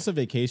 I guess a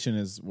vacation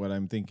is what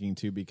I'm thinking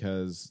too,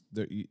 because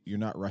you're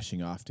not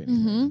rushing off to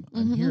anything.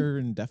 I'm here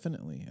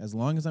indefinitely. As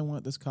long as I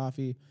want this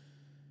coffee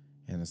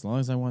and as long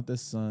as I want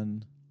this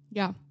sun.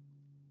 Yeah.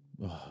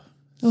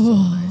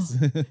 Nice.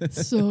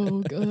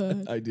 So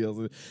good.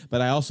 Ideals.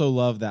 But I also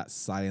love that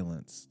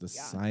silence.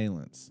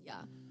 Silence.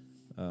 Yeah.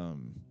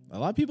 A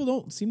lot of people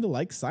don't seem to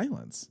like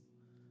silence.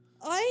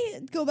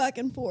 I go back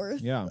and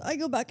forth. Yeah. I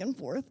go back and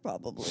forth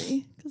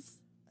probably because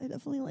I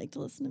definitely like to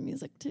listen to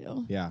music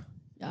too. Yeah.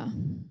 Yeah.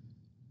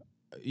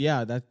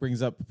 Yeah, that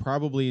brings up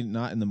probably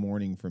not in the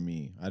morning for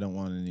me. I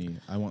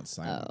want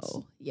silence.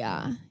 Oh,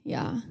 yeah.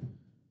 Yeah.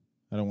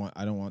 I don't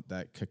want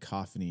that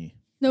cacophony.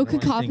 No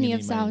cacophony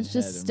of sounds,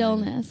 just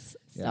stillness.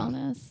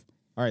 Stillness.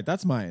 All right,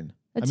 that's mine.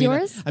 That's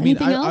yours?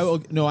 Anything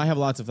else? I have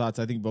lots of thoughts.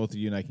 I think both of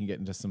you and I can get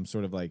into some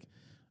sort of like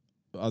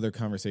other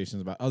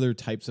conversations about other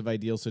types of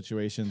ideal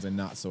situations and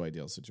not so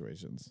ideal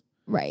situations.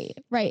 Right.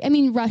 I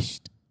mean,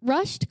 rushed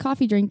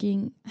coffee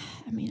drinking.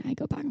 I mean, I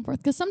go back and forth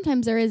because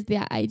sometimes there is the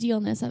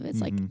idealness of it.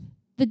 It's like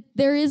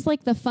there is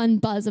like the fun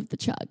buzz of the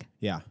chug.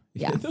 Yeah.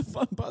 The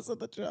fun buzz of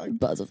the chug.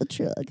 Buzz of the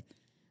chug.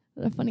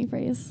 What a funny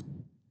phrase.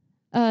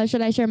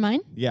 Should I share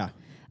mine? Yeah.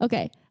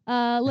 Okay.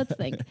 Let's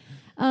think.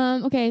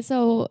 Okay,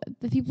 so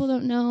if people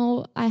don't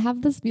know, I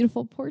have this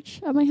beautiful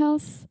porch at my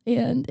house,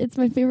 and it's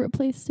my favorite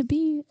place to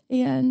be,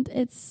 and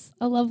it's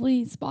a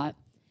lovely spot.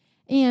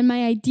 And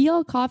my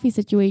ideal coffee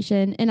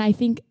situation, and I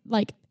think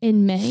like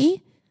in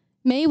May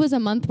was a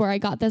month where I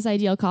got this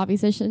ideal coffee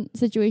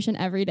situation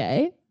every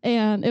day,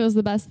 and it was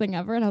the best thing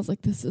ever. And I was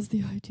like, this is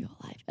the ideal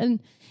life.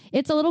 And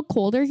it's a little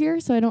colder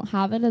here, so I don't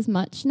have it as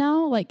much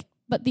now.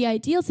 But the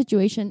ideal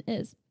situation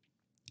is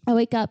I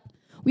wake up.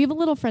 We have a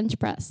little French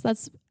press.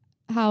 That's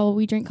how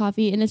we drink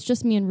coffee, and it's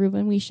just me and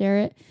Ruben. We share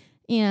it.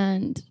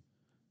 And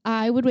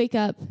I would wake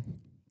up,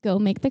 go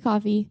make the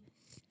coffee,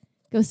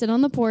 go sit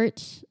on the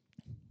porch,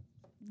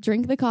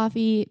 drink the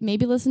coffee,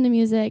 maybe listen to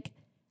music.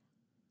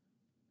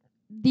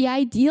 The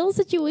ideal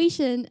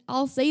situation,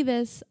 I'll say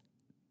this,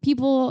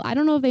 people, I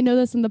don't know if they know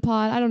this in the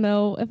pod. I don't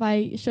know if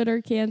I should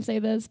or can say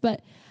this,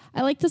 but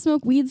I like to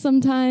smoke weed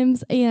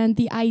sometimes, and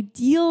the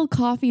ideal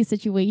coffee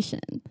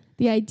situation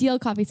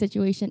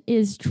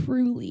is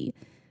truly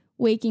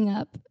waking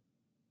up,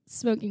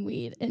 smoking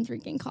weed, and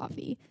drinking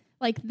coffee.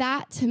 Like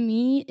that to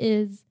me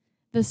is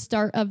the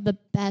start of the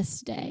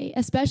best day,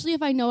 especially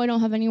if I know I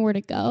don't have anywhere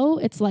to go.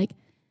 It's like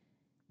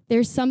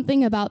there's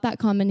something about that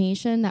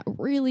combination that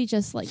really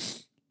just like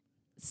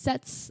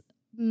sets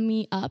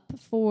me up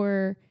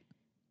for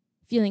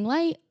feeling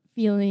light,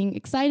 feeling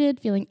excited,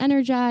 feeling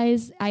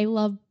energized. I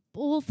love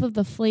both of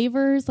the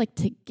flavors like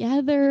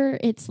together.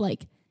 It's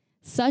like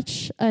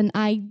such an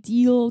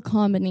ideal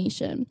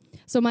combination.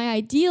 So my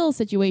ideal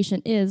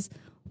situation is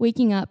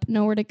waking up,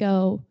 nowhere to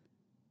go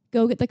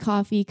get the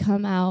coffee,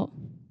 come out,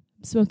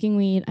 smoking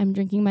weed, I'm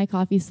drinking my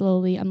coffee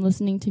slowly, I'm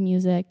listening to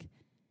music,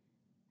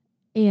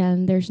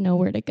 and there's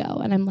nowhere to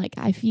go. And I'm like,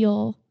 I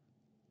feel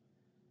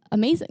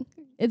amazing.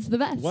 It's the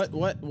best. What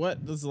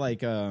is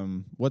like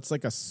what's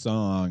like a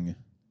song?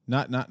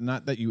 Not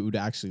that you would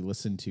actually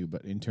listen to,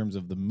 but in terms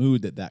of the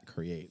mood that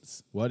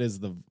creates. What is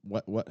the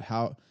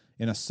how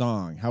in a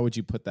song, how would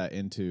you put that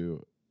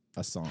into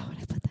a song? How would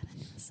I put that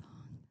into a song?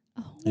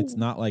 Oh. It's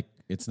not like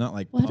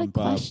what Pump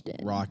Up,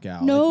 Rock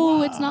Out. No,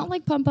 like, it's not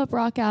like Pump Up,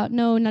 Rock Out.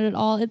 No, not at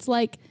all. It's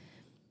like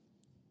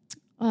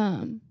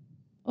I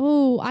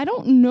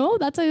don't know.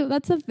 That's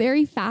a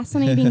very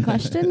fascinating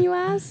question you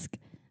ask.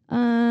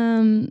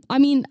 I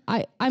mean,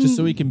 I'm just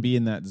so we can be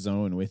in that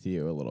zone with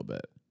you a little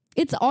bit.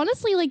 It's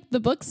honestly like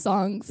the book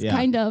songs,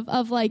 kind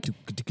of like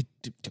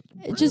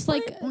just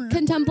like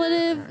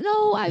contemplative.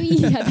 No, I mean,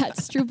 yeah,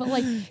 that's true. But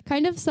like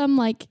kind of some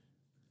like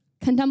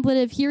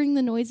contemplative, hearing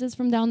the noises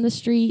from down the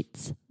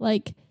street,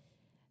 like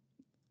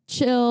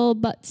chill,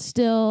 but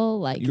still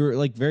like you're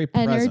like very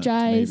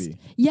energized. Maybe.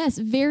 Yes,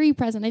 very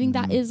present. I think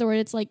that is the word.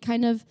 It's like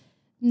kind of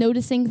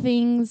noticing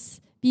things,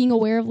 being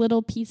aware of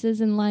little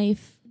pieces in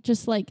life.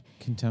 Just like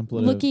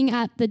contemplative, looking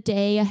at the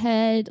day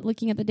ahead,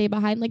 looking at the day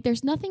behind. Like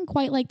there's nothing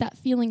quite like that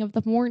feeling of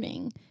the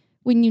morning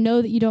when you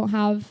know that you don't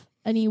have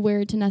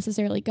anywhere to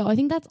necessarily go. I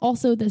think that's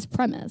also this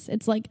premise.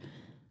 It's like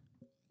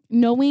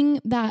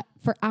knowing that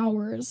for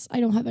hours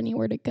I don't have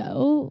anywhere to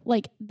go.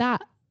 Like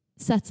that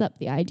sets up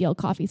the ideal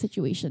coffee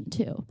situation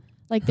too.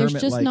 Like there's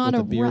just not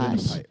a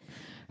rush.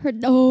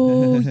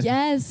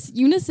 Yes,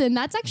 Unison.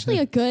 That's actually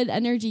a good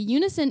energy.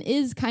 Unison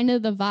is kind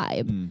of the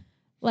vibe.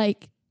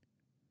 Like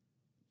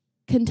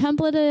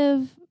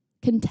contemplative,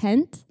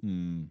 content,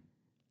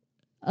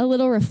 a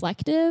little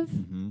reflective,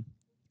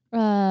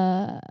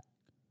 a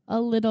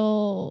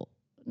little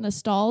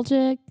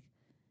nostalgic,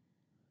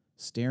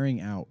 staring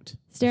out,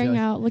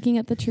 looking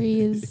at the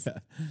trees,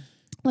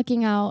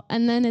 looking out.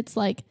 And then it's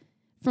like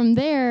from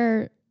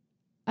there,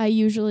 I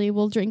usually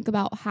will drink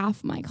about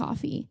half my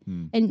coffee.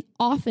 And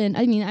often,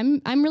 I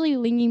mean, I'm really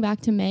leaning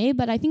back to May,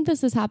 but I think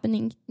this is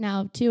happening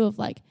now too of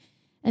like,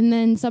 and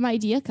then some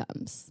idea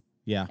comes.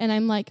 Yeah. And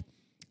I'm like,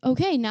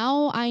 okay,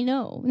 now I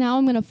know. Now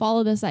I'm going to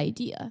follow this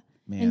idea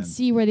and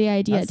see where the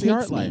idea takes me.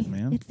 It's the art life,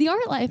 man. It's the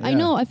art life. Yeah. I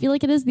know. I feel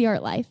like it is the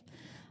art life.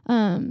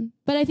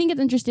 But I think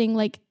it's interesting,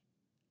 like,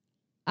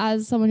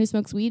 as someone who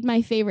smokes weed,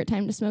 my favorite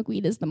time to smoke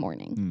weed is the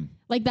morning.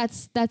 Like,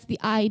 that's the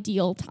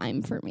ideal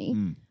time for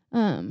me.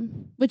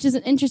 which is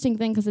an interesting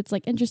thing because it's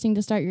like interesting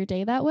to start your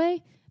day that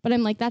way. But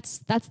I'm like, that's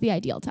the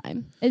ideal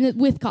time, and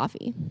with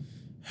coffee.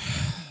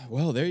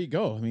 Well, there you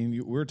go. I mean,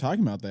 we were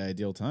talking about the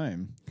ideal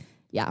time.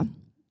 Yeah.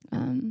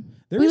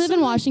 We live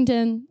in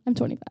Washington. I'm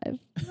 25.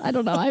 I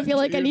don't know. I feel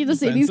like I need to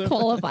say these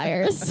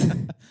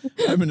qualifiers.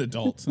 I'm an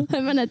adult.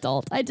 I'm an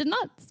adult. I did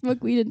not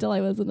smoke weed until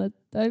I was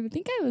I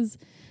think I was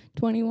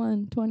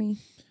 21, 20.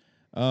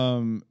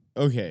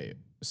 Okay.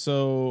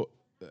 So,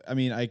 I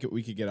mean,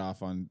 we could get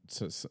off on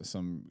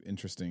some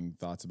interesting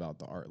thoughts about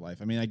the art life.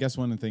 I mean, I guess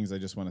one of the things I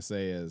just want to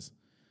say is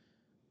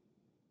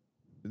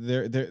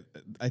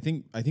I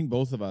think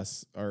both of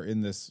us are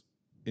in this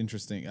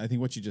interesting. I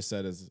think what you just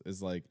said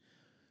is like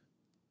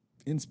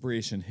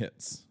inspiration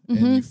hits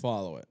and you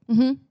follow it.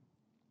 Mm-hmm.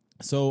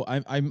 So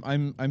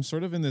I'm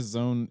sort of in this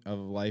zone of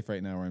life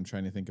right now where I'm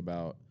trying to think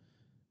about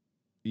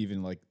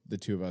even like the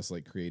two of us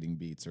like creating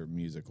beats or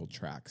musical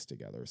tracks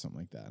together or something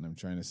like that. And I'm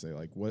trying to say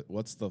like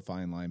what's the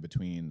fine line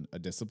between a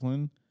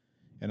discipline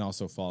and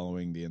also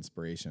following the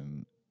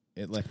inspiration.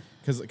 It like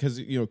because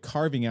you know,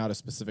 carving out a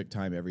specific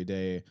time every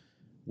day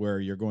where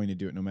you're going to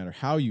do it no matter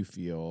how you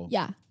feel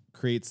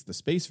creates the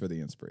space for the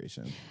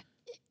inspiration.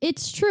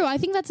 It's true. I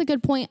think that's a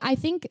good point. I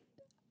think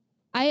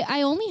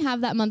I only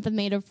have that month of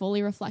May to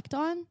fully reflect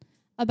on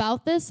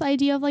about this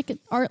idea of like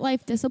art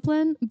life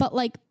discipline, but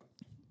like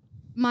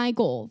my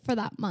goal for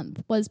that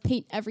month was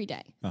paint every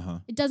day. Uh-huh.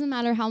 It doesn't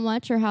matter how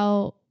much or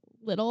how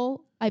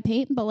little I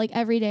paint, but like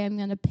every day I'm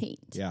going to paint.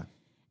 Yeah.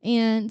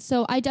 And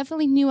so I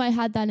definitely knew I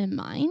had that in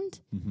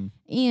mind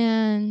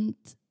and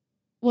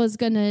was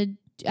going to,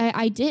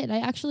 I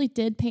actually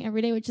did paint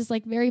every day, which is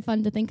like very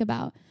fun to think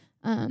about.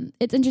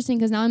 It's interesting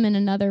because now I'm in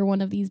another one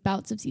of these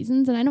bouts of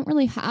seasons and I don't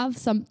really have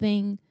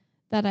something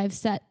that I've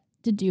set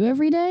to do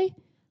every day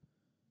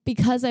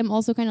because I'm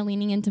also kind of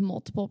leaning into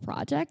multiple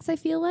projects, I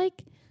feel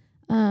like.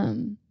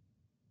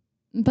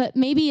 But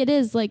maybe it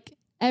is like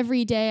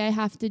every day I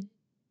have to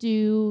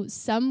do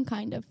some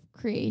kind of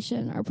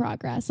creation or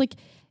progress, like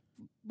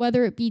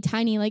whether it be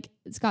tiny, like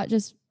Scott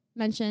just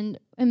mentioned,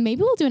 and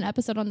maybe we'll do an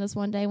episode on this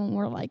one day when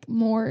we're like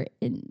more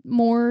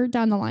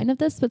down the line of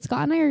this, but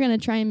Scott and I are going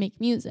to try and make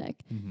music.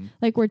 Mm-hmm.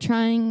 Like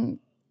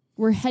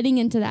we're heading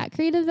into that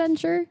creative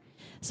venture.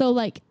 So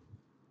like,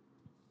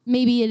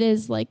 maybe it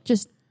is like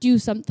just do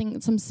something,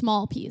 some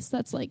small piece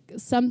that's like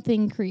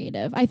something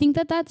creative. I think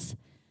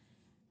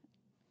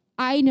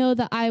I know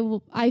that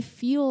I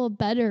feel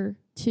better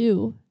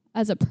too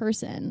as a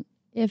person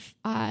if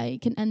I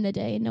can end the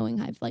day knowing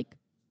I've like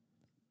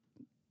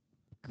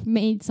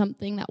made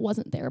something that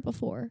wasn't there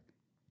before.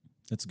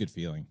 That's a good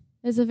feeling.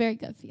 It's a very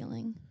good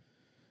feeling.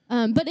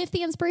 But if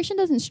the inspiration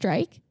doesn't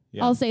strike,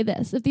 I'll say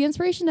this. If the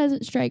inspiration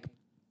doesn't strike,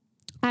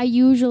 I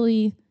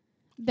usually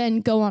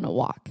then go on a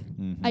walk.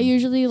 Mm-hmm. I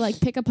usually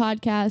like pick a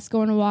podcast,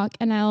 go on a walk,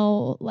 and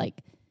I'll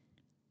like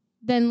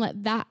then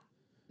let that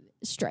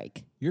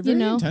strike. You're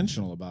very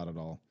intentional about it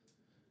all.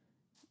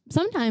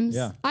 Sometimes.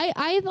 Yeah.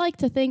 I like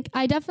to think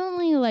I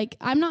definitely like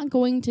I'm not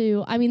going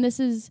to this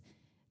is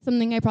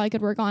something I probably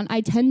could work on. I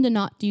tend to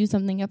not do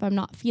something if I'm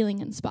not feeling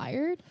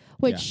inspired,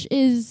 which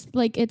is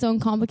like its own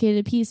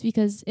complicated piece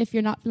because if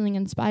you're not feeling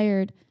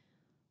inspired,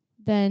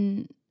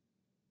 then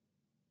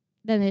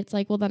it's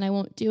like, well, then I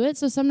won't do it.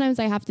 So sometimes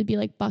I have to be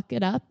like, buck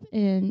it up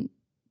and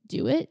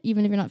do it,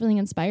 even if you're not feeling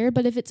inspired.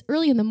 But if it's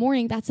early in the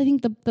morning, that's, I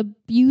think, the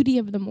beauty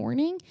of the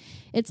morning.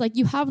 It's like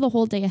you have the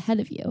whole day ahead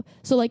of you.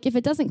 So like if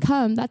it doesn't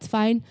come, that's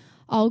fine.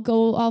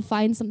 I'll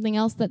find something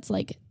else that's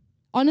like,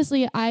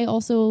 honestly, I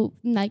also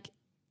like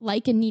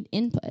and need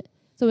input.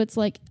 So it's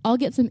like, I'll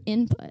get some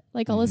input.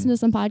 Like I'll listen to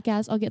some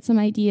podcasts, I'll get some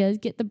ideas,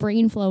 get the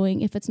brain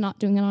flowing if it's not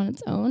doing it on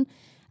its own.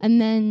 And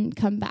then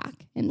come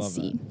back and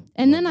see.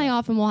 And then I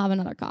often will have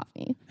another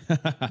coffee.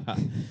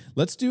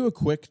 Let's do a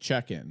quick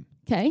check-in.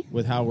 Okay.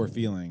 With how we're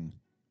feeling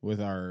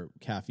with our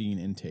caffeine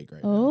intake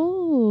right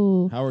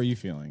now. How are you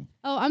feeling?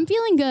 Oh, I'm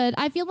feeling good.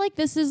 I feel like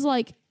this is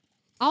like,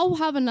 I'll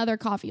have another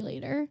coffee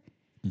later.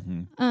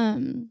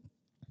 Mm-hmm.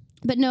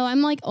 But no,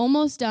 I'm like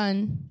almost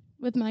done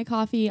with my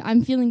coffee.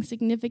 I'm feeling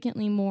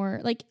significantly more.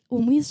 Like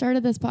when we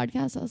started this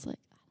podcast, I was like,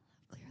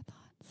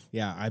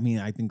 yeah, I mean,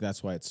 I think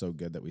that's why it's so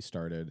good that we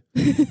started,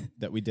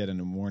 that we did in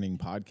a morning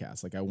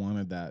podcast. Like, I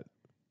wanted that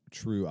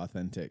true,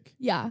 authentic.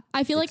 Yeah,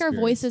 I feel like our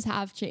voices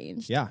have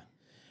changed. Yeah.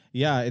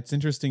 Yeah, it's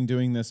interesting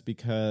doing this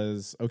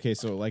because, okay,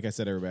 so like I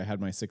said, everybody, I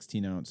had my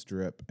 16-ounce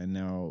drip, and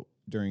now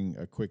during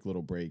a quick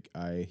little break,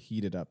 I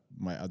heated up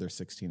my other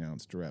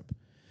 16-ounce drip.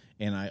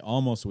 And I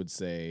almost would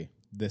say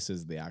this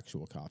is the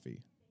actual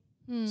coffee.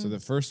 So the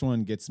first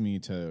one gets me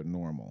to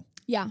normal.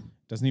 Yeah.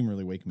 Doesn't even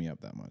really wake me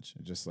up that much.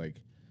 It just like...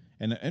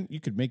 And you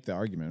could make the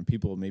argument.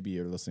 People maybe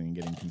are listening and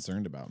getting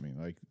concerned about me.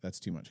 Like, that's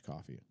too much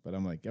coffee. But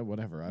I'm like, yeah,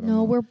 whatever. I don't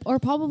know. Or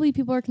probably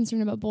people are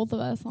concerned about both of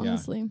us,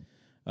 honestly.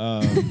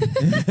 Yeah.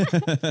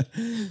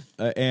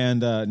 And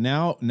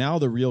now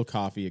the real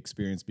coffee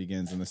experience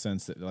begins in the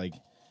sense that, like,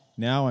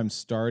 now I'm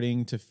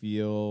starting to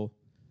feel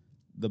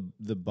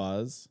the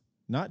buzz.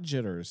 Not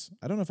jitters.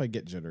 I don't know if I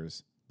get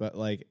jitters. But,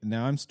 like,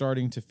 now I'm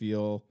starting to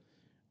feel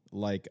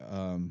like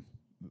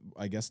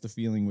I guess the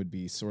feeling would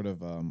be sort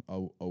of a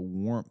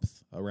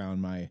warmth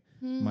around my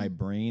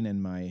brain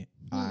and my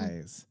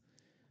eyes.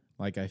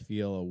 Like I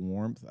feel a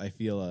warmth. I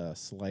feel a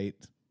slight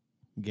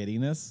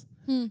giddiness.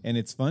 And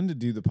it's fun to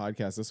do the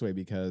podcast this way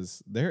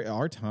because there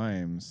are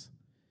times,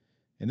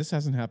 and this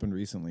hasn't happened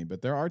recently,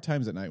 but there are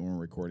times at night when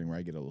we're recording where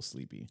I get a little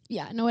sleepy.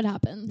 Yeah, no, it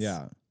happens.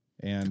 Yeah.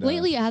 And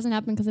lately it hasn't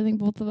happened because I think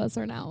both of us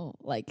are now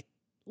like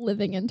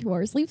living into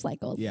our sleep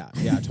cycles. Yeah,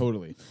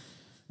 totally.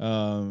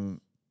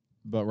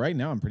 But right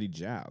now I'm pretty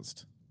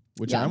jazzed,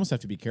 which I almost have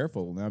to be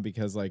careful now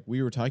because like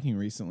we were talking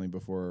recently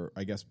before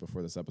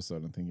this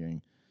episode and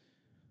thinking,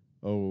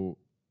 oh,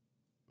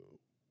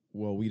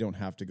 well, we don't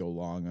have to go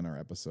long on our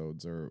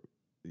episodes or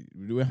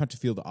we don't have to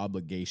feel the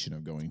obligation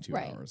of going 2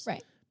 hours.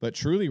 Right. But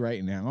truly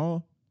right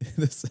now,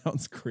 this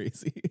sounds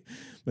crazy,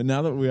 but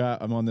now that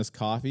I'm on this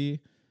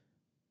coffee,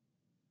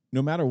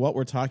 no matter what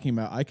we're talking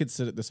about, I could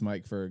sit at this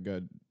mic for a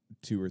good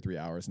 2 or 3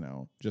 hours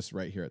now, just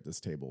right here at this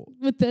table.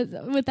 With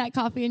that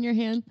coffee in your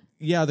hand?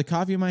 Yeah, the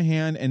coffee in my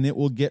hand, and it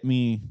will get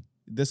me,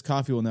 this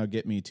coffee will now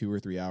get me 2 or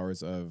 3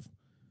 hours of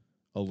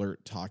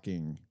alert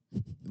talking,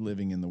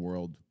 living in the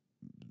world,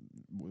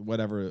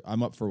 whatever.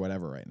 I'm up for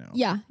whatever right now.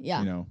 Yeah.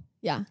 You know?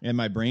 Yeah. And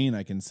my brain,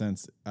 I can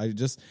sense, I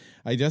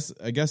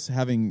guess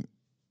having,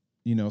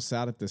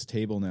 sat at this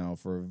table now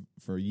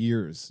for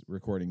years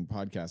recording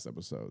podcast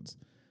episodes,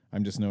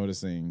 I'm just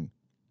noticing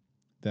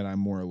that I'm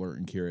more alert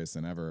and curious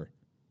than ever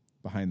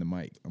behind the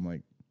mic. I'm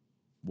like,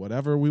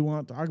 whatever we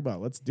want to talk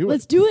about, let's do it.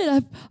 Let's do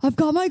it. I've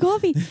got my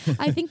coffee.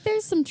 I think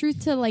there's some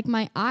truth to like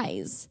my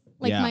eyes.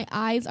 Like my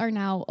eyes are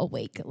now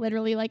awake.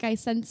 Literally, like I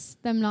sense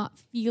them not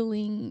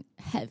feeling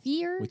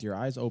heavier. With your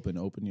eyes open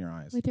your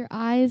eyes. With your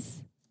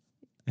eyes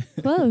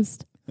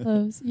closed.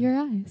 Close your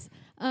eyes.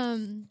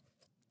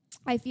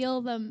 I feel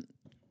them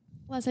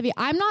less heavy.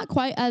 I'm not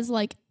quite as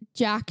like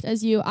jacked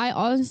as you. I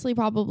honestly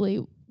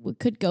probably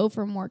could go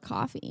for more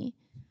coffee.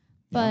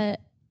 But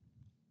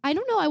I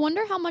don't know. I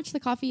wonder how much the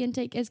coffee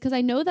intake is because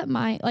I know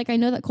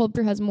that cold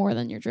brew has more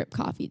than your drip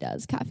coffee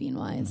does, caffeine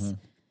wise. Uh-huh.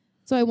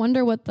 So I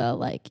wonder what the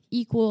like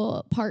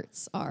equal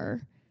parts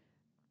are.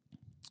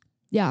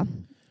 Yeah.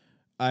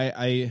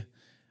 I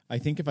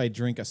think if I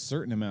drink a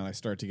certain amount, I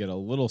start to get a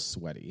little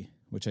sweaty,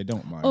 which I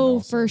don't mind. Oh,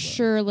 for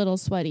sure, a little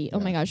sweaty. Yeah. Oh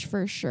my gosh,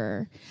 for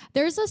sure.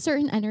 There's a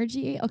certain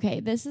energy. Okay,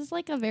 this is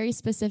like a very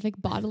specific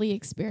bodily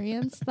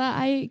experience that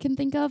I can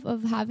think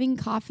of having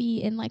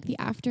coffee in like the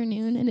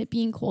afternoon and it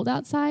being cold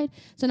outside.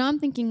 So now I'm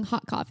thinking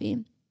hot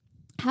coffee.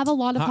 Have a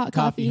lot of hot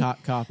coffee.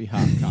 Hot coffee.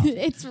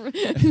 It's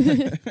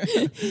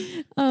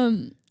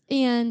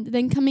and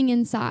then coming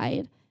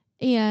inside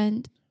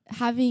and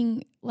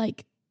having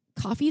like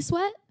coffee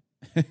sweat.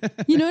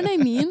 You know what I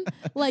mean?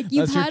 Like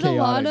you've had a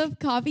lot of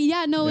coffee.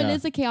 Yeah, no, it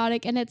is a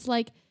chaotic, and it's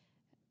like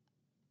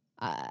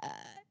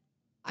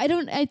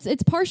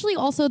it's partially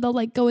also the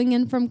like going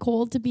in from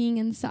cold to being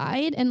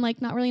inside and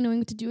like not really knowing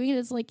what to do.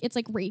 It's like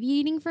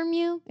radiating from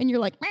you, and you're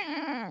like.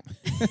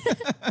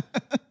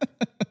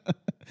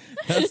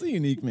 That's a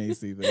unique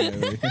Macy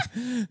thing.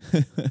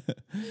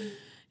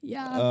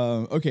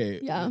 Yeah. Okay.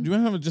 Yeah. Do you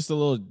want to have just a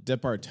little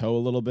dip our toe a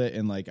little bit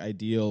in like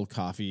ideal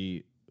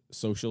coffee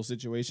social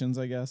situations,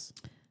 I guess?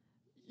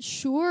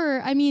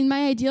 Sure. I mean,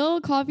 my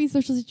ideal coffee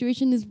social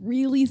situation is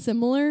really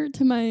similar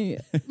to my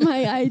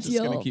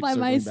ideal by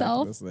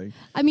myself.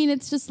 I mean,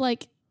 it's just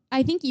like,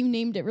 I think you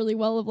named it really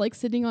well of like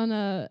sitting on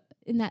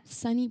in that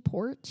sunny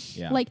porch.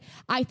 Yeah. Like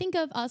I think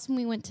of us when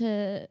we went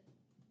to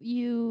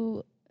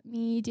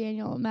me,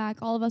 Daniel, Mac,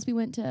 all of us, we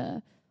went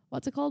to,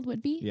 what's it called?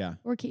 Whidbey? Yeah.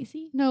 Or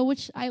Casey? No,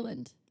 which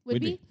island?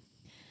 Whidbey?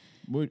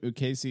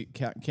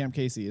 Camp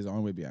Casey is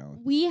on Whidbey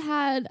Island. We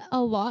had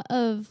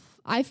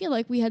I feel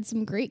like we had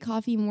some great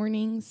coffee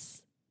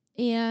mornings,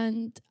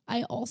 and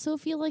I also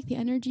feel like the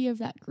energy of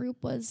that group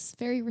was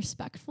very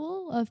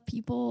respectful of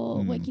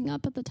people waking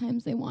up at the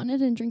times they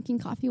wanted and drinking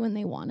coffee when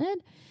they wanted.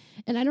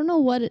 And I don't know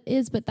what it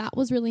is, but that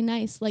was really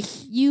nice. Like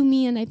you,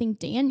 me, and I think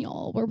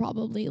Daniel were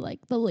probably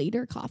like the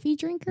later coffee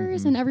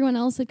drinkers, and everyone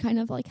else had kind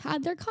of like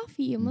had their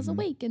coffee and was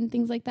awake and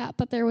things like that.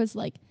 But there was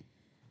like,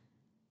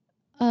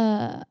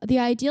 the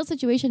ideal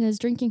situation is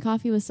drinking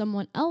coffee with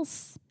someone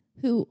else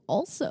who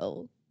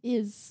also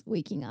is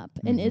waking up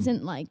and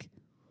isn't like,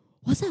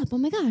 what's up? Oh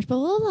my gosh, blah,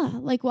 blah, blah.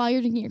 Like while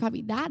you're drinking your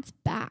coffee, that's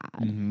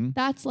bad.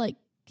 That's like,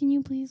 can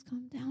you please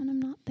calm down? I'm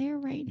not there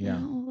right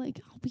now. Like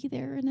I'll be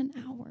there in an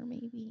hour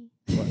maybe.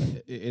 Well,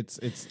 it's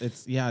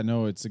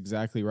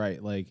exactly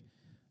right. Like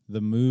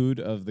the mood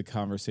of the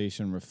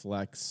conversation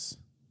reflects,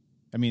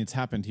 I mean, it's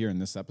happened here in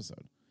this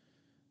episode.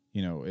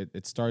 You know,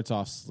 it starts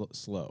off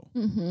slow.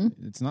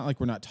 It's not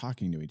like we're not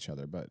talking to each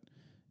other, but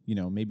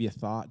maybe a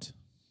thought,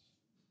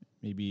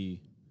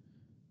 maybe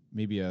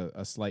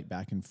a slight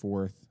back and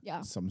forth,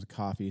 some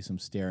coffee, some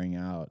staring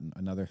out, and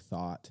another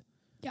thought.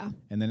 Yeah.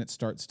 And then it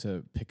starts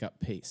to pick up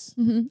pace.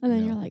 And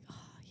then you're like, oh,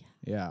 yeah.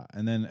 Yeah.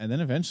 And then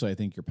eventually I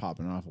think you're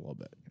popping off a little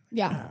bit.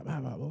 Yeah.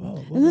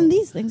 And then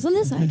these things and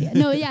this idea.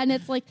 No, yeah. And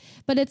it's like,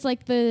 but it's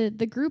like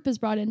the group is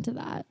brought into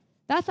that.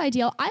 That's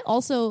ideal. I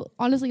also,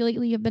 honestly,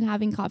 lately have been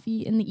having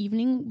coffee in the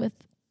evening with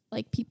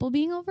like people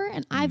being over,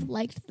 and I've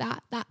liked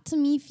that. That to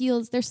me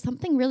feels there's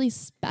something really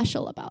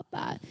special about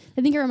that.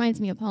 I think it reminds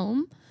me of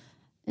home,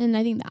 and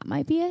I think that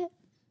might be it.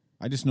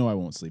 I just know I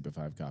won't sleep if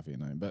I have coffee at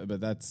night,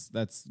 but that's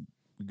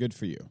good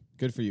for you.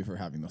 Good for you for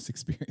having those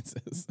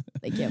experiences.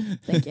 Thank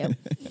you.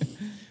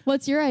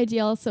 What's your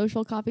ideal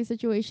social coffee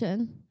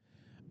situation?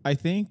 I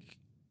think,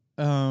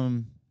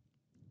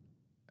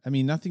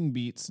 nothing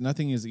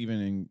is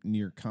even in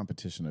near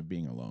competition of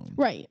being alone.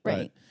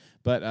 Right.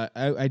 But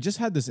I just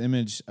had this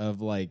image of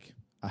like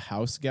a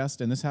house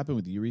guest, and this happened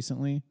with you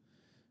recently,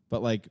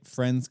 but like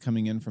friends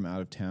coming in from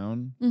out of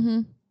town.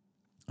 Mm-hmm.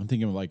 I'm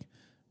thinking of like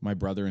my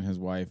brother and his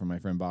wife, or my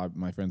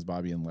friends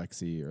Bobby and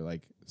Lexi, or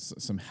like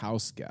some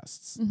house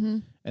guests. Mm-hmm.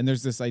 And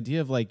there's this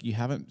idea of like you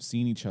haven't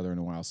seen each other in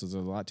a while, so there's a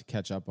lot to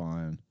catch up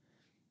on.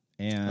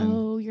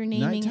 And you're naming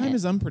nighttime it.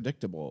 is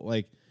unpredictable.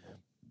 Like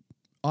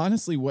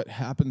honestly, what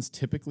happens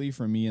typically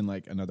for me and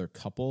like another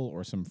couple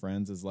or some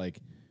friends is like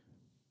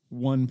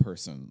one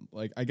person.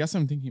 Like I guess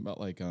I'm thinking about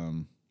like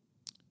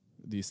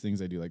these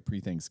things I do like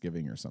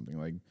pre-Thanksgiving or something.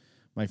 Like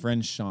my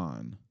friend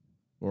Sean,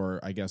 or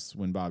I guess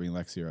when Bobby and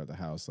Lexi are at the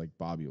house, like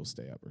Bobby will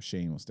stay up or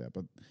Shane will stay up.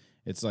 But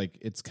it's like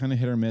it's kind of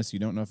hit or miss. You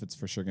don't know if it's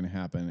for sure going to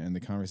happen, and the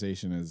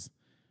conversation is,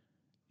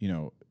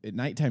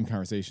 nighttime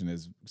conversation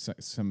is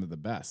some of the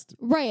best.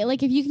 Right.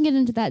 Like if you can get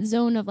into that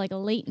zone of like a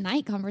late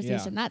night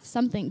conversation, that's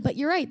something. But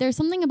you're right. There's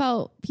something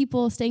about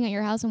people staying at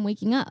your house and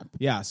waking up.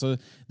 Yeah. So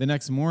the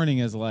next morning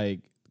is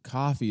like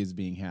coffee is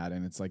being had,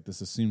 and it's like this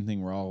assumed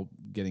thing. We're all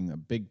getting a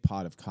big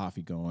pot of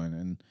coffee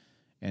going,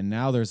 and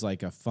now there's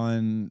like a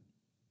fun,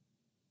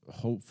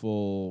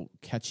 hopeful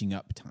catching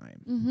up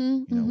time.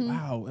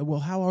 Wow, well,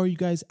 how are you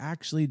guys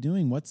actually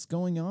doing? What's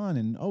going on?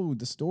 And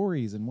the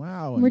stories, and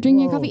wow, we're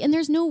drinking your coffee, and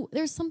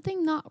there's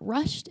something not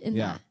rushed in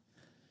that.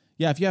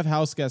 Yeah, if you have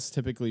house guests,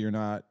 typically you're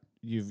not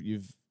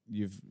you've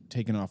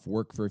taken off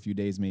work for a few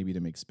days maybe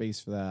to make space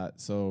for that.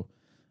 So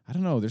I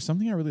don't know, there's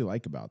something I really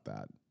like about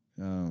that.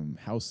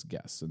 House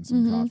guests and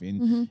some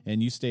coffee,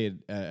 and you stayed.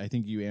 I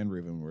think you and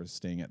Reuben were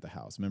staying at the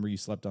house. Remember, you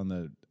slept on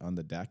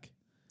the deck.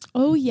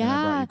 Oh yeah, and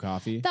I brought you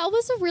coffee. That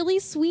was a really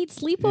sweet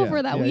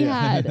sleepover that we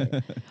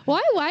had.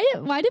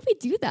 Why did we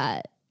do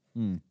that?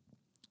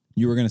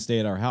 You were gonna stay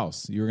at our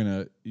house. You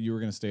were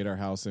gonna stay at our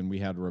house, and we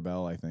had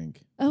Rebel, I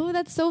think. Oh,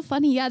 that's so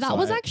funny. Yeah, that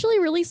was actually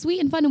really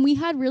sweet and fun, and we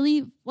had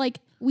really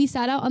we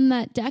sat out on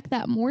that deck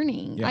that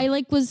morning. Yeah.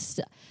 I was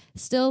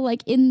still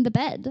in the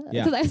bed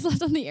because I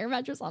slept on the air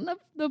mattress on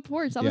the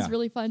porch. That was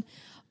really fun.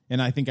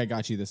 And I think I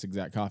got you this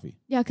exact coffee.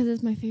 Yeah, because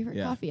it's my favorite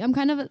coffee. I'm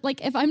kind of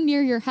if I'm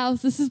near your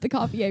house, this is the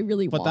coffee I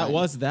really want. But that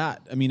was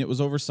that. I mean, it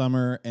was over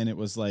summer, and it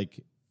was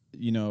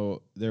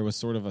there was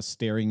sort of a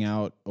staring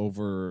out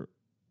over,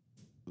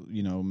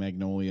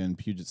 Magnolia and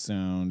Puget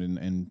Sound,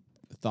 and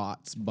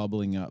thoughts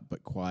bubbling up,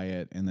 but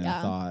quiet, and then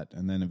thought,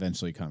 and then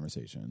eventually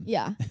conversation.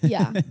 Yeah.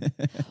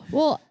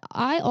 Well,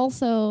 I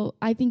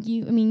think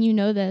you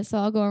know this, so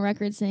I'll go on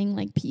record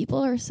saying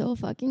people are so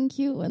fucking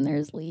cute when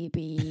they're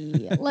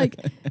sleepy.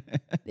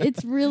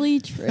 It's really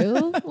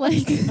true.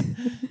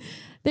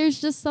 There's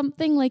just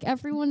something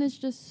everyone is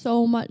just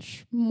so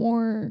much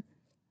more.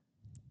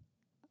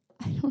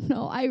 I don't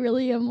know. I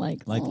really am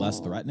less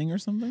threatening or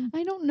something.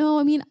 I don't know.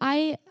 I mean,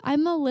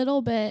 I'm a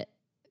little bit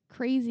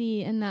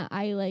crazy in that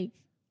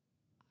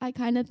I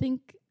kind of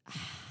think, I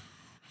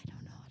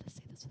don't know how to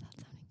say this without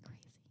sounding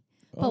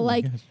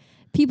crazy. But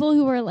people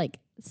who are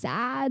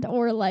sad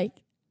or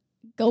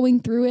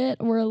going through it,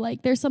 or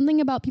there's something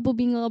about people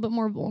being a little bit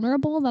more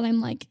vulnerable that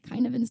I'm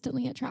kind of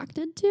instantly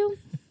attracted to.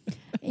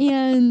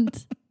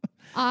 And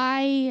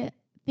I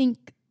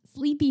think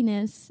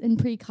sleepiness and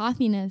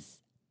pre-coffeeness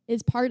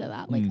is part of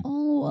that. A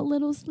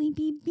little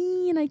sleepy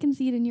bean, I can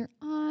see it in your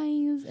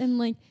eyes.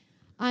 And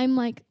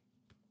I'm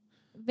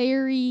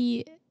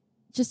very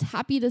just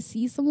happy to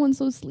see someone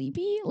so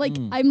sleepy.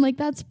 I'm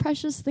that's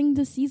precious thing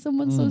to see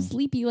someone so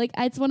sleepy.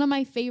 It's one of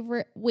my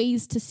favorite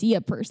ways to see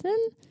a person.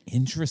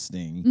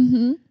 Interesting.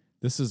 Mm-hmm.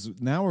 This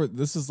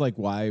is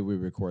why we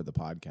record the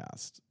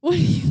podcast. What do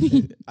you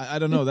mean? I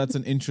don't know. That's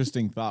an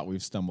interesting thought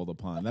we've stumbled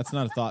upon. That's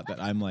not a thought that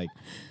I'm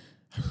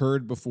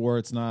heard before.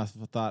 It's not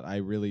a thought I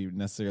really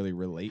necessarily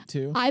relate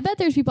to. I bet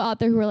there's people out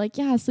there who are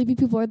yeah, sleepy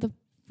people are the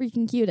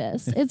freaking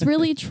cutest. It's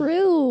really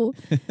true.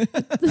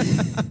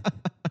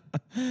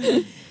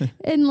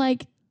 And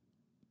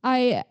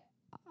I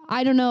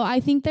don't know. I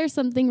think there's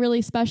something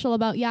really special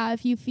about,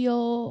 if you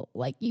feel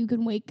you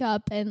can wake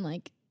up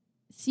and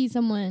see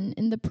someone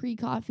in the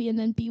pre-coffee and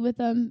then be with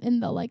them in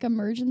the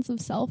emergence of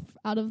self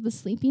out of the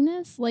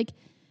sleepiness.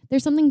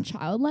 There's something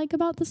childlike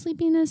about the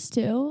sleepiness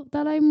too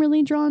that I'm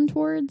really drawn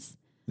towards.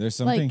 There's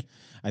something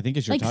I think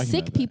as you're talking about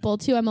sick people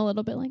too. I'm a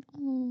little bit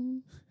oh,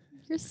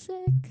 you're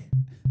sick.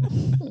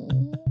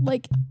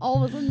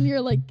 All of a sudden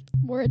you're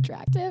more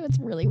attractive. It's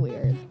really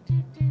weird.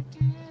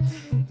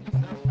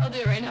 I'll do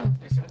it right now.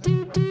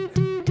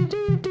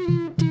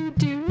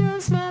 No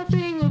small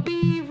thing, we'll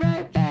be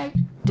right back.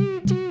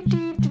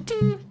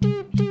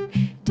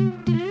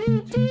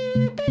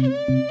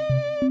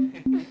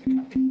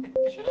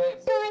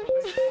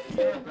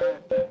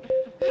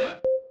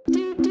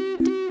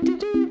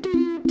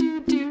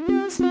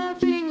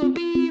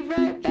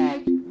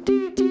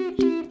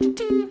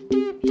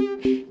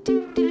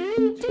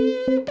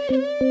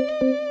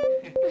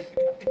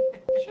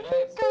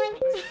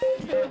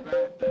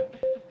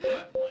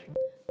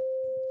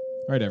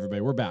 All right,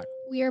 everybody, we're back.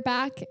 We are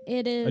back.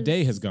 It is... A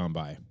day has gone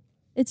by.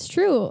 It's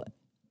true.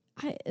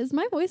 Is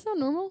my voice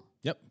sound normal?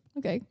 Yep.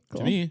 Okay,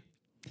 cool. To me.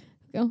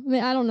 I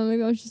mean, I don't know.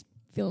 Maybe I was just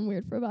feeling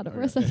weird for about it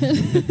for a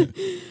second.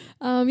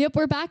 Yep,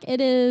 we're back.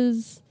 It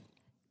is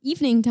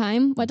evening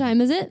time. What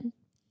time is it?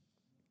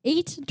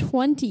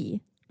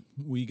 8:20.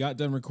 We got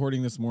done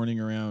recording this morning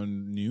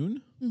around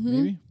noon,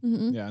 maybe?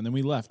 Mm-hmm. Yeah, and then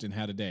we left and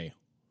had a day.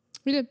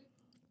 We did.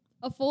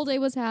 A full day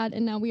was had,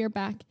 and now we are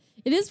back.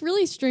 It is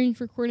really strange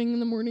recording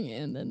in the morning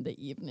and then the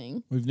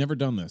evening. We've never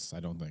done this, I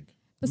don't think.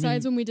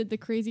 Besides when we did the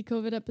crazy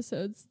COVID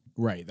episodes.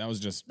 Right, that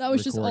was just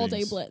all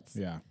day blitz.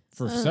 Yeah,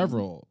 for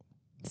several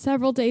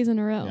days in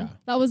a row. Yeah.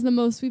 That was the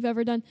most we've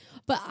ever done.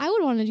 But I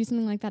would want to do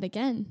something like that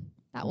again.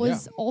 That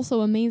was also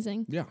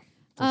amazing. Yeah,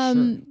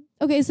 sure.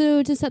 Okay,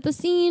 so to set the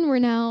scene, we're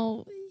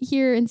now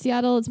here in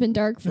Seattle. It's been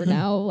dark for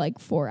now like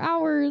 4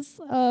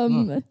 hours.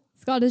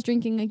 Scott is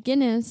drinking a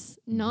Guinness,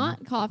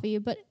 not coffee,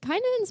 but kind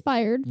of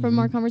inspired from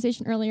our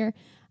conversation earlier.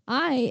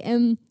 I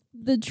am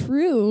the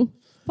true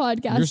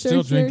podcaster. You're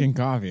still drinking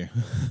coffee.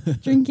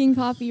 Drinking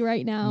coffee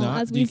right now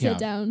not as we decaf. sit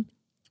down.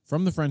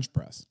 From the French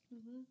press.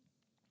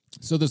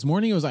 So this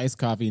morning it was iced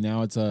coffee.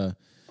 Now it's a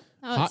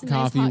hot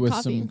coffee with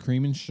some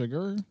cream and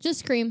sugar.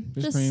 Just cream.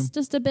 Cream.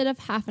 Just a bit of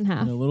half and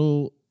half. And a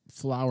little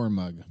flower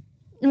mug.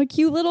 A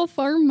cute little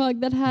farm mug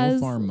that has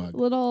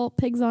little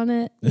pigs on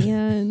it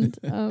and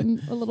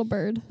a little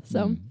bird.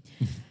 So,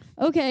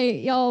 okay,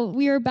 y'all,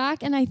 we are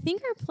back. And I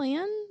think our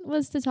plan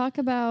was to talk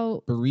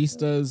about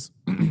baristas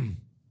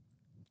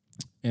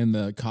and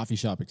the coffee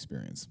shop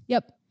experience.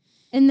 Yep.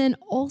 And then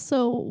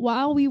also,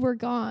 while we were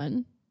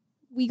gone,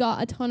 we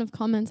got a ton of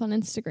comments on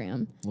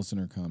Instagram.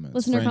 Listener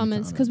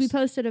comments. Because we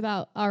posted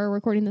about our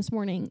recording this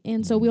morning.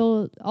 And so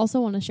we'll also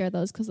want to share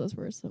those because those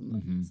were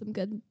some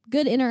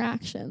good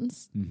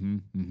interactions.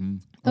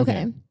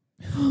 Okay.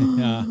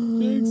 Yeah.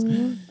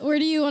 Where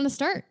do you want to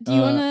start? Do you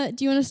want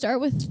to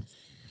start with?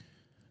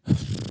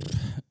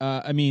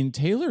 I mean,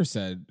 Taylor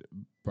said.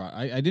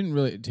 I didn't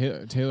really.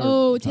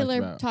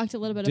 Taylor talked a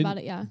little bit about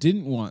it. Yeah.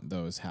 Didn't want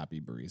those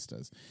happy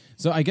baristas.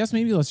 So I guess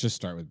maybe let's just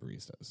start with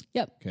baristas.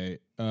 Yep. Okay.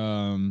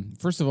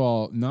 First of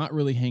all, not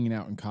really hanging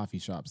out in coffee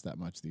shops that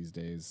much these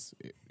days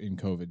in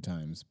COVID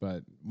times,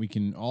 but we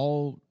can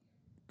all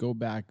go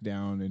back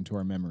down into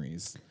our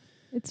memories.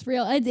 It's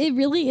real. It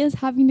really is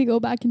having to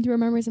go back into our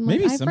memories. I'm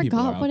maybe like, I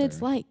forgot what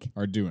it's like.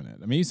 Are doing it.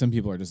 Maybe some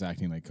people are just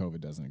acting like COVID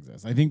doesn't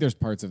exist. I think there's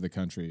parts of the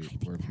country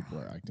where people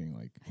are acting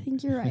like. I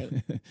think you're right.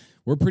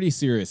 We're pretty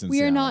serious in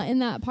Seattle. We are not in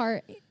that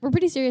part. We're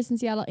pretty serious in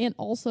Seattle, and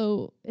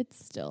also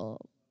it's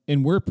still.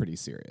 And we're pretty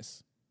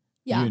serious.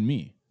 Yeah. You and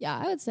me. Yeah,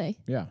 I would say.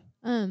 Yeah.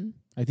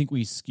 I think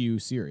we skew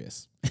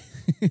serious.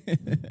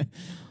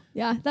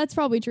 Yeah, that's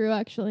probably true,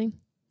 actually.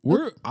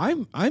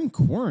 I'm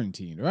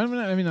quarantined. I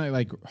mean, not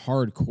like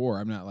hardcore.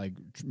 I'm not like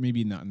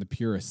maybe not in the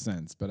purest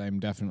sense, but I'm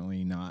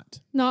definitely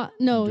not. No,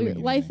 your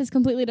life is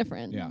completely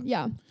different.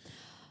 Yeah.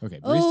 Okay.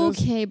 Baristas?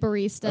 Okay,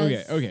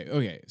 baristas.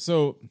 Okay.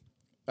 So,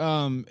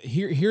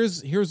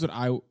 here's what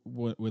I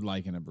would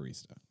like in a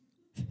barista.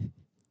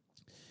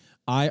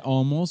 I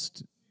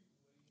almost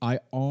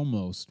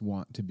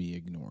want to be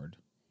ignored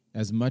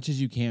as much as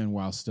you can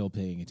while still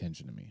paying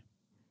attention to me.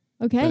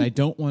 Okay. But I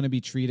don't want to be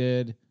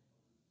treated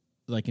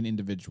like an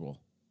individual.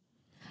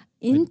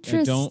 Interesting.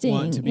 I don't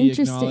want to be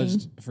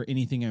acknowledged for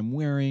anything I'm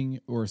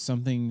wearing or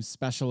something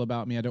special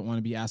about me. I don't want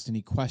to be asked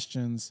any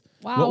questions.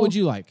 Wow. What would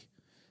you like?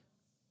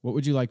 What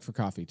would you like for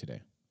coffee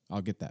today?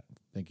 I'll get that.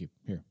 Thank you.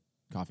 Here,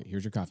 coffee.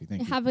 Here's your coffee.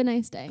 Thank you. Have a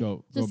nice day.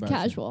 Just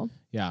casual.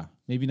 Yeah.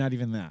 Maybe not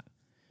even that.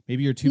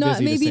 Maybe you're too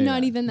busy. Maybe to say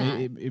not that. even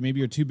that. Maybe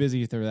you're too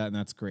busy for that, and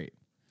that's great.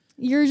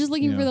 You're just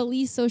looking for the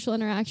least social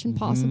interaction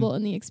possible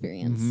in the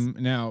experience.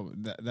 Now,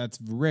 that's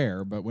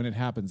rare, but when it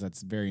happens,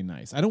 that's very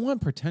nice. I don't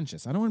want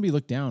pretentious. I don't want to be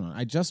looked down on.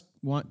 I just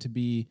want to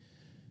be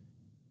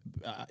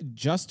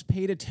just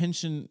paid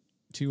attention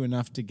to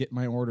enough to get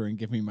my order and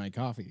give me my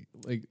coffee.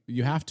 Like,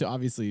 you have to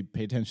obviously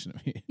pay attention to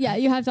me. Yeah,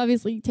 you have to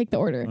obviously take the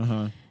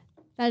order.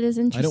 That is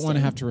interesting. I don't want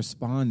to have to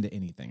respond to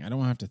anything. I don't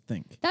want to have to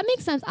think. That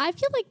makes sense. I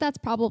feel like that's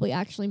probably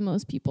actually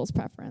most people's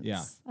preference.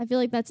 Yeah. I feel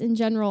like that's in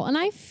general. And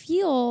I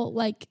feel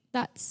like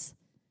that's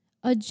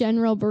a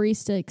general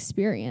barista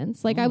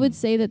experience. Like I would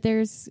say that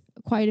there's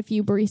quite a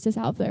few baristas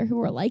out there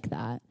who are like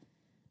that.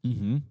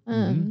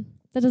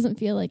 That doesn't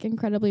feel like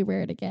incredibly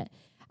rare to get.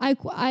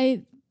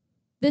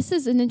 This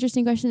is an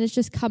interesting question that's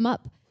just come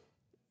up.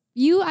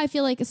 I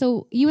feel like,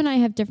 so you and I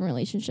have different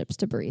relationships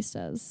to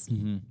baristas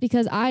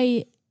because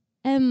I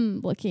am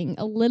looking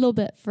a little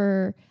bit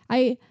for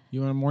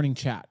You want a morning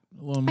chat?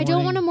 I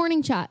don't want a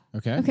morning chat.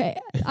 Okay.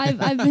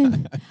 I've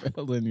been I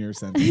filled in your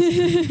sentence.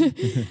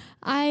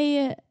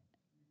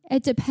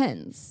 It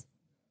depends.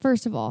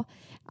 First of all,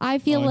 I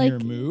feel on like your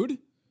mood.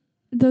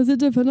 Does it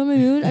depend on my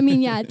mood? I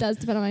mean, yeah, it does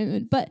depend on my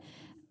mood, but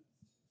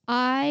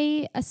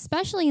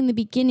especially in the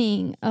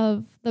beginning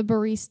of the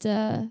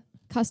barista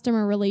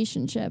customer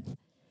relationship,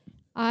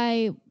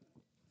 I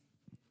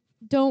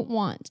don't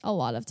want a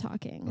lot of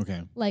talking.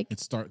 Okay. Like it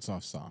starts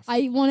off soft.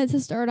 I want it to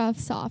start off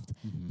soft,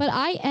 but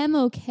I am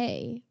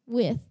okay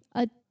with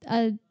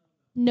a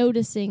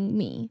noticing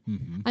me.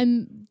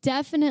 I'm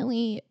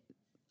definitely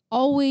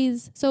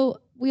always, so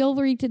we'll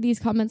read to these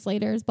comments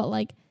later, but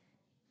like,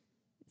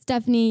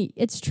 Stephanie,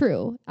 it's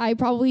true. I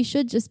probably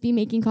should just be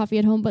making coffee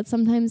at home, but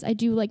sometimes I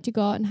do like to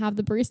go out and have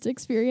the barista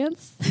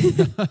experience.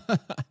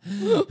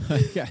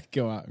 Yeah,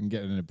 go out and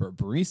get a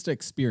barista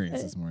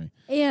experience this morning.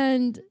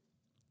 And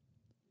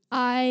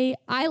I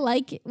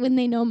like it when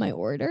they know my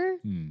order.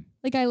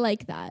 Like, I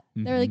like that.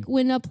 They're like,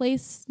 when a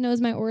place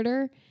knows my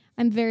order,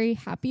 I'm very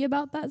happy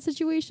about that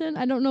situation.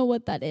 I don't know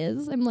what that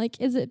is. I'm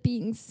like, is it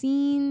being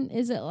seen?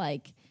 Is it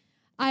like,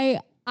 I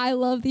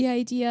love the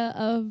idea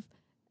of,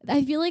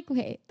 I feel like,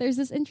 okay, there's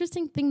this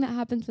interesting thing that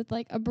happens with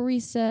like a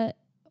barista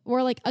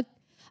or like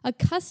a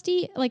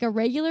custy, like a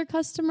regular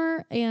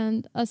customer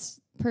and a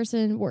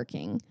person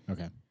working.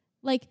 Okay.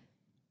 Like,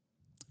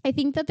 I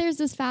think that there's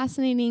this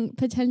fascinating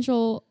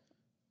potential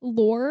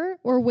lore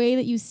or way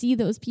that you see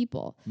those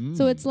people.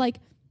 So it's like,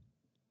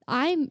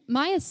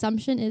 my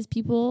assumption is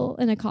people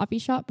in a coffee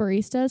shop,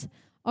 baristas,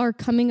 are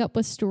coming up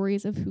with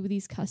stories of who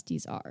these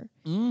custies are.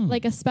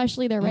 Like,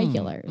 especially their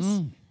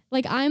regulars.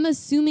 Like, I'm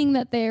assuming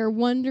that they're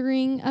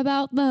wondering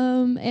about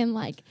them and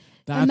like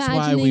that's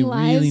imagining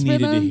why we really needed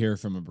to hear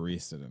from a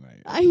barista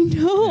tonight. I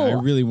know. Yeah,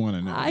 I really want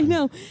to know. I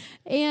know.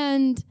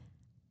 And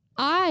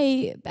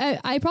I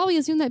probably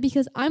assume that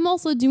because I'm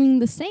also doing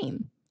the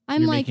same.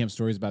 I'm You're like making up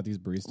stories about these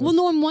baristas. Well,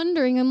 no, I'm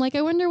wondering. I'm like,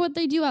 I wonder what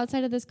they do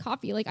outside of this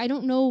coffee. Like, I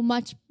don't know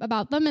much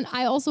about them, and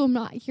I also am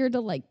not here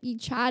to like be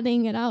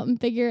chatting it out and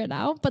figure it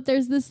out. But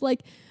there's this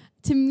like,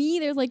 to me,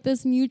 there's like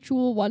this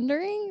mutual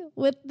wondering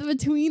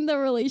between the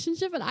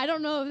relationship, and I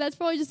don't know if that's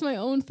probably just my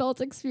own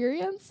felt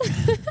experience.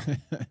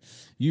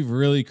 You've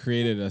really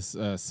created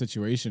a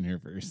situation here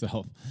for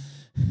yourself.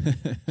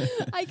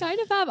 I kind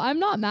of have. I'm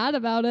not mad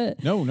about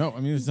it. No. I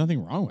mean, there's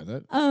nothing wrong with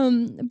it.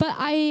 But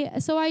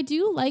I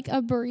do like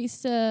a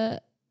barista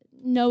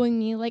knowing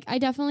me. Like, I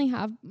definitely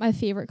have my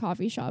favorite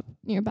coffee shop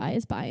nearby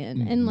is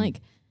Buy-In, and like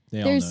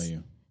they all know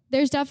you.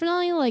 There's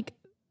definitely like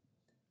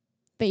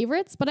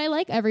favorites, but I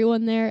like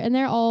everyone there, and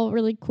they're all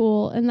really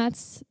cool, and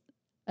that's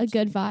a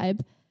good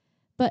vibe.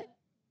 But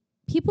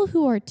people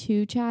who are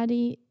too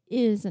chatty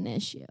is an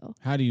issue.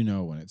 How do you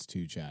know when it's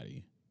too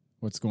chatty?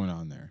 What's going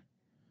on there?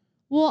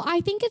 Well,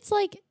 I think it's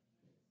like,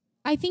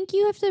 I think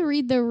you have to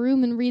read the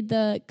room and read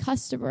the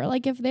customer.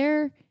 Like, if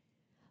they're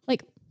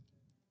like,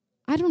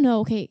 I don't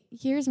know. Okay,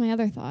 here's my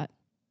other thought.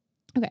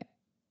 Okay,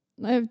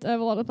 I have a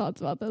lot of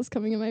thoughts about this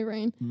coming in my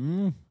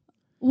brain.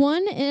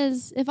 One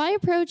is, if I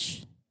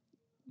approach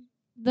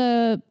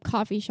the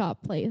coffee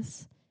shop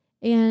place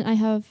and I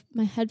have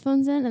my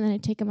headphones in and then I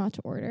take them out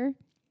to order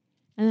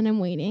and then I'm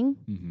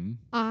waiting,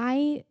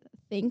 I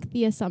think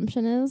the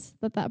assumption is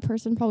that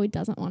person probably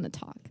doesn't want to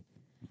talk.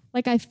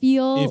 Like, I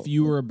feel... If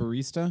you were a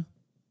barista?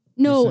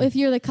 No, if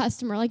you're the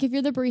customer. Like, if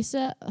you're the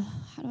barista...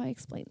 how do I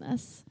explain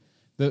this?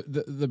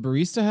 The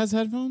barista has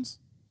headphones?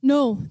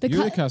 No.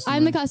 You're the customer.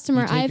 I'm the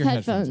customer. I have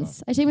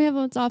headphones. I take my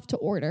headphones off to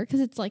order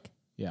because it's like...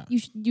 Yeah.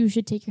 You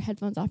should take your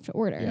headphones off to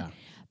order. Yeah.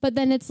 But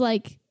then it's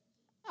like...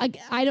 I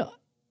don't...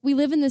 We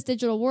live in this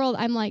digital world.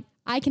 I'm like...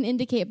 I can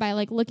indicate by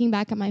like looking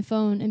back at my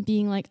phone and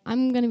being like,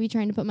 I'm going to be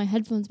trying to put my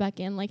headphones back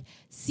in, like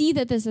see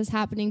that this is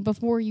happening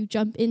before you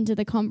jump into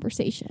the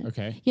conversation.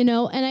 Okay. You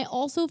know, and I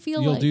also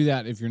feel you'll do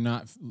that if you're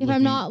not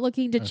I'm not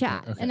looking to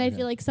chat. And I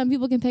feel like some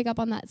people can pick up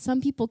on that. Some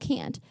people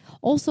can't.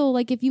 Also,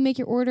 like if you make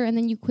your order and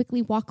then you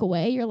quickly walk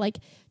away, you're like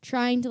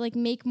trying to like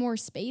make more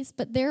space.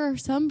 But there are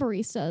some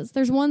baristas.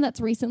 There's one that's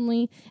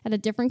recently at a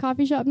different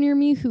coffee shop near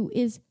me who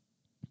is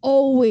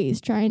always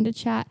trying to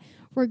chat,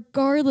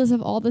 regardless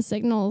of all the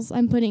signals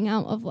I'm putting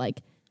out of like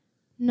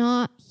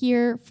not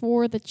here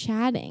for the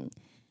chatting.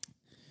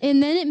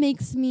 And then it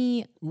makes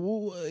me...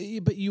 Well,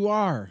 but you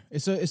are.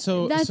 So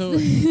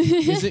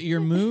is it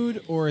your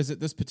mood or is it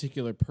this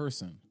particular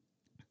person?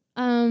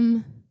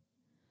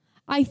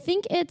 I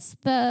think it's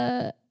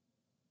the...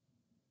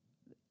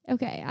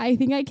 Okay, I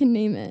think I can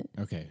name it.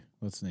 Okay,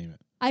 let's name it.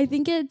 I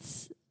think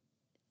it's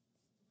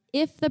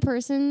if the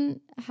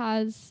person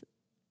has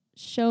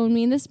shown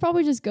me, and this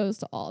probably just goes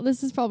to all,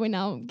 this is probably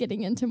now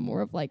getting into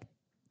more of like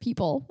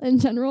people in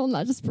general,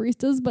 not just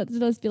baristas, but it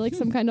does feel like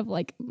some kind of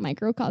like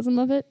microcosm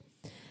of it.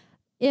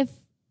 If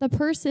the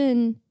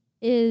person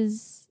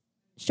is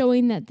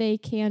showing that they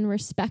can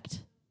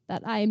respect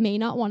that I may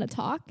not want to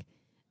talk,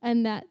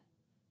 and that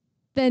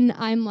then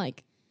I'm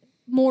like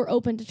more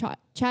open to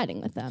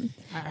chatting with them.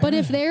 But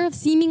if they're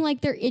seeming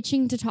like they're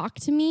itching to talk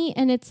to me,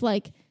 and it's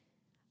like,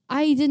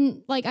 I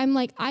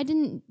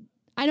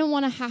don't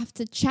want to have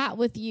to chat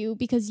with you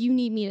because you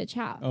need me to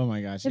chat. Oh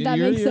my gosh. If that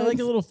makes sense. You're like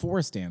a little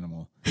forest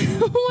animal.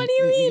 What do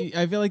you mean?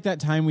 I feel like that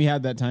time we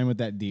had with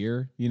that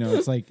deer, you know,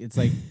 it's like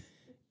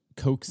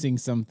coaxing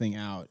something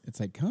out. It's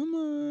like, come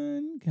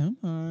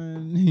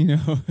on, you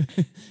know,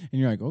 and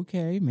you're like,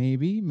 okay,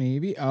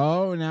 maybe.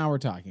 Oh, now we're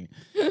talking.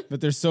 But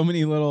there's so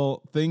many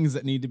little things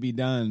that need to be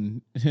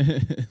done,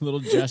 little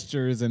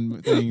gestures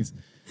and things.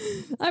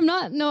 I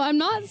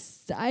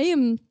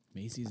am.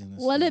 Macy's in this.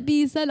 Let it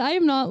be said, I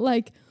am not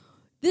like,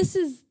 this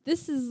is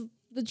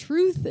the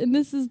truth and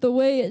this is the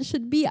way it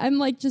should be. I'm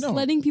like just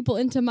letting people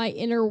into my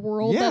inner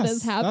world that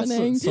is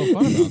happening. That's what's so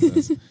fun about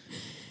this.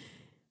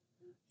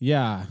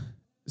 Yeah.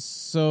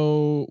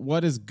 So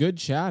what is good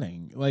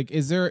chatting? Like,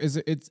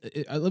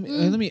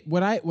 let me,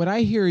 what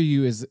I hear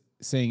you is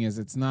saying is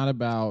it's not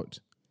about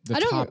the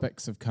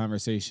topics of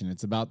conversation.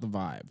 It's about the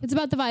vibe. It's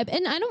about the vibe.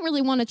 And I don't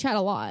really want to chat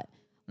a lot.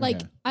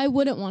 Like, I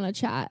wouldn't want to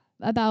chat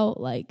about,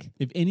 like,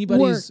 if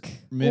anybody's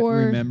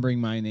remembering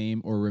my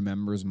name or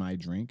remembers my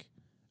drink,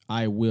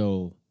 I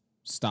will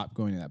stop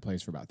going to that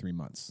place for about 3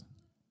 months.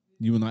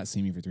 You will not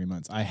see me for 3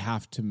 months. I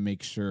have to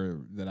make sure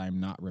that I'm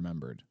not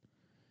remembered.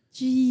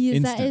 Jeez,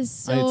 Instant. That is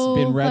so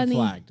It's been red funny.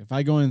 flagged. If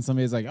I go in and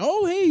somebody's like,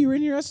 oh, hey, you were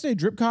in here yesterday,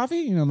 Drip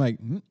Coffee? And I'm like,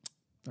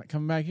 not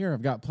coming back here.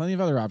 I've got plenty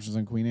of other options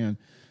on Queen Anne.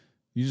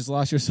 You just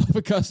lost yourself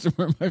a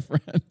customer, my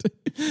friend.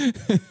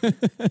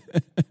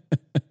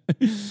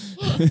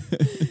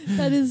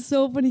 That is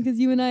so funny because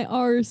you and I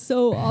are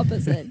so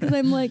opposite. Because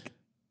I'm like,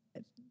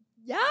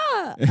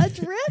 yeah, a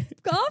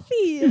drip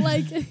coffee.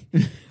 Like,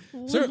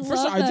 so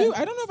first of all,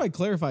 I don't know if I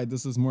clarified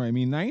this more. I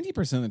mean,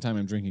 90% of the time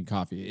I'm drinking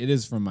coffee, it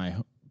is from my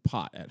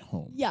pot at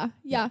home. Yeah.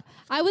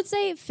 I would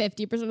say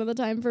 50% of the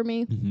time for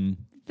me.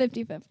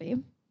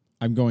 50-50.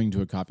 I'm going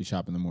to a coffee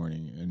shop in the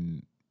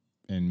morning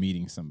and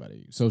meeting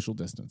somebody. Social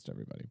distanced,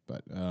 everybody.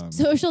 But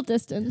social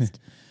distanced.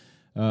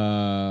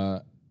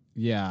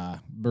 Yeah,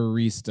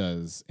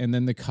 baristas, and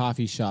then the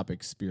coffee shop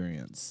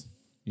experience.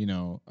 You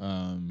know,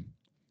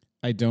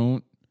 I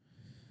don't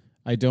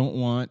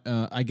want.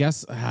 I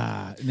guess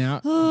now.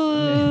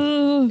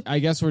 I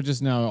guess we're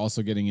just now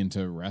also getting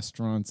into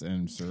restaurants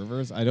and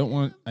servers. I don't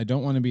want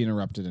to be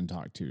interrupted and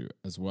talked to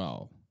as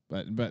well.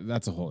 But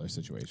that's a whole other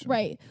situation.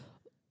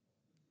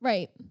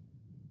 Right.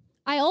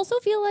 I also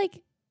feel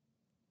like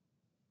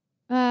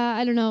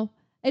I don't know.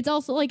 It's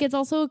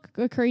also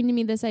occurring to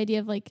me this idea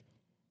of like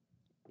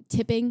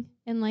tipping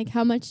and like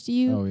how much do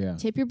you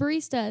tip your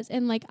baristas,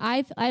 and like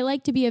I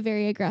like to be a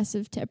very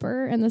aggressive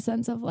tipper in the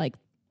sense of like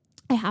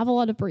I have a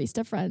lot of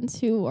barista friends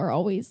who are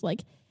always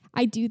like,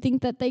 I do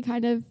think that they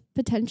kind of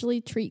potentially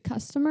treat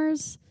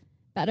customers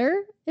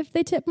better if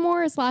they tip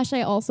more, /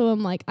 I also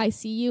am like, I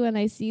see you and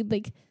I see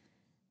like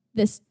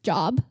this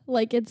job,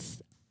 like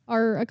it's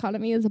our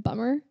economy is a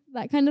bummer,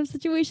 that kind of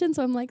situation.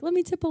 So I'm like, let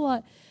me tip a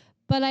lot.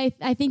 But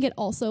I think it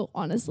also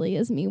honestly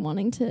is me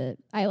wanting to,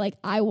 I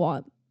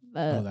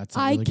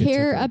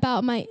care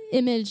about my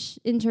image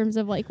in terms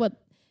of like what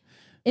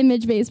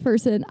image-based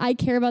person. I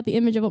care about the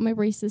image of what my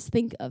baristas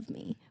think of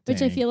me,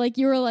 which I feel like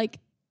you were like,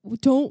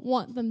 don't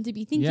want them to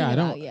be thinking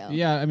about you.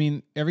 Yeah, I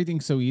mean,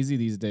 everything's so easy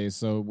these days.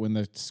 So when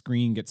the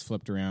screen gets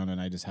flipped around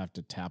and I just have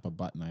to tap a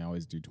button, I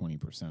always do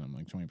 20%. I'm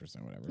like 20%,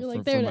 whatever. You're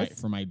like,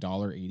 for my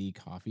 $1.80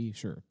 coffee,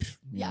 sure.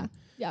 Yeah.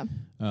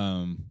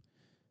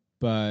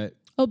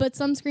 But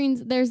some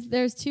screens,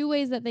 there's two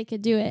ways that they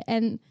could do it,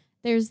 and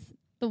there's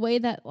the way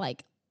that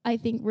like I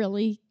think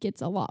really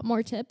gets a lot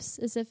more tips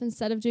is if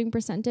instead of doing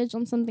percentage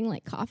on something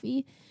like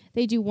coffee,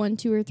 they do $1,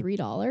 $2, or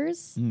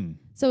 $3.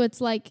 So it's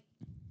like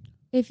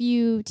if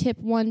you tip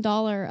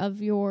 $1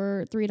 of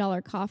your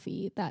 $3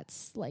 coffee,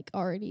 that's like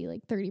already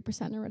like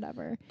 30% or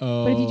whatever.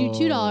 But if you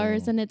do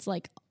 $2, then it's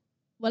like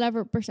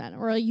whatever percent,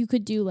 or you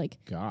could do like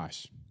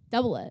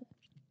double it.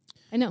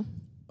 I know.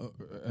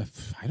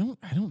 I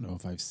don't know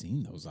if I've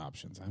seen those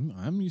options.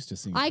 I'm used to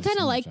seeing. I kind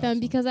of like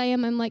them because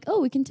I'm like, oh,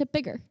 we can tip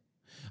bigger.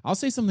 I'll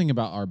say something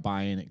about our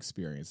buy-in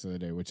experience the other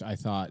day, which I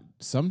thought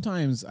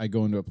sometimes I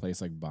go into a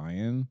place like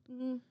buy-in.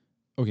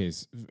 Okay,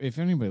 so if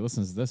anybody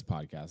listens to this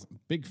podcast, I'm a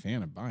big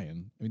fan of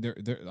buy-in. I mean,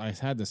 I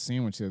had the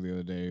sandwich the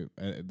other day.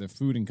 The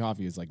food and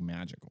coffee is like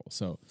magical.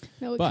 So,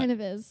 no, it kind of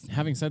is.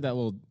 Having said that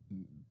little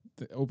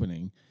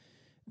opening,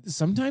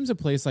 sometimes a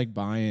place like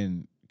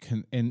buy-in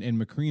and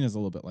Macrina is a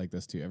little bit like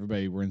this too.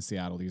 Everybody, we're in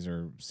Seattle. These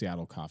are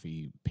Seattle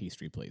coffee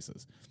pastry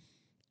places.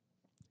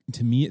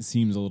 To me, it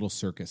seems a little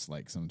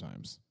circus-like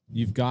sometimes.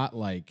 You've got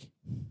like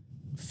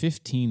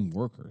 15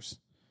 workers,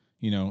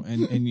 you know,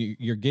 and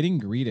you're getting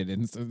greeted,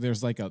 and so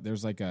there's like all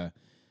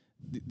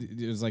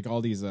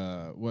these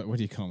what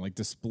do you call them, like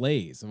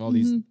displays of all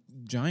these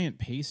giant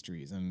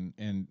pastries,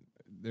 and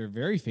they're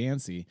very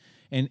fancy,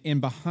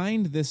 and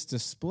behind this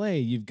display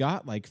you've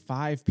got like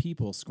 5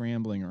 people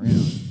scrambling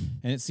around.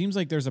 And it seems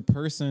like there's a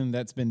person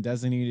that's been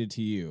designated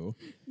to you.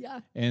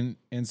 Yeah. And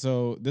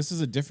so this is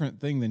a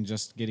different thing than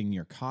just getting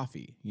your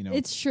coffee, you know.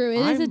 It's true.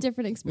 It is a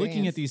different experience.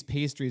 Looking at these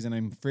pastries and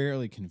I'm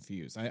fairly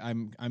confused.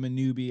 I'm a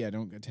newbie. I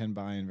don't attend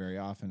buy-in very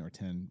often or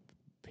attend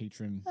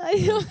patron. I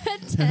don't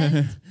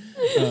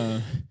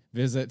attend.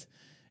 Visit.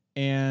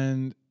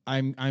 And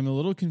I'm a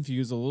little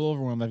confused, a little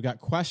overwhelmed. I've got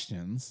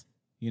questions,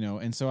 you know.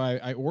 And so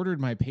I ordered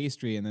my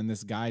pastry, and then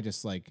this guy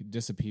just like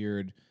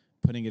disappeared,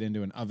 putting it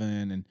into an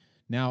oven, and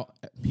now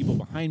people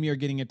behind me are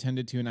getting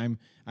attended to, and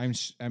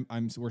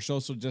we're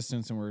social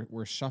distance, and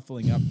we're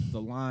shuffling up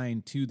the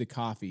line to the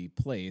coffee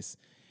place,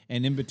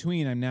 and in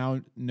between, I'm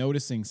now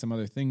noticing some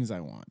other things I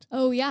want.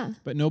 Oh yeah,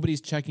 but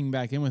nobody's checking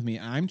back in with me.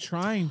 I'm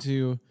trying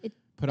to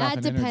put off an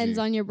energy. That depends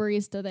on your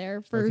barista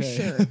there for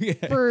sure,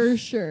 for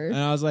sure. And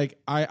I was like,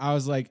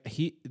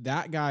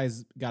 that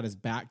guy's got his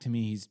back to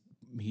me.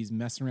 he's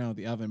messing around with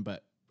the oven,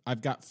 but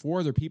I've got 4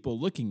 other people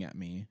looking at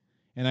me.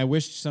 And I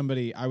wish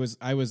somebody, I was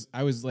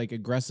like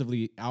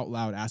aggressively out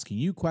loud asking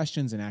you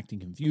questions and acting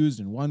confused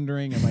and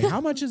wondering. I'm like,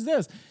 how much is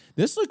this?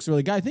 This looks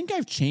really good. I think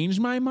I've changed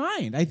my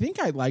mind. I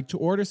think I'd like to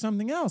order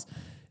something else.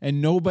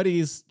 And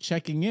nobody's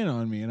checking in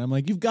on me. And I'm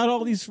like, you've got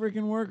all these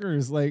freaking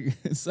workers. Like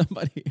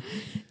somebody.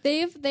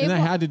 And I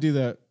had to do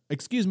the,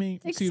 excuse me.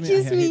 I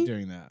hate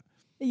doing that.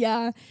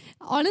 Yeah.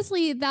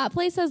 Honestly, that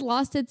place has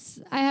lost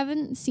I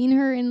haven't seen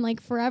her in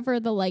like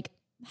forever. The like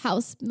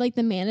house, like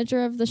the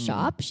manager of the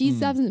shop, she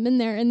hasn't been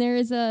there, and there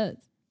is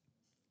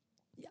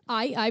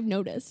I've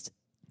noticed.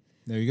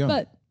 There you go.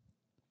 But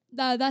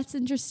that's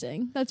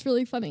interesting. That's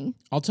really funny.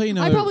 I'll tell you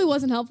now. I probably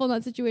wasn't helpful in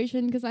that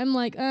situation because I'm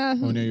like, oh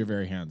no, you're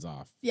very hands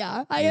off.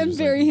 Yeah, I am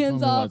very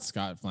hands off. Let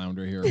Scott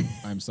flounder here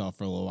himself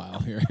for a little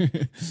while here.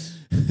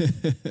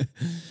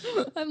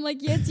 I'm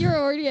like, yeah, it's your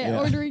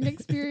ordering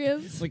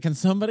experience. Like, can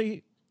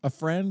somebody, a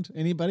friend,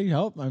 anybody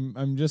help?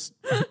 I'm just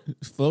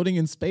floating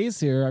in space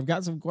here. I've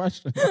got some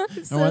questions.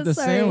 I want the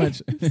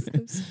sandwich.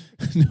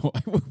 No,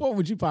 what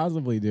would you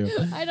possibly do?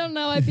 I don't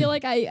know. I feel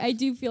like I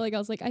do feel like I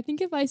was like, I think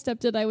if I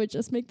stepped in, I would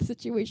just make the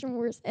situation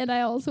worse. And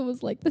I also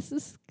was like, this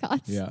is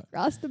Scott's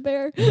Rasta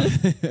Bear.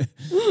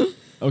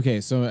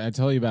 Okay, so I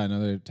tell you about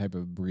another type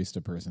of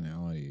barista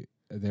personality.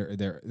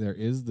 There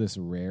is this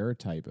rare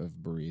type of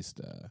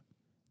barista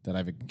that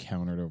I've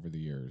encountered over the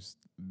years.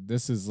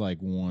 This is like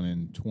 1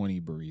 in 20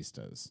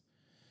 baristas.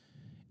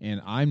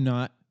 And I'm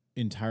not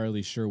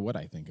entirely sure what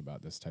I think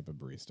about this type of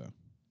barista.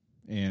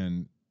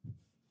 And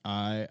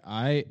I'm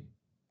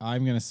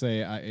going to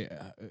say,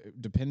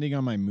 depending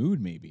on my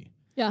mood, maybe.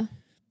 Yeah.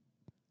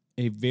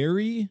 A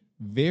very,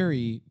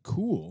 very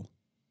cool,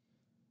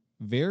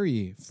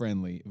 very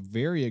friendly,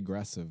 very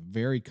aggressive,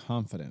 very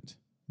confident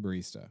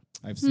barista.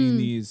 I've seen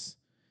these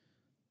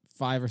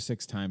 5 or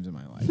 6 times in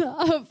my life.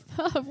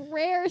 A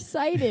rare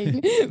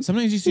sighting.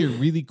 Sometimes you see a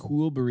really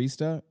cool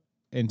barista,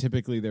 and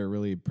typically they're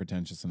really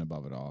pretentious and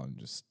above it all,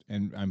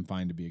 and I'm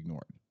fine to be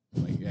ignored.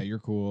 Like, yeah, you're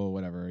cool,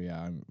 whatever.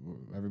 Yeah,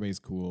 everybody's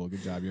cool.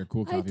 Good job. You're a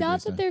cool coffee I doubt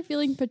barista. that they're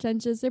feeling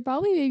pretentious. They're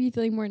probably maybe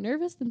feeling more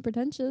nervous than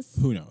pretentious.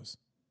 Who knows?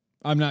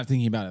 I'm not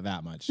thinking about it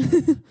that much.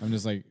 I'm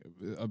just like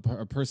a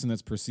person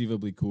that's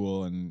perceivably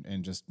cool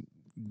and just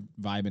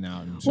vibing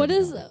out. And what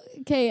is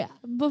okay?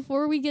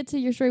 Before we get to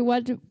your story,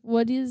 what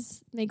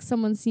makes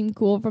someone seem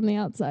cool from the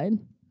outside?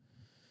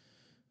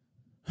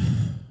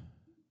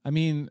 I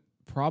mean,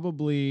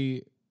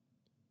 probably,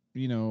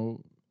 you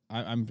know,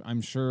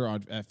 I'm sure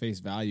at face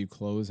value,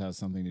 clothes has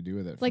something to do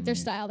with it. Like their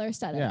style, their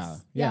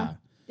aesthetics. Yeah.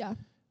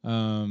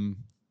 Then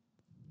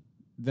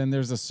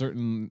there's a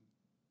certain.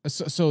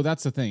 So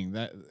that's the thing,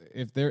 that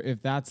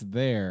if that's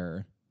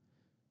there,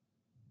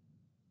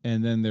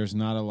 and then there's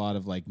not a lot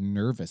of like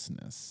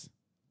nervousness,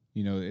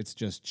 you know, it's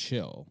just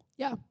chill.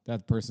 Yeah.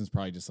 That person's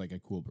probably just like a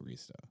cool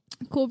barista.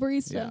 Cool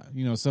barista. Yeah.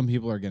 You know, some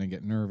people are going to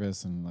get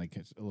nervous and like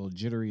a little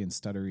jittery and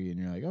stuttery, and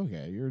you're like,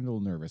 okay, you're a little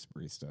nervous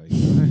barista.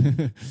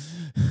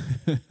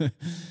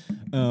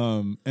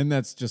 And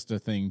that's just a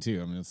thing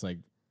too. I mean, it's like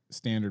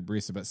standard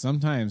barista, but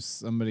sometimes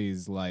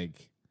somebody's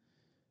like,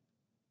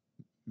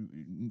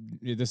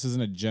 this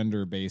isn't a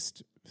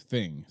gender-based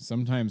thing.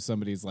 Sometimes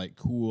somebody's like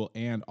cool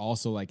and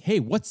also like, hey,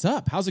 what's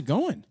up? How's it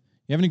going?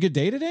 You having a good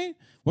day today?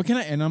 What can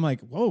I? And I'm like,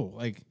 whoa,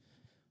 like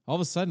all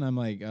of a sudden I'm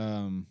like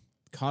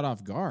caught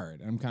off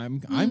guard. I'm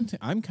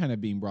kind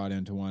of being brought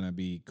in to want to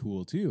be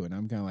cool too, and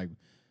I'm kind of like,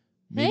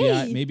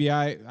 maybe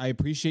I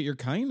appreciate your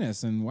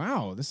kindness, and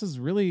wow, this is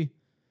really.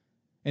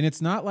 And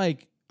it's not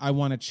like I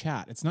want to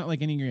chat. It's not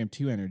like Enneagram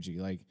 2 energy.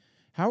 Like,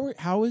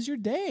 how was your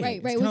day? Right.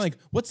 It's kind of like,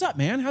 what's up,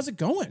 man? How's it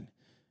going?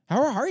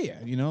 How are you?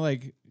 You know,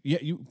 like, yeah,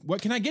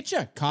 what can I get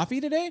you?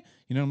 Coffee today?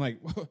 You know, I'm like,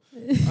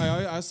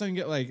 I suddenly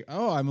get like,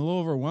 oh, I'm a little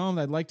overwhelmed.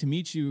 I'd like to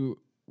meet you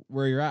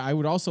where you're at. I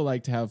would also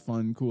like to have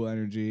fun, cool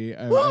energy.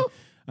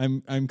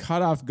 I'm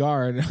caught off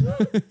guard.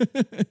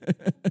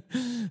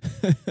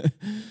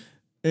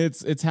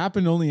 It's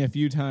happened only a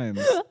few times.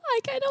 I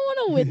kind of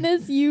want to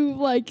witness you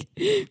like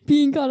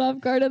being caught off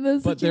guard in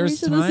this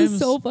situation. This is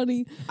so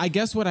funny. I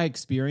guess what I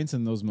experience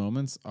in those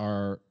moments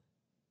are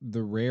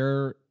the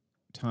rare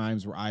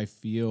times where I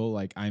feel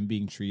like I'm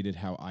being treated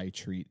how I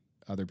treat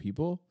other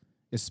people,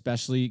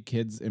 especially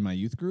kids in my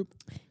youth group.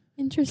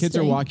 Interesting. Kids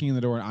are walking in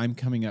the door and I'm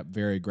coming up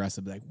very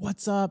aggressive, like,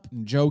 what's up?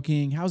 I'm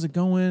joking. How's it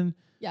going?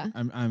 Yeah.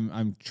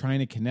 I'm trying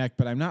to connect,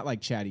 but I'm not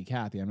like chatty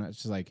Cathy. I'm not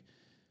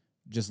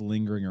just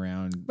lingering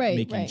around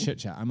making chit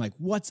chat. I'm like,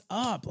 what's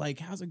up? Like,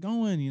 how's it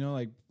going? You know,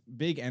 like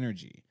big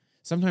energy.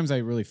 Sometimes I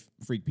really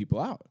freak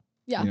people out.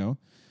 Yeah. You know,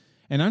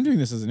 and I'm doing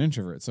this as an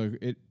introvert. So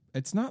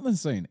it's not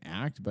necessarily an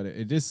act, but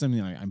it is something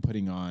like I'm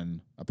putting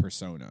on a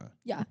persona.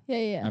 Yeah.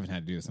 I haven't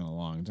had to do this in a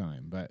long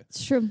time, but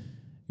it's true.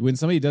 When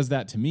somebody does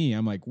that to me,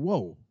 I'm like,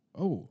 whoa,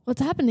 oh. What's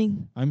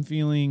happening? I'm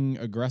feeling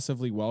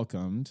aggressively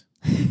welcomed.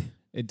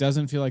 It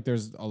doesn't feel like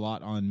there's a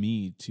lot on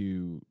me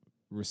to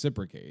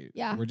reciprocate.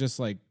 Yeah. We're just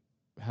like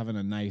having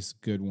a nice,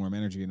 good, warm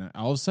energy. And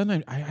all of a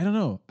sudden, I don't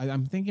know.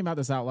 I'm thinking about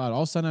this out loud.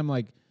 All of a sudden, I'm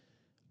like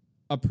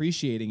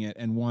appreciating it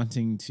and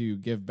wanting to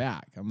give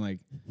back. I'm like,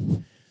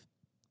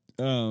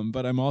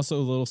 But I'm also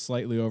a little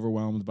slightly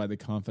overwhelmed by the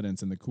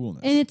confidence and the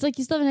coolness. And it's like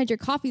you still haven't had your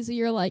coffee, so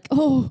you're like,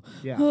 oh.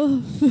 Yeah.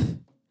 Oh.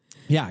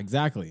 Yeah,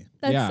 exactly.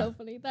 That's so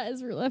funny. That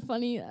is really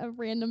funny, a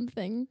random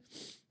thing.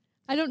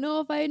 I don't know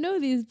if I know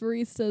these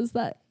baristas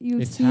that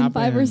you've seen happened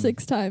 5 or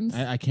 6 times.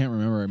 I can't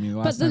remember. I mean,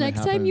 but the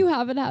next time you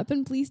have it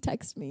happen, please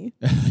text me.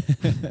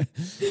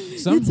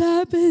 It's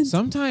happened.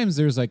 Sometimes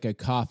there's like a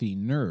coffee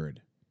nerd,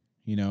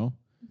 you know?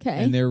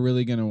 Okay. And they're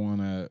really going to want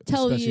to,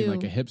 especially you.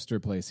 like a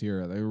hipster place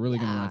here, they're really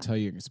going to want to tell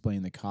you,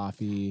 explain the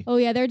coffee. Oh,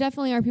 yeah. There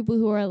definitely are people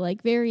who are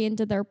like very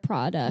into their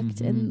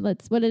product and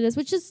that's what it is,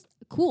 which is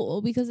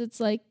cool because it's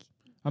like.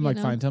 I'm like,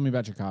 fine, tell me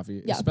about your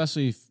coffee. Yeah.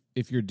 Especially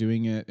if you're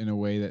doing it in a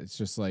way that's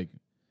just like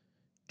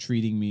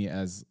treating me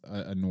as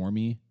a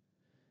normie.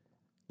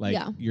 Like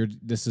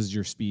this is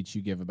your speech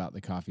you give about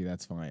the coffee.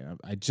 That's fine.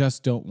 I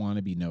just don't want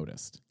to be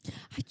noticed.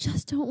 I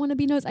just don't want to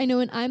be noticed. I know.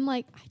 And I'm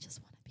like, I just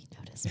want to be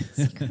noticed but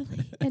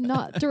secretly and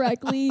not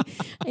directly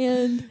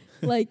and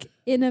like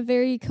in a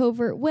very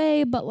covert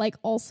way, but like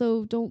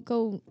also don't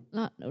go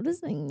not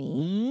noticing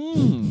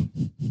me.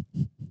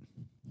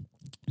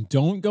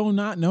 Don't go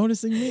not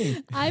noticing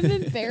me. I'm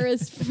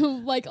embarrassed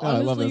from like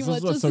honestly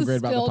what just so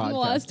spilled in the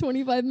last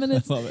 25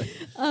 minutes. I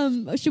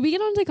love it. Should we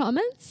get on to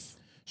comments?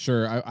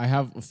 Sure. I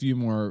have a few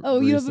more. Oh,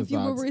 you have a few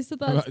more barista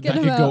thoughts? I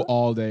could go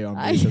all day on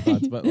barista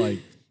thoughts, but like,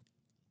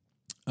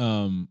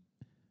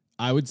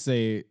 I would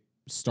say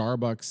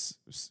Starbucks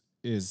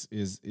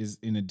is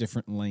in a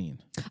different lane.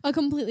 A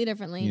completely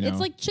different lane. You know? It's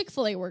like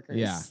Chick-fil-A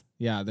workers.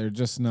 Yeah. They're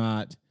just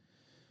not.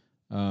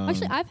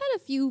 Actually, I've had a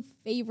few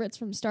favorites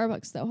from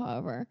Starbucks though.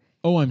 However.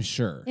 Oh, I'm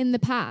sure. In the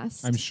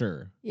past. I'm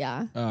sure.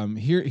 Yeah.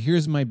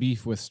 Here's my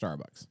beef with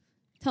Starbucks.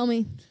 Tell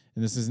me.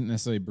 And this isn't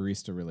necessarily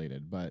barista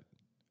related, but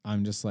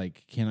I'm just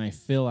like, can I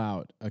fill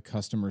out a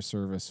customer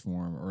service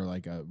form or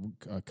like a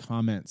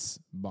comments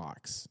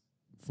box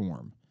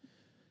form?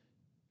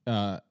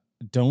 Do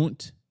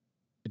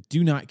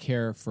not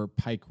care for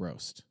pike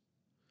roast.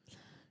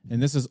 And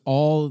this is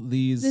all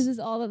these. This is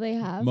all that they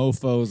have.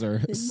 Mofos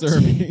are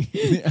serving.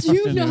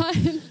 Do not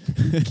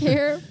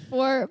care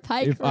for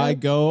pike roast. If I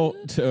go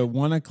to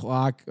 1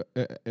 o'clock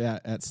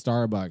at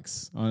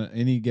Starbucks on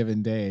any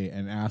given day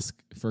and ask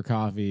for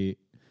coffee,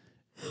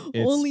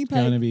 it's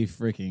going to be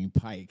freaking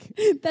pike.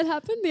 That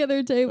happened the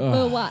other day.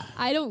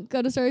 I don't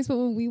go to Starbucks, but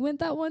when we went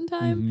that one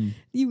time,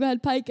 you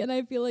had pike, and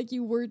I feel like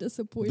you were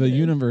disappointed. The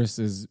universe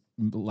is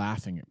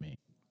laughing at me.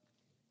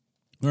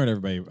 All right,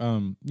 everybody.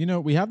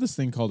 We have this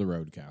thing called a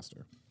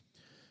Rodecaster.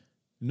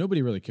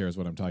 Nobody really cares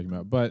what I'm talking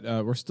about, but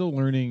we're still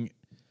learning.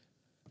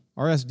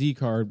 Our SD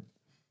card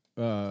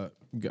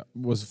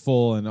was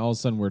full, and all of a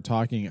sudden we're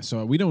talking.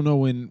 So we don't know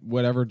when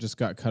whatever just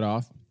got cut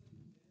off.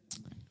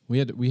 We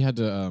had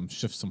to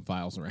shift some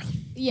files around.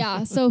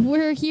 Yeah, so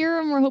we're here,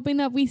 and we're hoping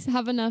that we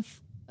have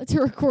enough to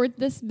record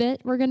this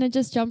bit. We're gonna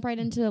just jump right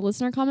into the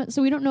listener comment.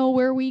 So we don't know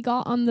where we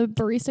got on the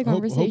barista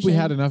conversation. Hope we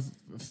had enough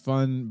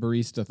fun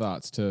barista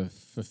thoughts to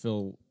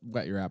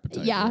whet your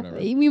appetite. Yeah,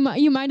 you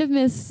might have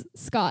missed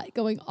Scott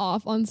going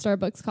off on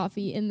Starbucks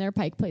coffee in their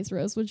Pike Place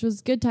roast, which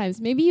was good times.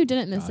 Maybe you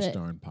didn't miss it. Gosh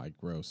darn Pike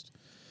roast.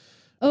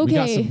 Okay, we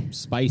got some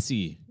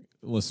spicy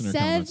listener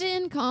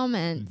 7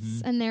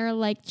 comments, and they're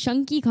like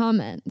chunky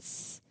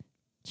comments.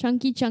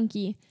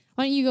 Chunky.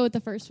 Why don't you go with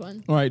the first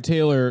one? All right,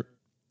 Taylor.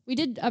 We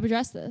did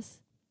address this.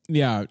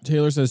 Yeah,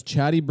 Taylor says,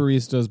 chatty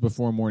baristas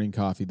before morning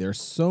coffee. They're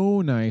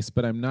so nice,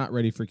 but I'm not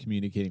ready for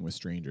communicating with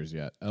strangers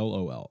yet.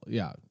 LOL.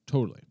 Yeah,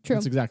 totally. True.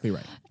 That's exactly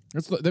right.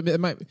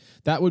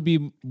 That would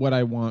be what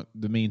I want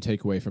the main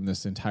takeaway from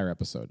this entire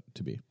episode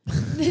to be.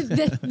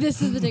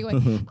 This is the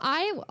takeaway.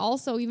 I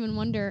also even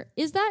wonder,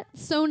 is that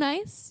so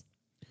nice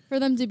for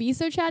them to be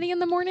so chatty in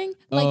the morning?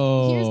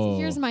 Like,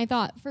 here's my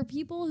thought. For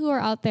people who are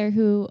out there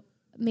who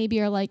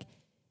maybe are like,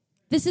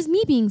 this is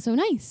me being so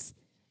nice.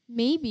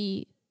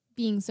 Maybe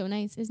being so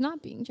nice is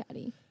not being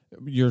chatty.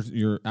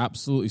 You're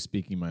absolutely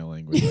speaking my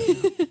language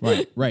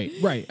right now.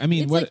 Right. I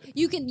mean, it's like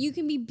you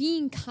can be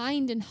being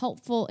kind and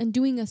helpful and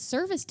doing a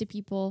service to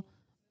people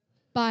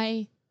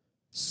by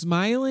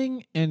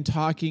smiling and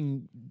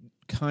talking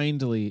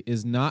kindly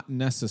is not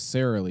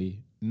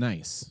necessarily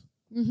nice.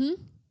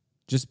 Mm-hmm.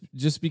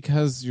 Just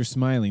because you're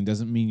smiling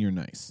doesn't mean you're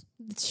nice.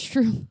 It's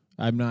true.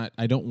 I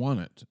don't want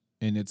it,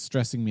 and it's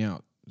stressing me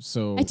out.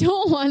 So I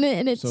don't want it,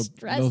 and it's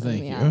stressing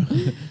me out.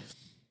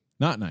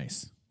 Not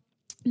nice.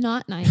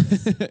 Not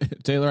nice.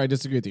 Taylor, I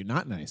disagree with you.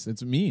 Not nice.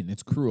 It's mean.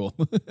 It's cruel.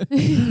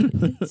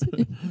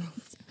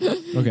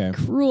 Okay.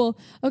 Cruel.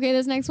 Okay,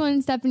 this next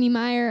one, Stephanie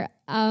Meyer.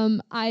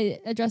 I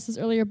addressed this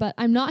earlier, but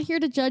I'm not here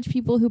to judge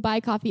people who buy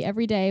coffee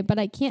every day, but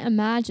I can't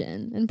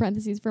imagine, in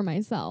parentheses for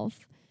myself,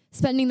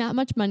 spending that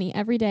much money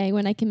every day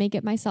when I can make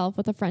it myself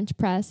with a French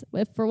press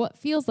for what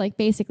feels like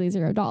basically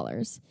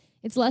 $0.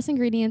 It's less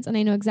ingredients, and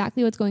I know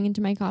exactly what's going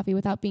into my coffee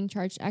without being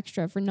charged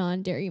extra for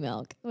non-dairy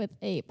milk with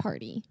a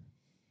party.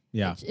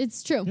 Yeah.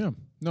 It's true. Yeah.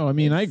 No, I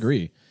mean, I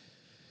agree.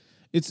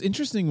 It's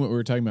interesting what we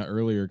were talking about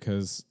earlier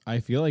because I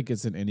feel like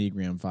it's an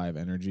Enneagram 5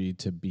 energy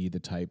to be the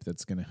type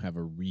that's going to have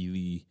a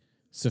really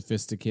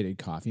sophisticated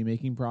coffee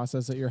making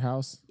process at your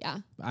house. Yeah.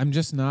 I'm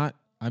just not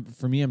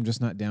For me, I'm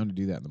just not down to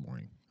do that in the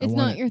morning. It's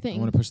not your thing. I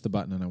want to push the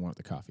button and I want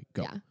the coffee.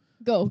 Go. Yeah.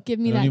 Go. Give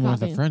me that I don't even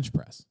coffee. want the French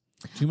press.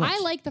 Too much. I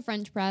like the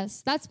French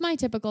press. That's my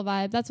typical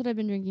vibe. That's what I've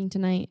been drinking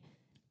tonight.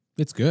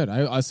 It's good.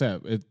 I say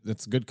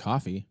it's good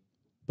coffee,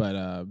 but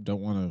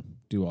don't want to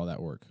do all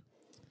that work.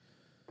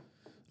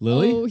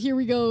 Lily? Oh, here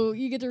we go.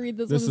 You get to read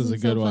this one. This is a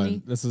good one.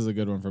 Funny. This is a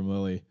good one from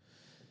Lily.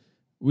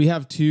 We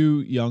have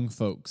two young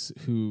folks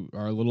who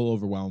are a little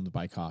overwhelmed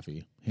by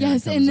coffee.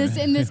 Yes, in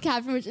this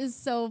caption, which is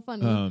so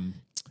funny.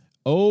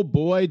 Oh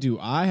boy, do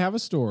I have a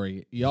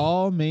story.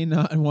 Y'all may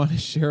not want to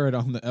share it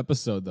on the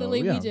episode though.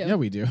 Lily, yeah, we do. Yeah,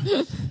 we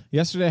do.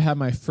 Yesterday I had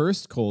my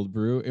first cold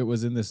brew. It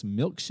was in this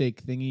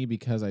milkshake thingy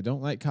because I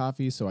don't like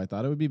coffee, so I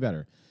thought it would be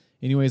better.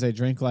 Anyways, I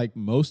drank like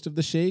most of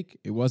the shake.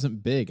 It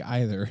wasn't big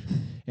either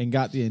and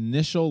got the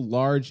initial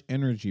large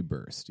energy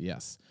burst.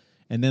 Yes.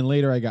 And then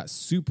later I got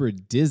super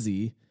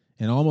dizzy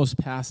and almost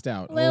passed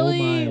out.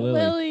 Lily, oh my,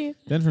 Lily.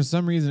 Then for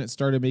some reason it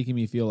started making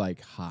me feel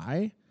like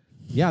high.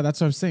 Yeah,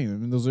 that's what I'm saying. I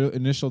mean, those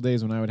initial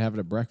days when I would have it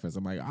at breakfast,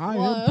 I'm like, I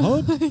am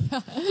pumped.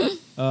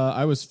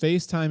 I was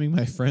FaceTiming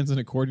my friends, and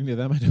according to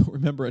them, I don't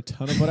remember a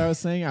ton of what I was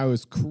saying. I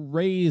was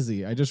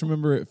crazy. I just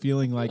remember it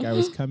feeling like I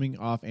was coming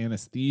off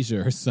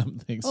anesthesia or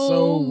something.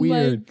 So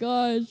weird.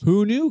 Oh my gosh.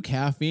 Who knew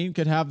caffeine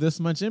could have this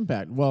much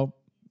impact? Well,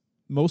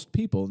 most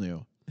people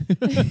knew.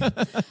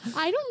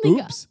 I don't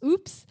think.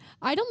 Oops.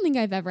 I don't think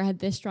I've ever had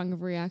this strong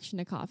of a reaction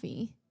to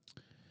coffee.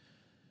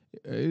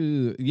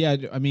 Yeah,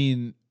 I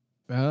mean,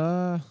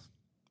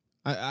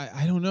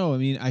 I don't know. I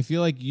mean, I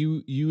feel like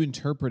you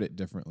interpret it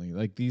differently.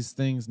 Like these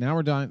things. Now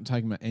we're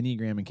talking about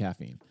Enneagram and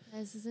caffeine.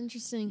 This is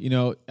interesting. You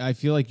know, I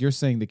feel like you're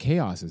saying the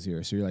chaos is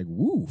here, so you're like,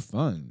 "Woo,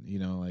 fun!" You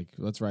know, like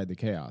let's ride the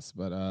chaos.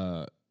 But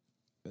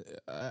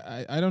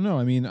I don't know.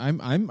 I mean,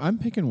 I'm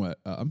picking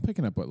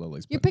up what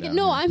Lily's. You're picking.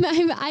 No,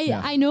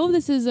 I know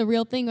this is a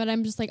real thing, but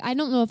I'm just like, I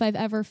don't know if I've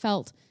ever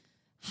felt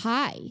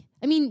high.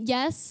 I mean,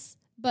 yes,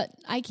 but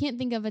I can't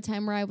think of a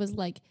time where I was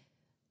like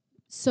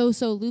so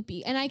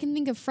loopy. And I can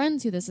think of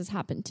friends who this has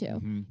happened to.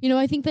 Mm-hmm. You know,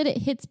 I think that it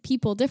hits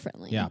people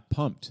differently. Yeah,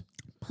 pumped.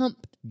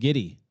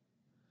 Giddy.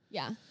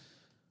 Yeah.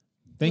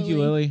 Thank you,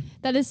 Lily.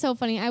 That is so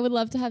funny. I would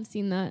love to have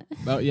seen that.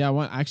 Yeah,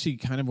 I actually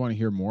kind of want to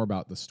hear more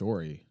about the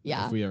story.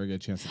 Yeah. If we ever get a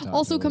chance to talk.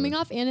 Also, coming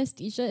off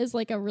anesthesia is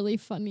like a really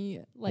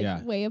funny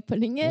way of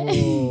putting it.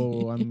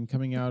 Oh, I'm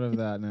coming out of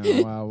that now.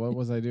 Wow, what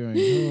was I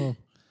doing?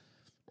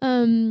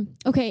 Oh.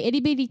 Okay,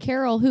 Itty Bitty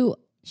Carol, who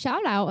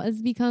shout out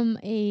has become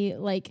a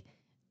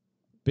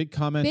big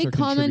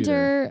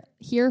commenter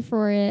here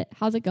for it.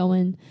 How's it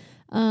going?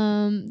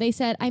 They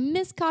said, I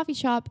miss coffee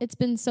shop. It's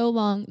been so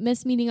long.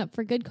 Miss meeting up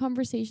for good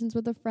conversations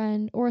with a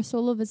friend or a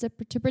solo visit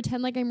to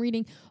pretend like I'm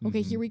reading.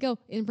 Okay, here we go.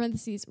 In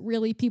parentheses,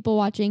 really people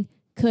watching.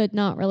 Could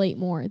not relate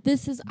more.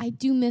 I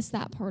do miss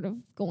that part of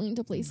going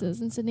to places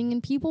and sitting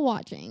and people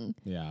watching.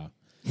 Yeah.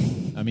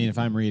 I mean, if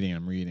I'm reading,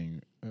 I'm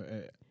reading.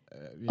 Yeah.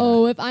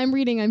 Oh, if I'm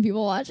reading, I'm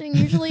people watching,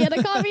 usually at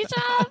a coffee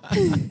shop.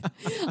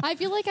 I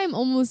feel like I'm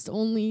almost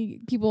only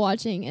people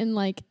watching and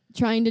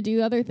trying to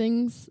do other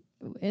things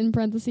in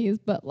parentheses,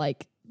 but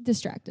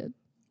distracted.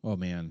 Oh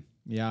man.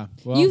 Yeah.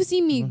 Well, you've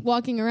seen me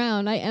walking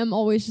around. I am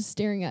always just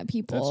staring at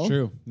people. That's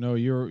true. No,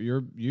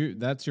 you're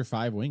that's your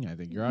 5 wing, I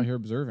think. You're out here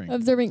observing.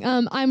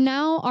 I'm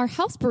now our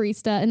house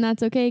barista, and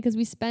that's okay because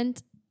we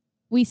spent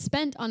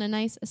on a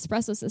nice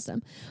espresso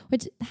system,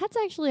 which that's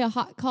actually a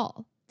hot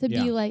call to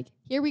be like,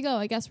 here we go.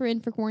 I guess we're in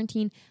for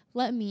quarantine.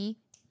 Let me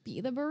be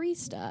the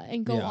barista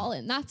and go all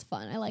in. That's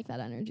fun. I like that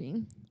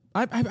energy.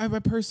 I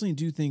personally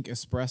do think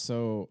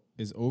espresso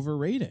is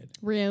overrated.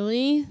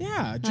 Really?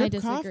 Yeah, drip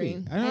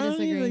coffee. I don't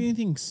need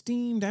anything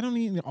steamed. I don't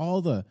need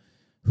all the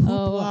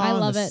hoopla I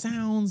love and the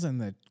sounds and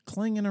the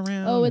clanging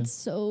around. Oh, it's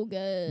so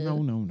good.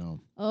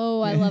 No.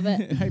 Oh, I love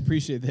it. I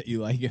appreciate that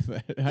you like it,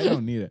 but I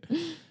don't need it.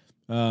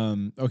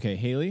 Okay,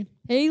 Haley.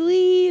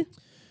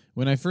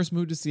 When I first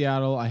moved to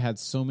Seattle, I had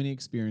so many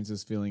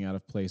experiences feeling out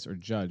of place or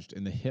judged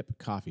in the hip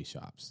coffee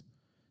shops.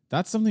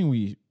 That's something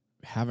we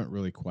haven't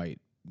really quite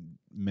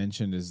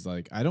mentioned is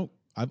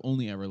I've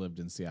only ever lived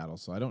in Seattle,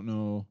 so I don't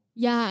know.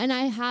 Yeah, and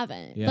I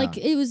haven't. Yeah.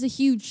 It was a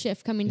huge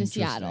shift coming to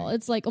Seattle.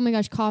 It's like, oh my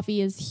gosh,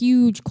 coffee is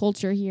huge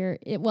culture here.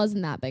 It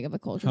wasn't that big of a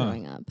culture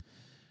growing up.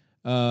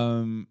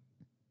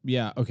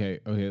 Yeah, okay,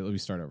 let me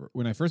start over.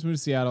 When I first moved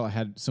to Seattle, I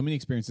had so many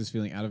experiences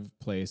feeling out of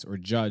place or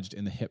judged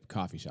in the hip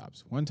coffee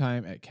shops. One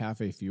time at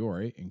Cafe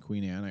Fiore in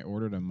Queen Anne, I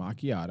ordered a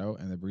macchiato,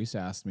 and the barista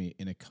asked me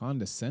in a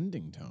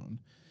condescending tone,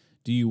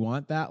 "Do you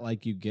want that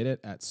like you get it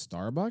at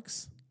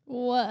Starbucks?"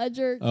 What a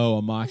jerk. Oh,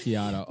 a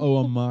macchiato.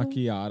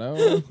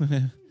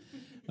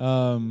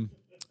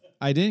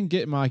 I didn't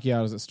get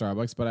macchiatos at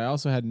Starbucks, but I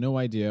also had no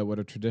idea what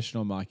a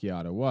traditional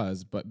macchiato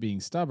was. But being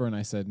stubborn,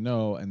 I said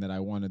no and that I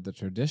wanted the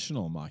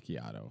traditional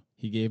macchiato.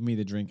 He gave me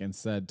the drink and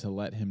said to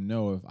let him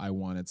know if I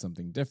wanted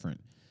something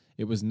different.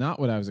 It was not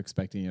what I was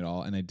expecting at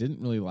all, and I didn't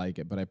really like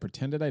it, but I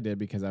pretended I did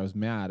because I was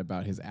mad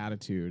about his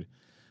attitude.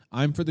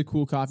 I'm for the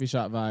cool coffee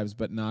shop vibes,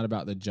 but not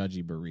about the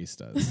judgy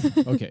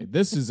baristas. Okay,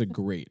 that's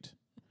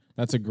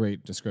a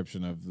great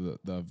description of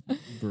the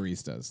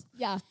baristas.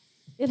 Yeah,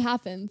 it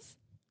happens.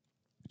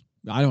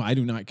 I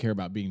do not care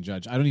about being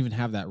judged. I don't even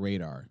have that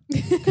radar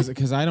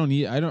because I don't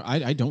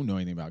know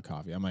anything about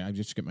coffee. I'm like, I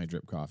just get my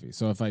drip coffee.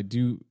 So if I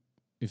do,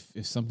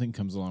 if something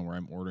comes along where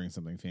I'm ordering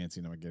something fancy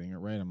and I'm getting it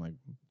right, I'm like,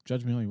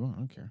 judge me all you want. I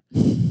don't care.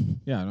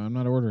 Yeah, no, I'm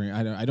not ordering.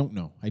 I don't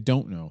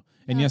know.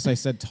 And yes, I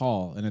said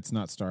tall, and it's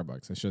not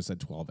Starbucks. I should have said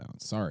 12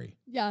 ounce. Sorry.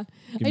 Yeah,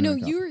 I know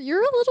you're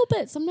a little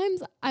bit.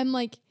 Sometimes I'm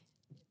like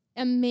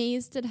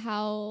amazed at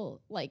how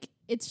like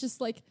it's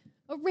just like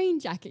a rain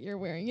jacket you're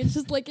wearing. It's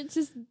just like it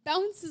just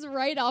bounces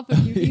right off of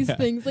you. These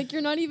things like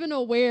you're not even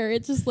aware.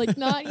 It's just like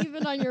not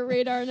even on your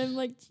radar. And I'm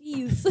like,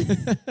 geez.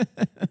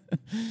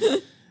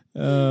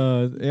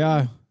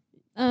 Yeah.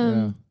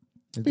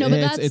 No,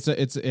 but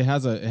it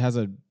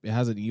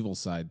has an evil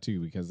side too,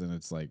 because then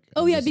it's like,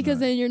 because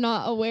then you're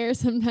not aware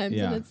sometimes,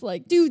 and it's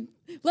like, dude,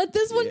 let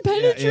this one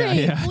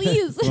penetrate,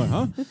 please. Going,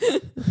 huh?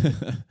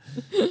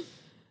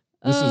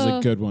 This is a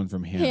good one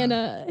from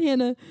Hannah.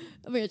 Hannah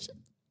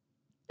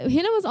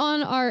was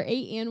on our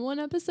 8 and 1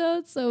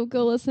 episode, so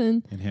go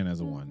listen. And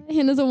Hannah's a 1.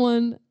 Hannah's a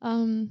 1.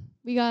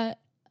 I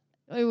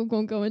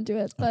won't go into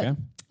it, but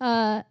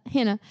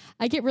Hannah,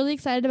 I get really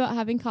excited about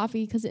having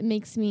coffee because it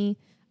makes me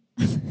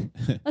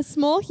a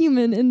small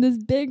human in this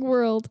big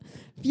world,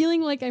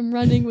 feeling like I'm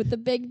running with the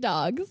big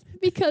dogs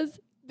because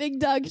big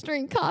dogs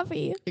drink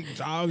coffee. Big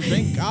dogs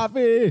drink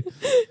coffee.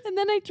 And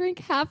then I drink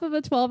half of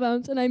a 12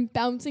 ounce and I'm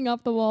bouncing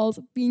off the walls,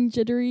 being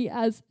jittery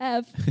as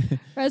F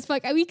or as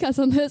fuck. We cuss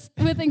on this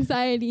with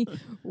anxiety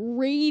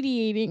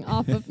radiating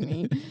off of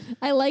me.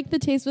 I like the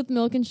taste with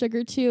milk and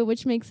sugar too,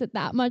 which makes it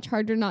that much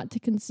harder not to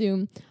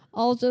consume.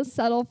 I'll just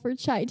settle for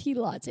chai tea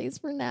lattes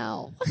for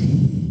now.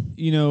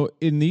 You know,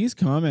 in these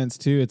comments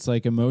too, it's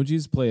like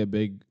emojis play a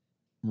big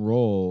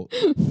role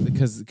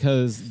because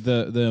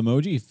the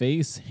emoji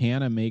face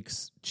Hannah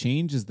makes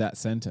changes that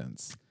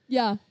sentence.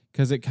 Yeah.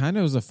 Because it kind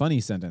of was a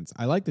funny sentence.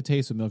 I like the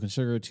taste of milk and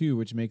sugar too,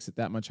 which makes it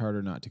that much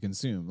harder not to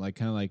consume. Like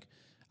kind of like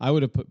I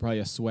would have put probably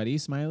a sweaty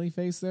smiley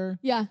face there.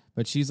 Yeah.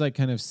 But she's like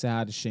kind of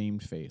sad,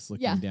 ashamed face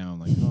looking down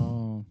like,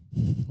 oh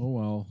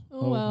well.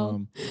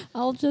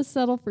 I'll just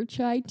settle for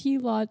chai tea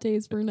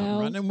lattes for now.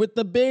 I'm running with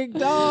the big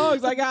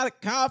dogs. I got a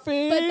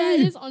coffee. But that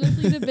is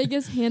honestly the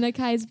biggest Hannah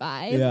Kai's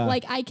vibe. Yeah.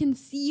 Like I can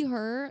see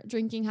her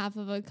drinking half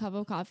of a cup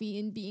of coffee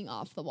and being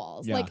off the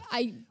walls. Yeah.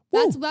 Like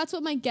that's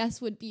what my guess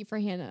would be for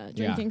Hannah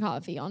drinking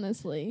coffee,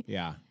 honestly.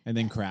 Yeah. And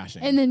then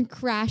crashing.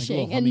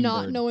 Like and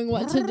not knowing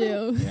what to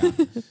do. Yeah.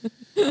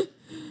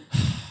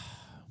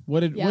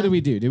 What did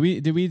we do?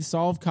 Did we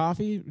solve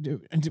coffee?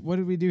 What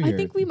did we do here? I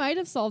think we might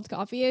have solved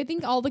coffee. I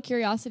think all the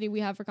curiosity we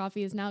have for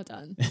coffee is now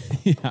done.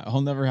 Yeah, I'll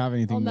never have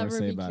anything more to say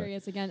about it. I'll never be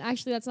curious again.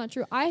 Actually, that's not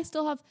true. I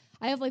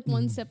have like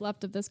one sip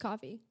left of this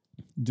coffee.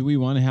 Do we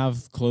want to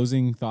have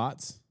closing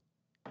thoughts?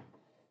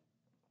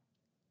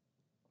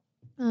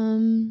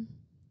 Closing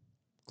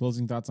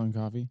thoughts on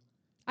coffee?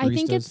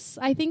 Baristas?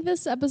 I think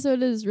this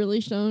episode has really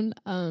shown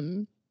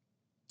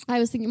I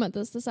was thinking about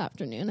this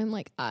afternoon. I'm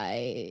like,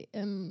 I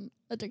am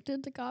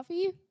addicted to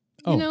coffee,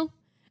 you know?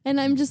 And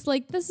I'm just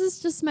like, this is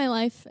just my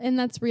life, and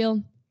that's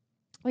real.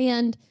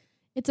 And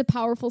it's a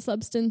powerful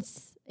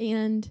substance,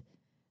 and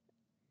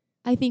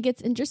I think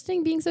it's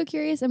interesting being so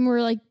curious, and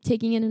we're like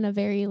taking it in a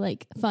very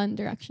like fun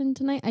direction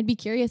tonight. I'd be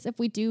curious if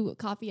we do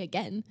coffee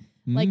again,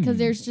 like, because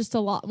there's just a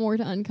lot more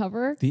to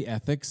uncover. The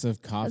ethics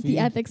of coffee?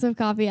 I'm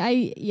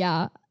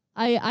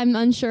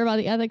unsure about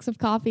the ethics of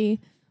coffee,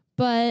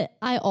 but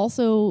I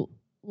also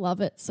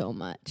love it so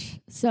much.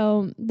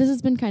 So this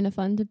has been kind of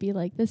fun to be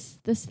like this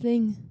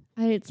thing.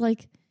 It's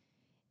like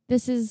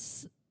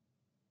it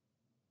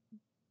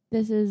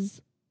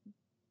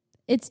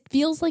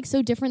feels like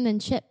so different than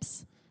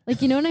chips.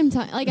 Like, you know what I'm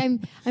talking? Like I'm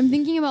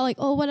thinking about like,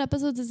 oh, what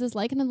episodes is this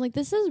like? And I'm like,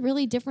 this is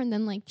really different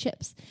than like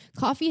chips.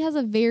 Coffee has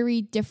a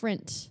very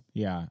different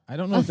I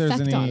don't know if there's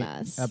any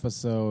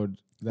episode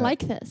like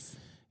this.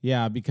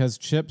 Yeah, because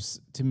chips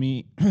to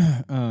me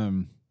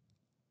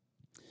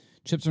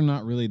chips are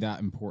not really that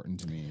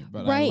important to me,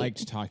 but I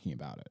liked talking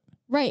about it.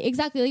 Right,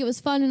 exactly. Like it was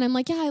fun, and I'm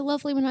like, yeah, I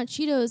love Flamin' Hot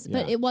Cheetos,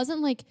 but it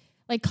wasn't like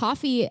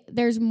coffee.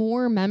 There's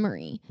more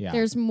memory. Yeah.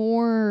 There's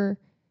more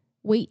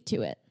weight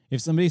to it. If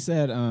somebody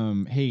said,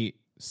 "Hey,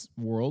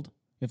 world,"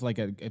 if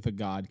a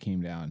god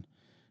came down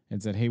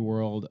and said, "Hey,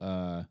 world,"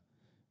 or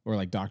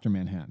like Dr.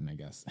 Manhattan, I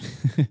guess,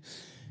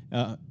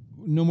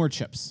 no more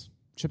chips.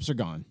 Chips are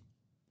gone,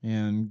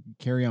 and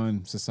carry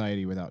on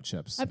society without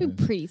chips. I'd be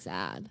pretty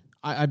sad.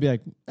 I'd be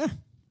like,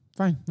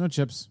 fine, no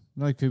chips.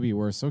 Like, could be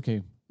worse.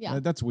 Okay. Yeah.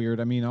 That's weird.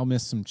 I mean, I'll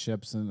miss some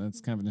chips, and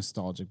that's kind of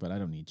nostalgic, but I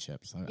don't need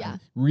chips. I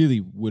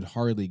really would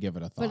hardly give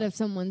it a thought. But if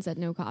someone said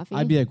no coffee?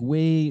 I'd be like,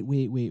 wait. We're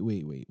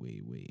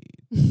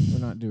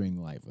not doing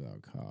life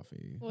without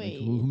coffee. Wait.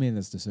 Like, who made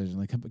this decision?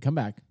 Like, come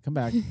back.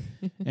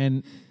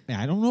 And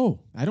I don't know.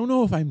 I don't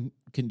know if I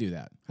can do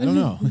that. I don't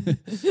know.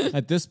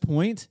 At this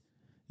point,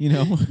 you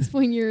know,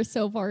 when you're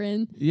so far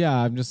in. Yeah,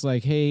 I'm just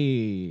like,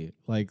 hey,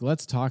 like,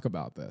 let's talk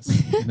about this.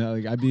 You know,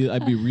 like I'd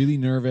be really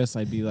nervous.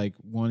 I'd be like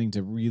wanting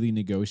to really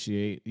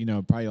negotiate. You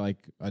know, probably like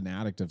an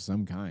addict of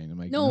some kind. I'm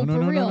like, no. You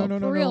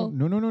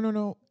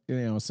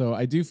know, so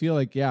I do feel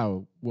like,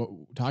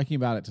 talking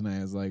about it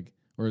tonight is like,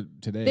 or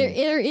today.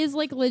 There is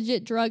like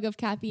legit drug of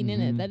caffeine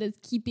in it that is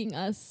keeping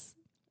us.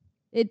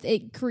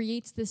 It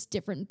creates this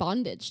different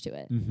bondage to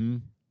it. Mm-hmm.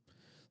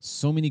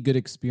 So many good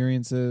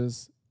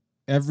experiences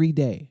every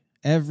day,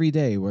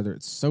 whether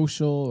it's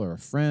social or a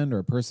friend or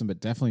a person, but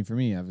definitely for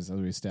me, I've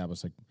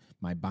established like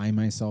my by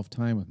myself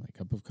time with my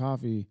cup of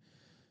coffee.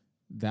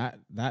 That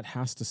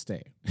has to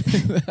stay.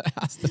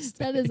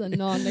 That is a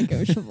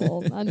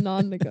non-negotiable.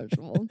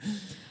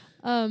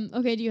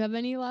 Okay, do you have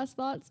any last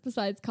thoughts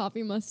besides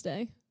coffee must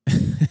stay?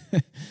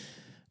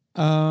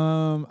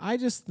 I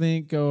just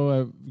think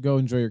go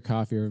enjoy your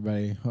coffee,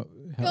 everybody.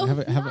 Have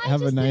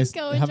a nice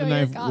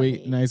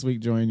week. Nice week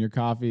enjoying your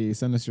coffee.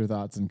 Send us your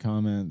thoughts and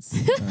comments.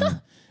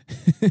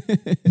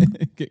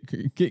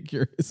 Get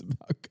curious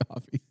about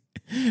coffee.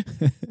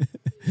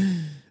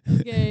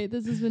 Okay,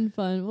 this has been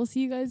fun. We'll see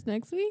you guys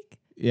next week.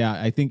 Yeah,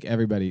 I think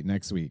everybody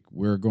next week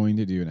we're going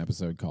to do an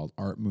episode called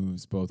Art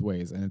Moves Both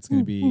Ways, and it's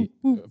going to be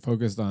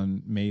focused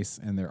on Mace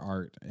and their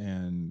art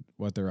and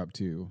what they're up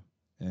to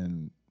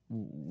and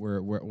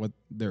what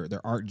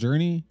their art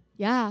journey.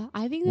 Yeah,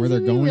 I think this is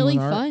going to be really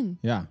fun.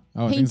 Yeah.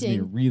 Oh, I think it's going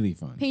to be really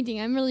fun.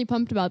 Painting. I'm really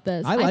pumped about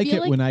this. I like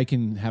it when I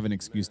can have an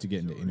excuse to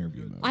get into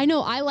interview mode. I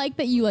know. I like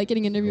that you like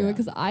getting interviewed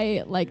because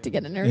I like to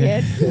get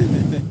interviewed.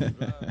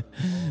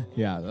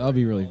 Yeah, that'll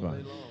be really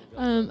fun.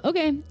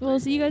 Okay,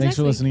 we'll see you guys next week. Thanks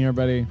for listening,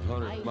 everybody.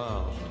 100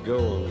 miles to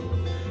go.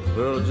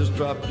 Well, just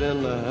dropped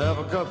in to have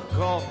a cup of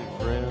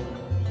coffee, friend.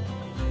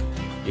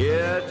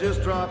 Yeah,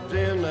 just dropped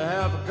in to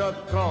have a cup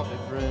of coffee,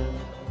 friend.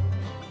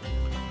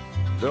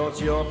 Don't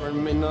you offer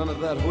me none of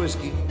that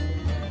whiskey.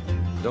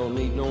 Don't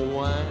need no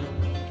wine.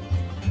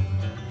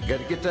 Got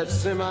to get that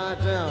semi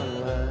down the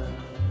line.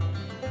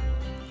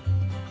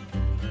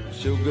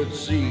 So good to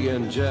see you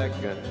and Jack.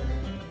 It's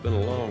been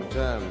a long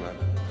time.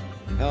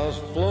 How's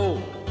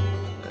Flo?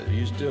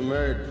 You still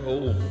married to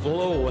old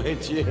Flo,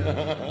 ain't you?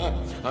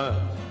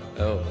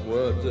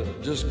 Well,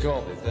 just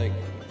coffee. Thank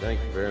you. Thank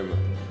you very much.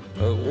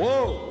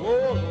 Whoa.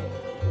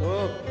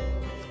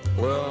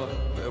 Well,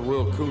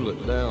 we'll cool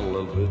it down a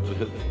little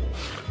bit.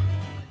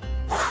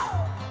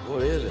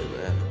 What is it,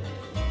 man?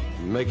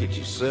 You make it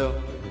yourself?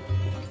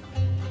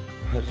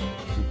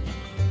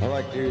 I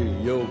like to hear you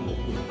yodel.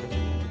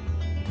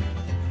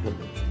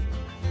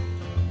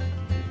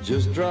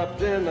 Just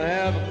dropped in to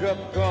have a cup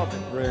of coffee,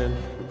 friend.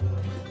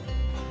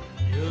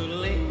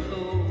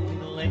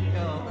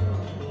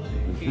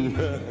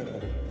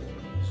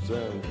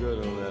 Sound good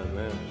on that,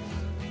 man.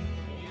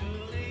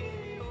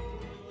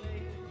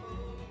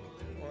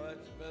 Well,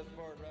 that's the best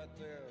part right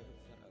there.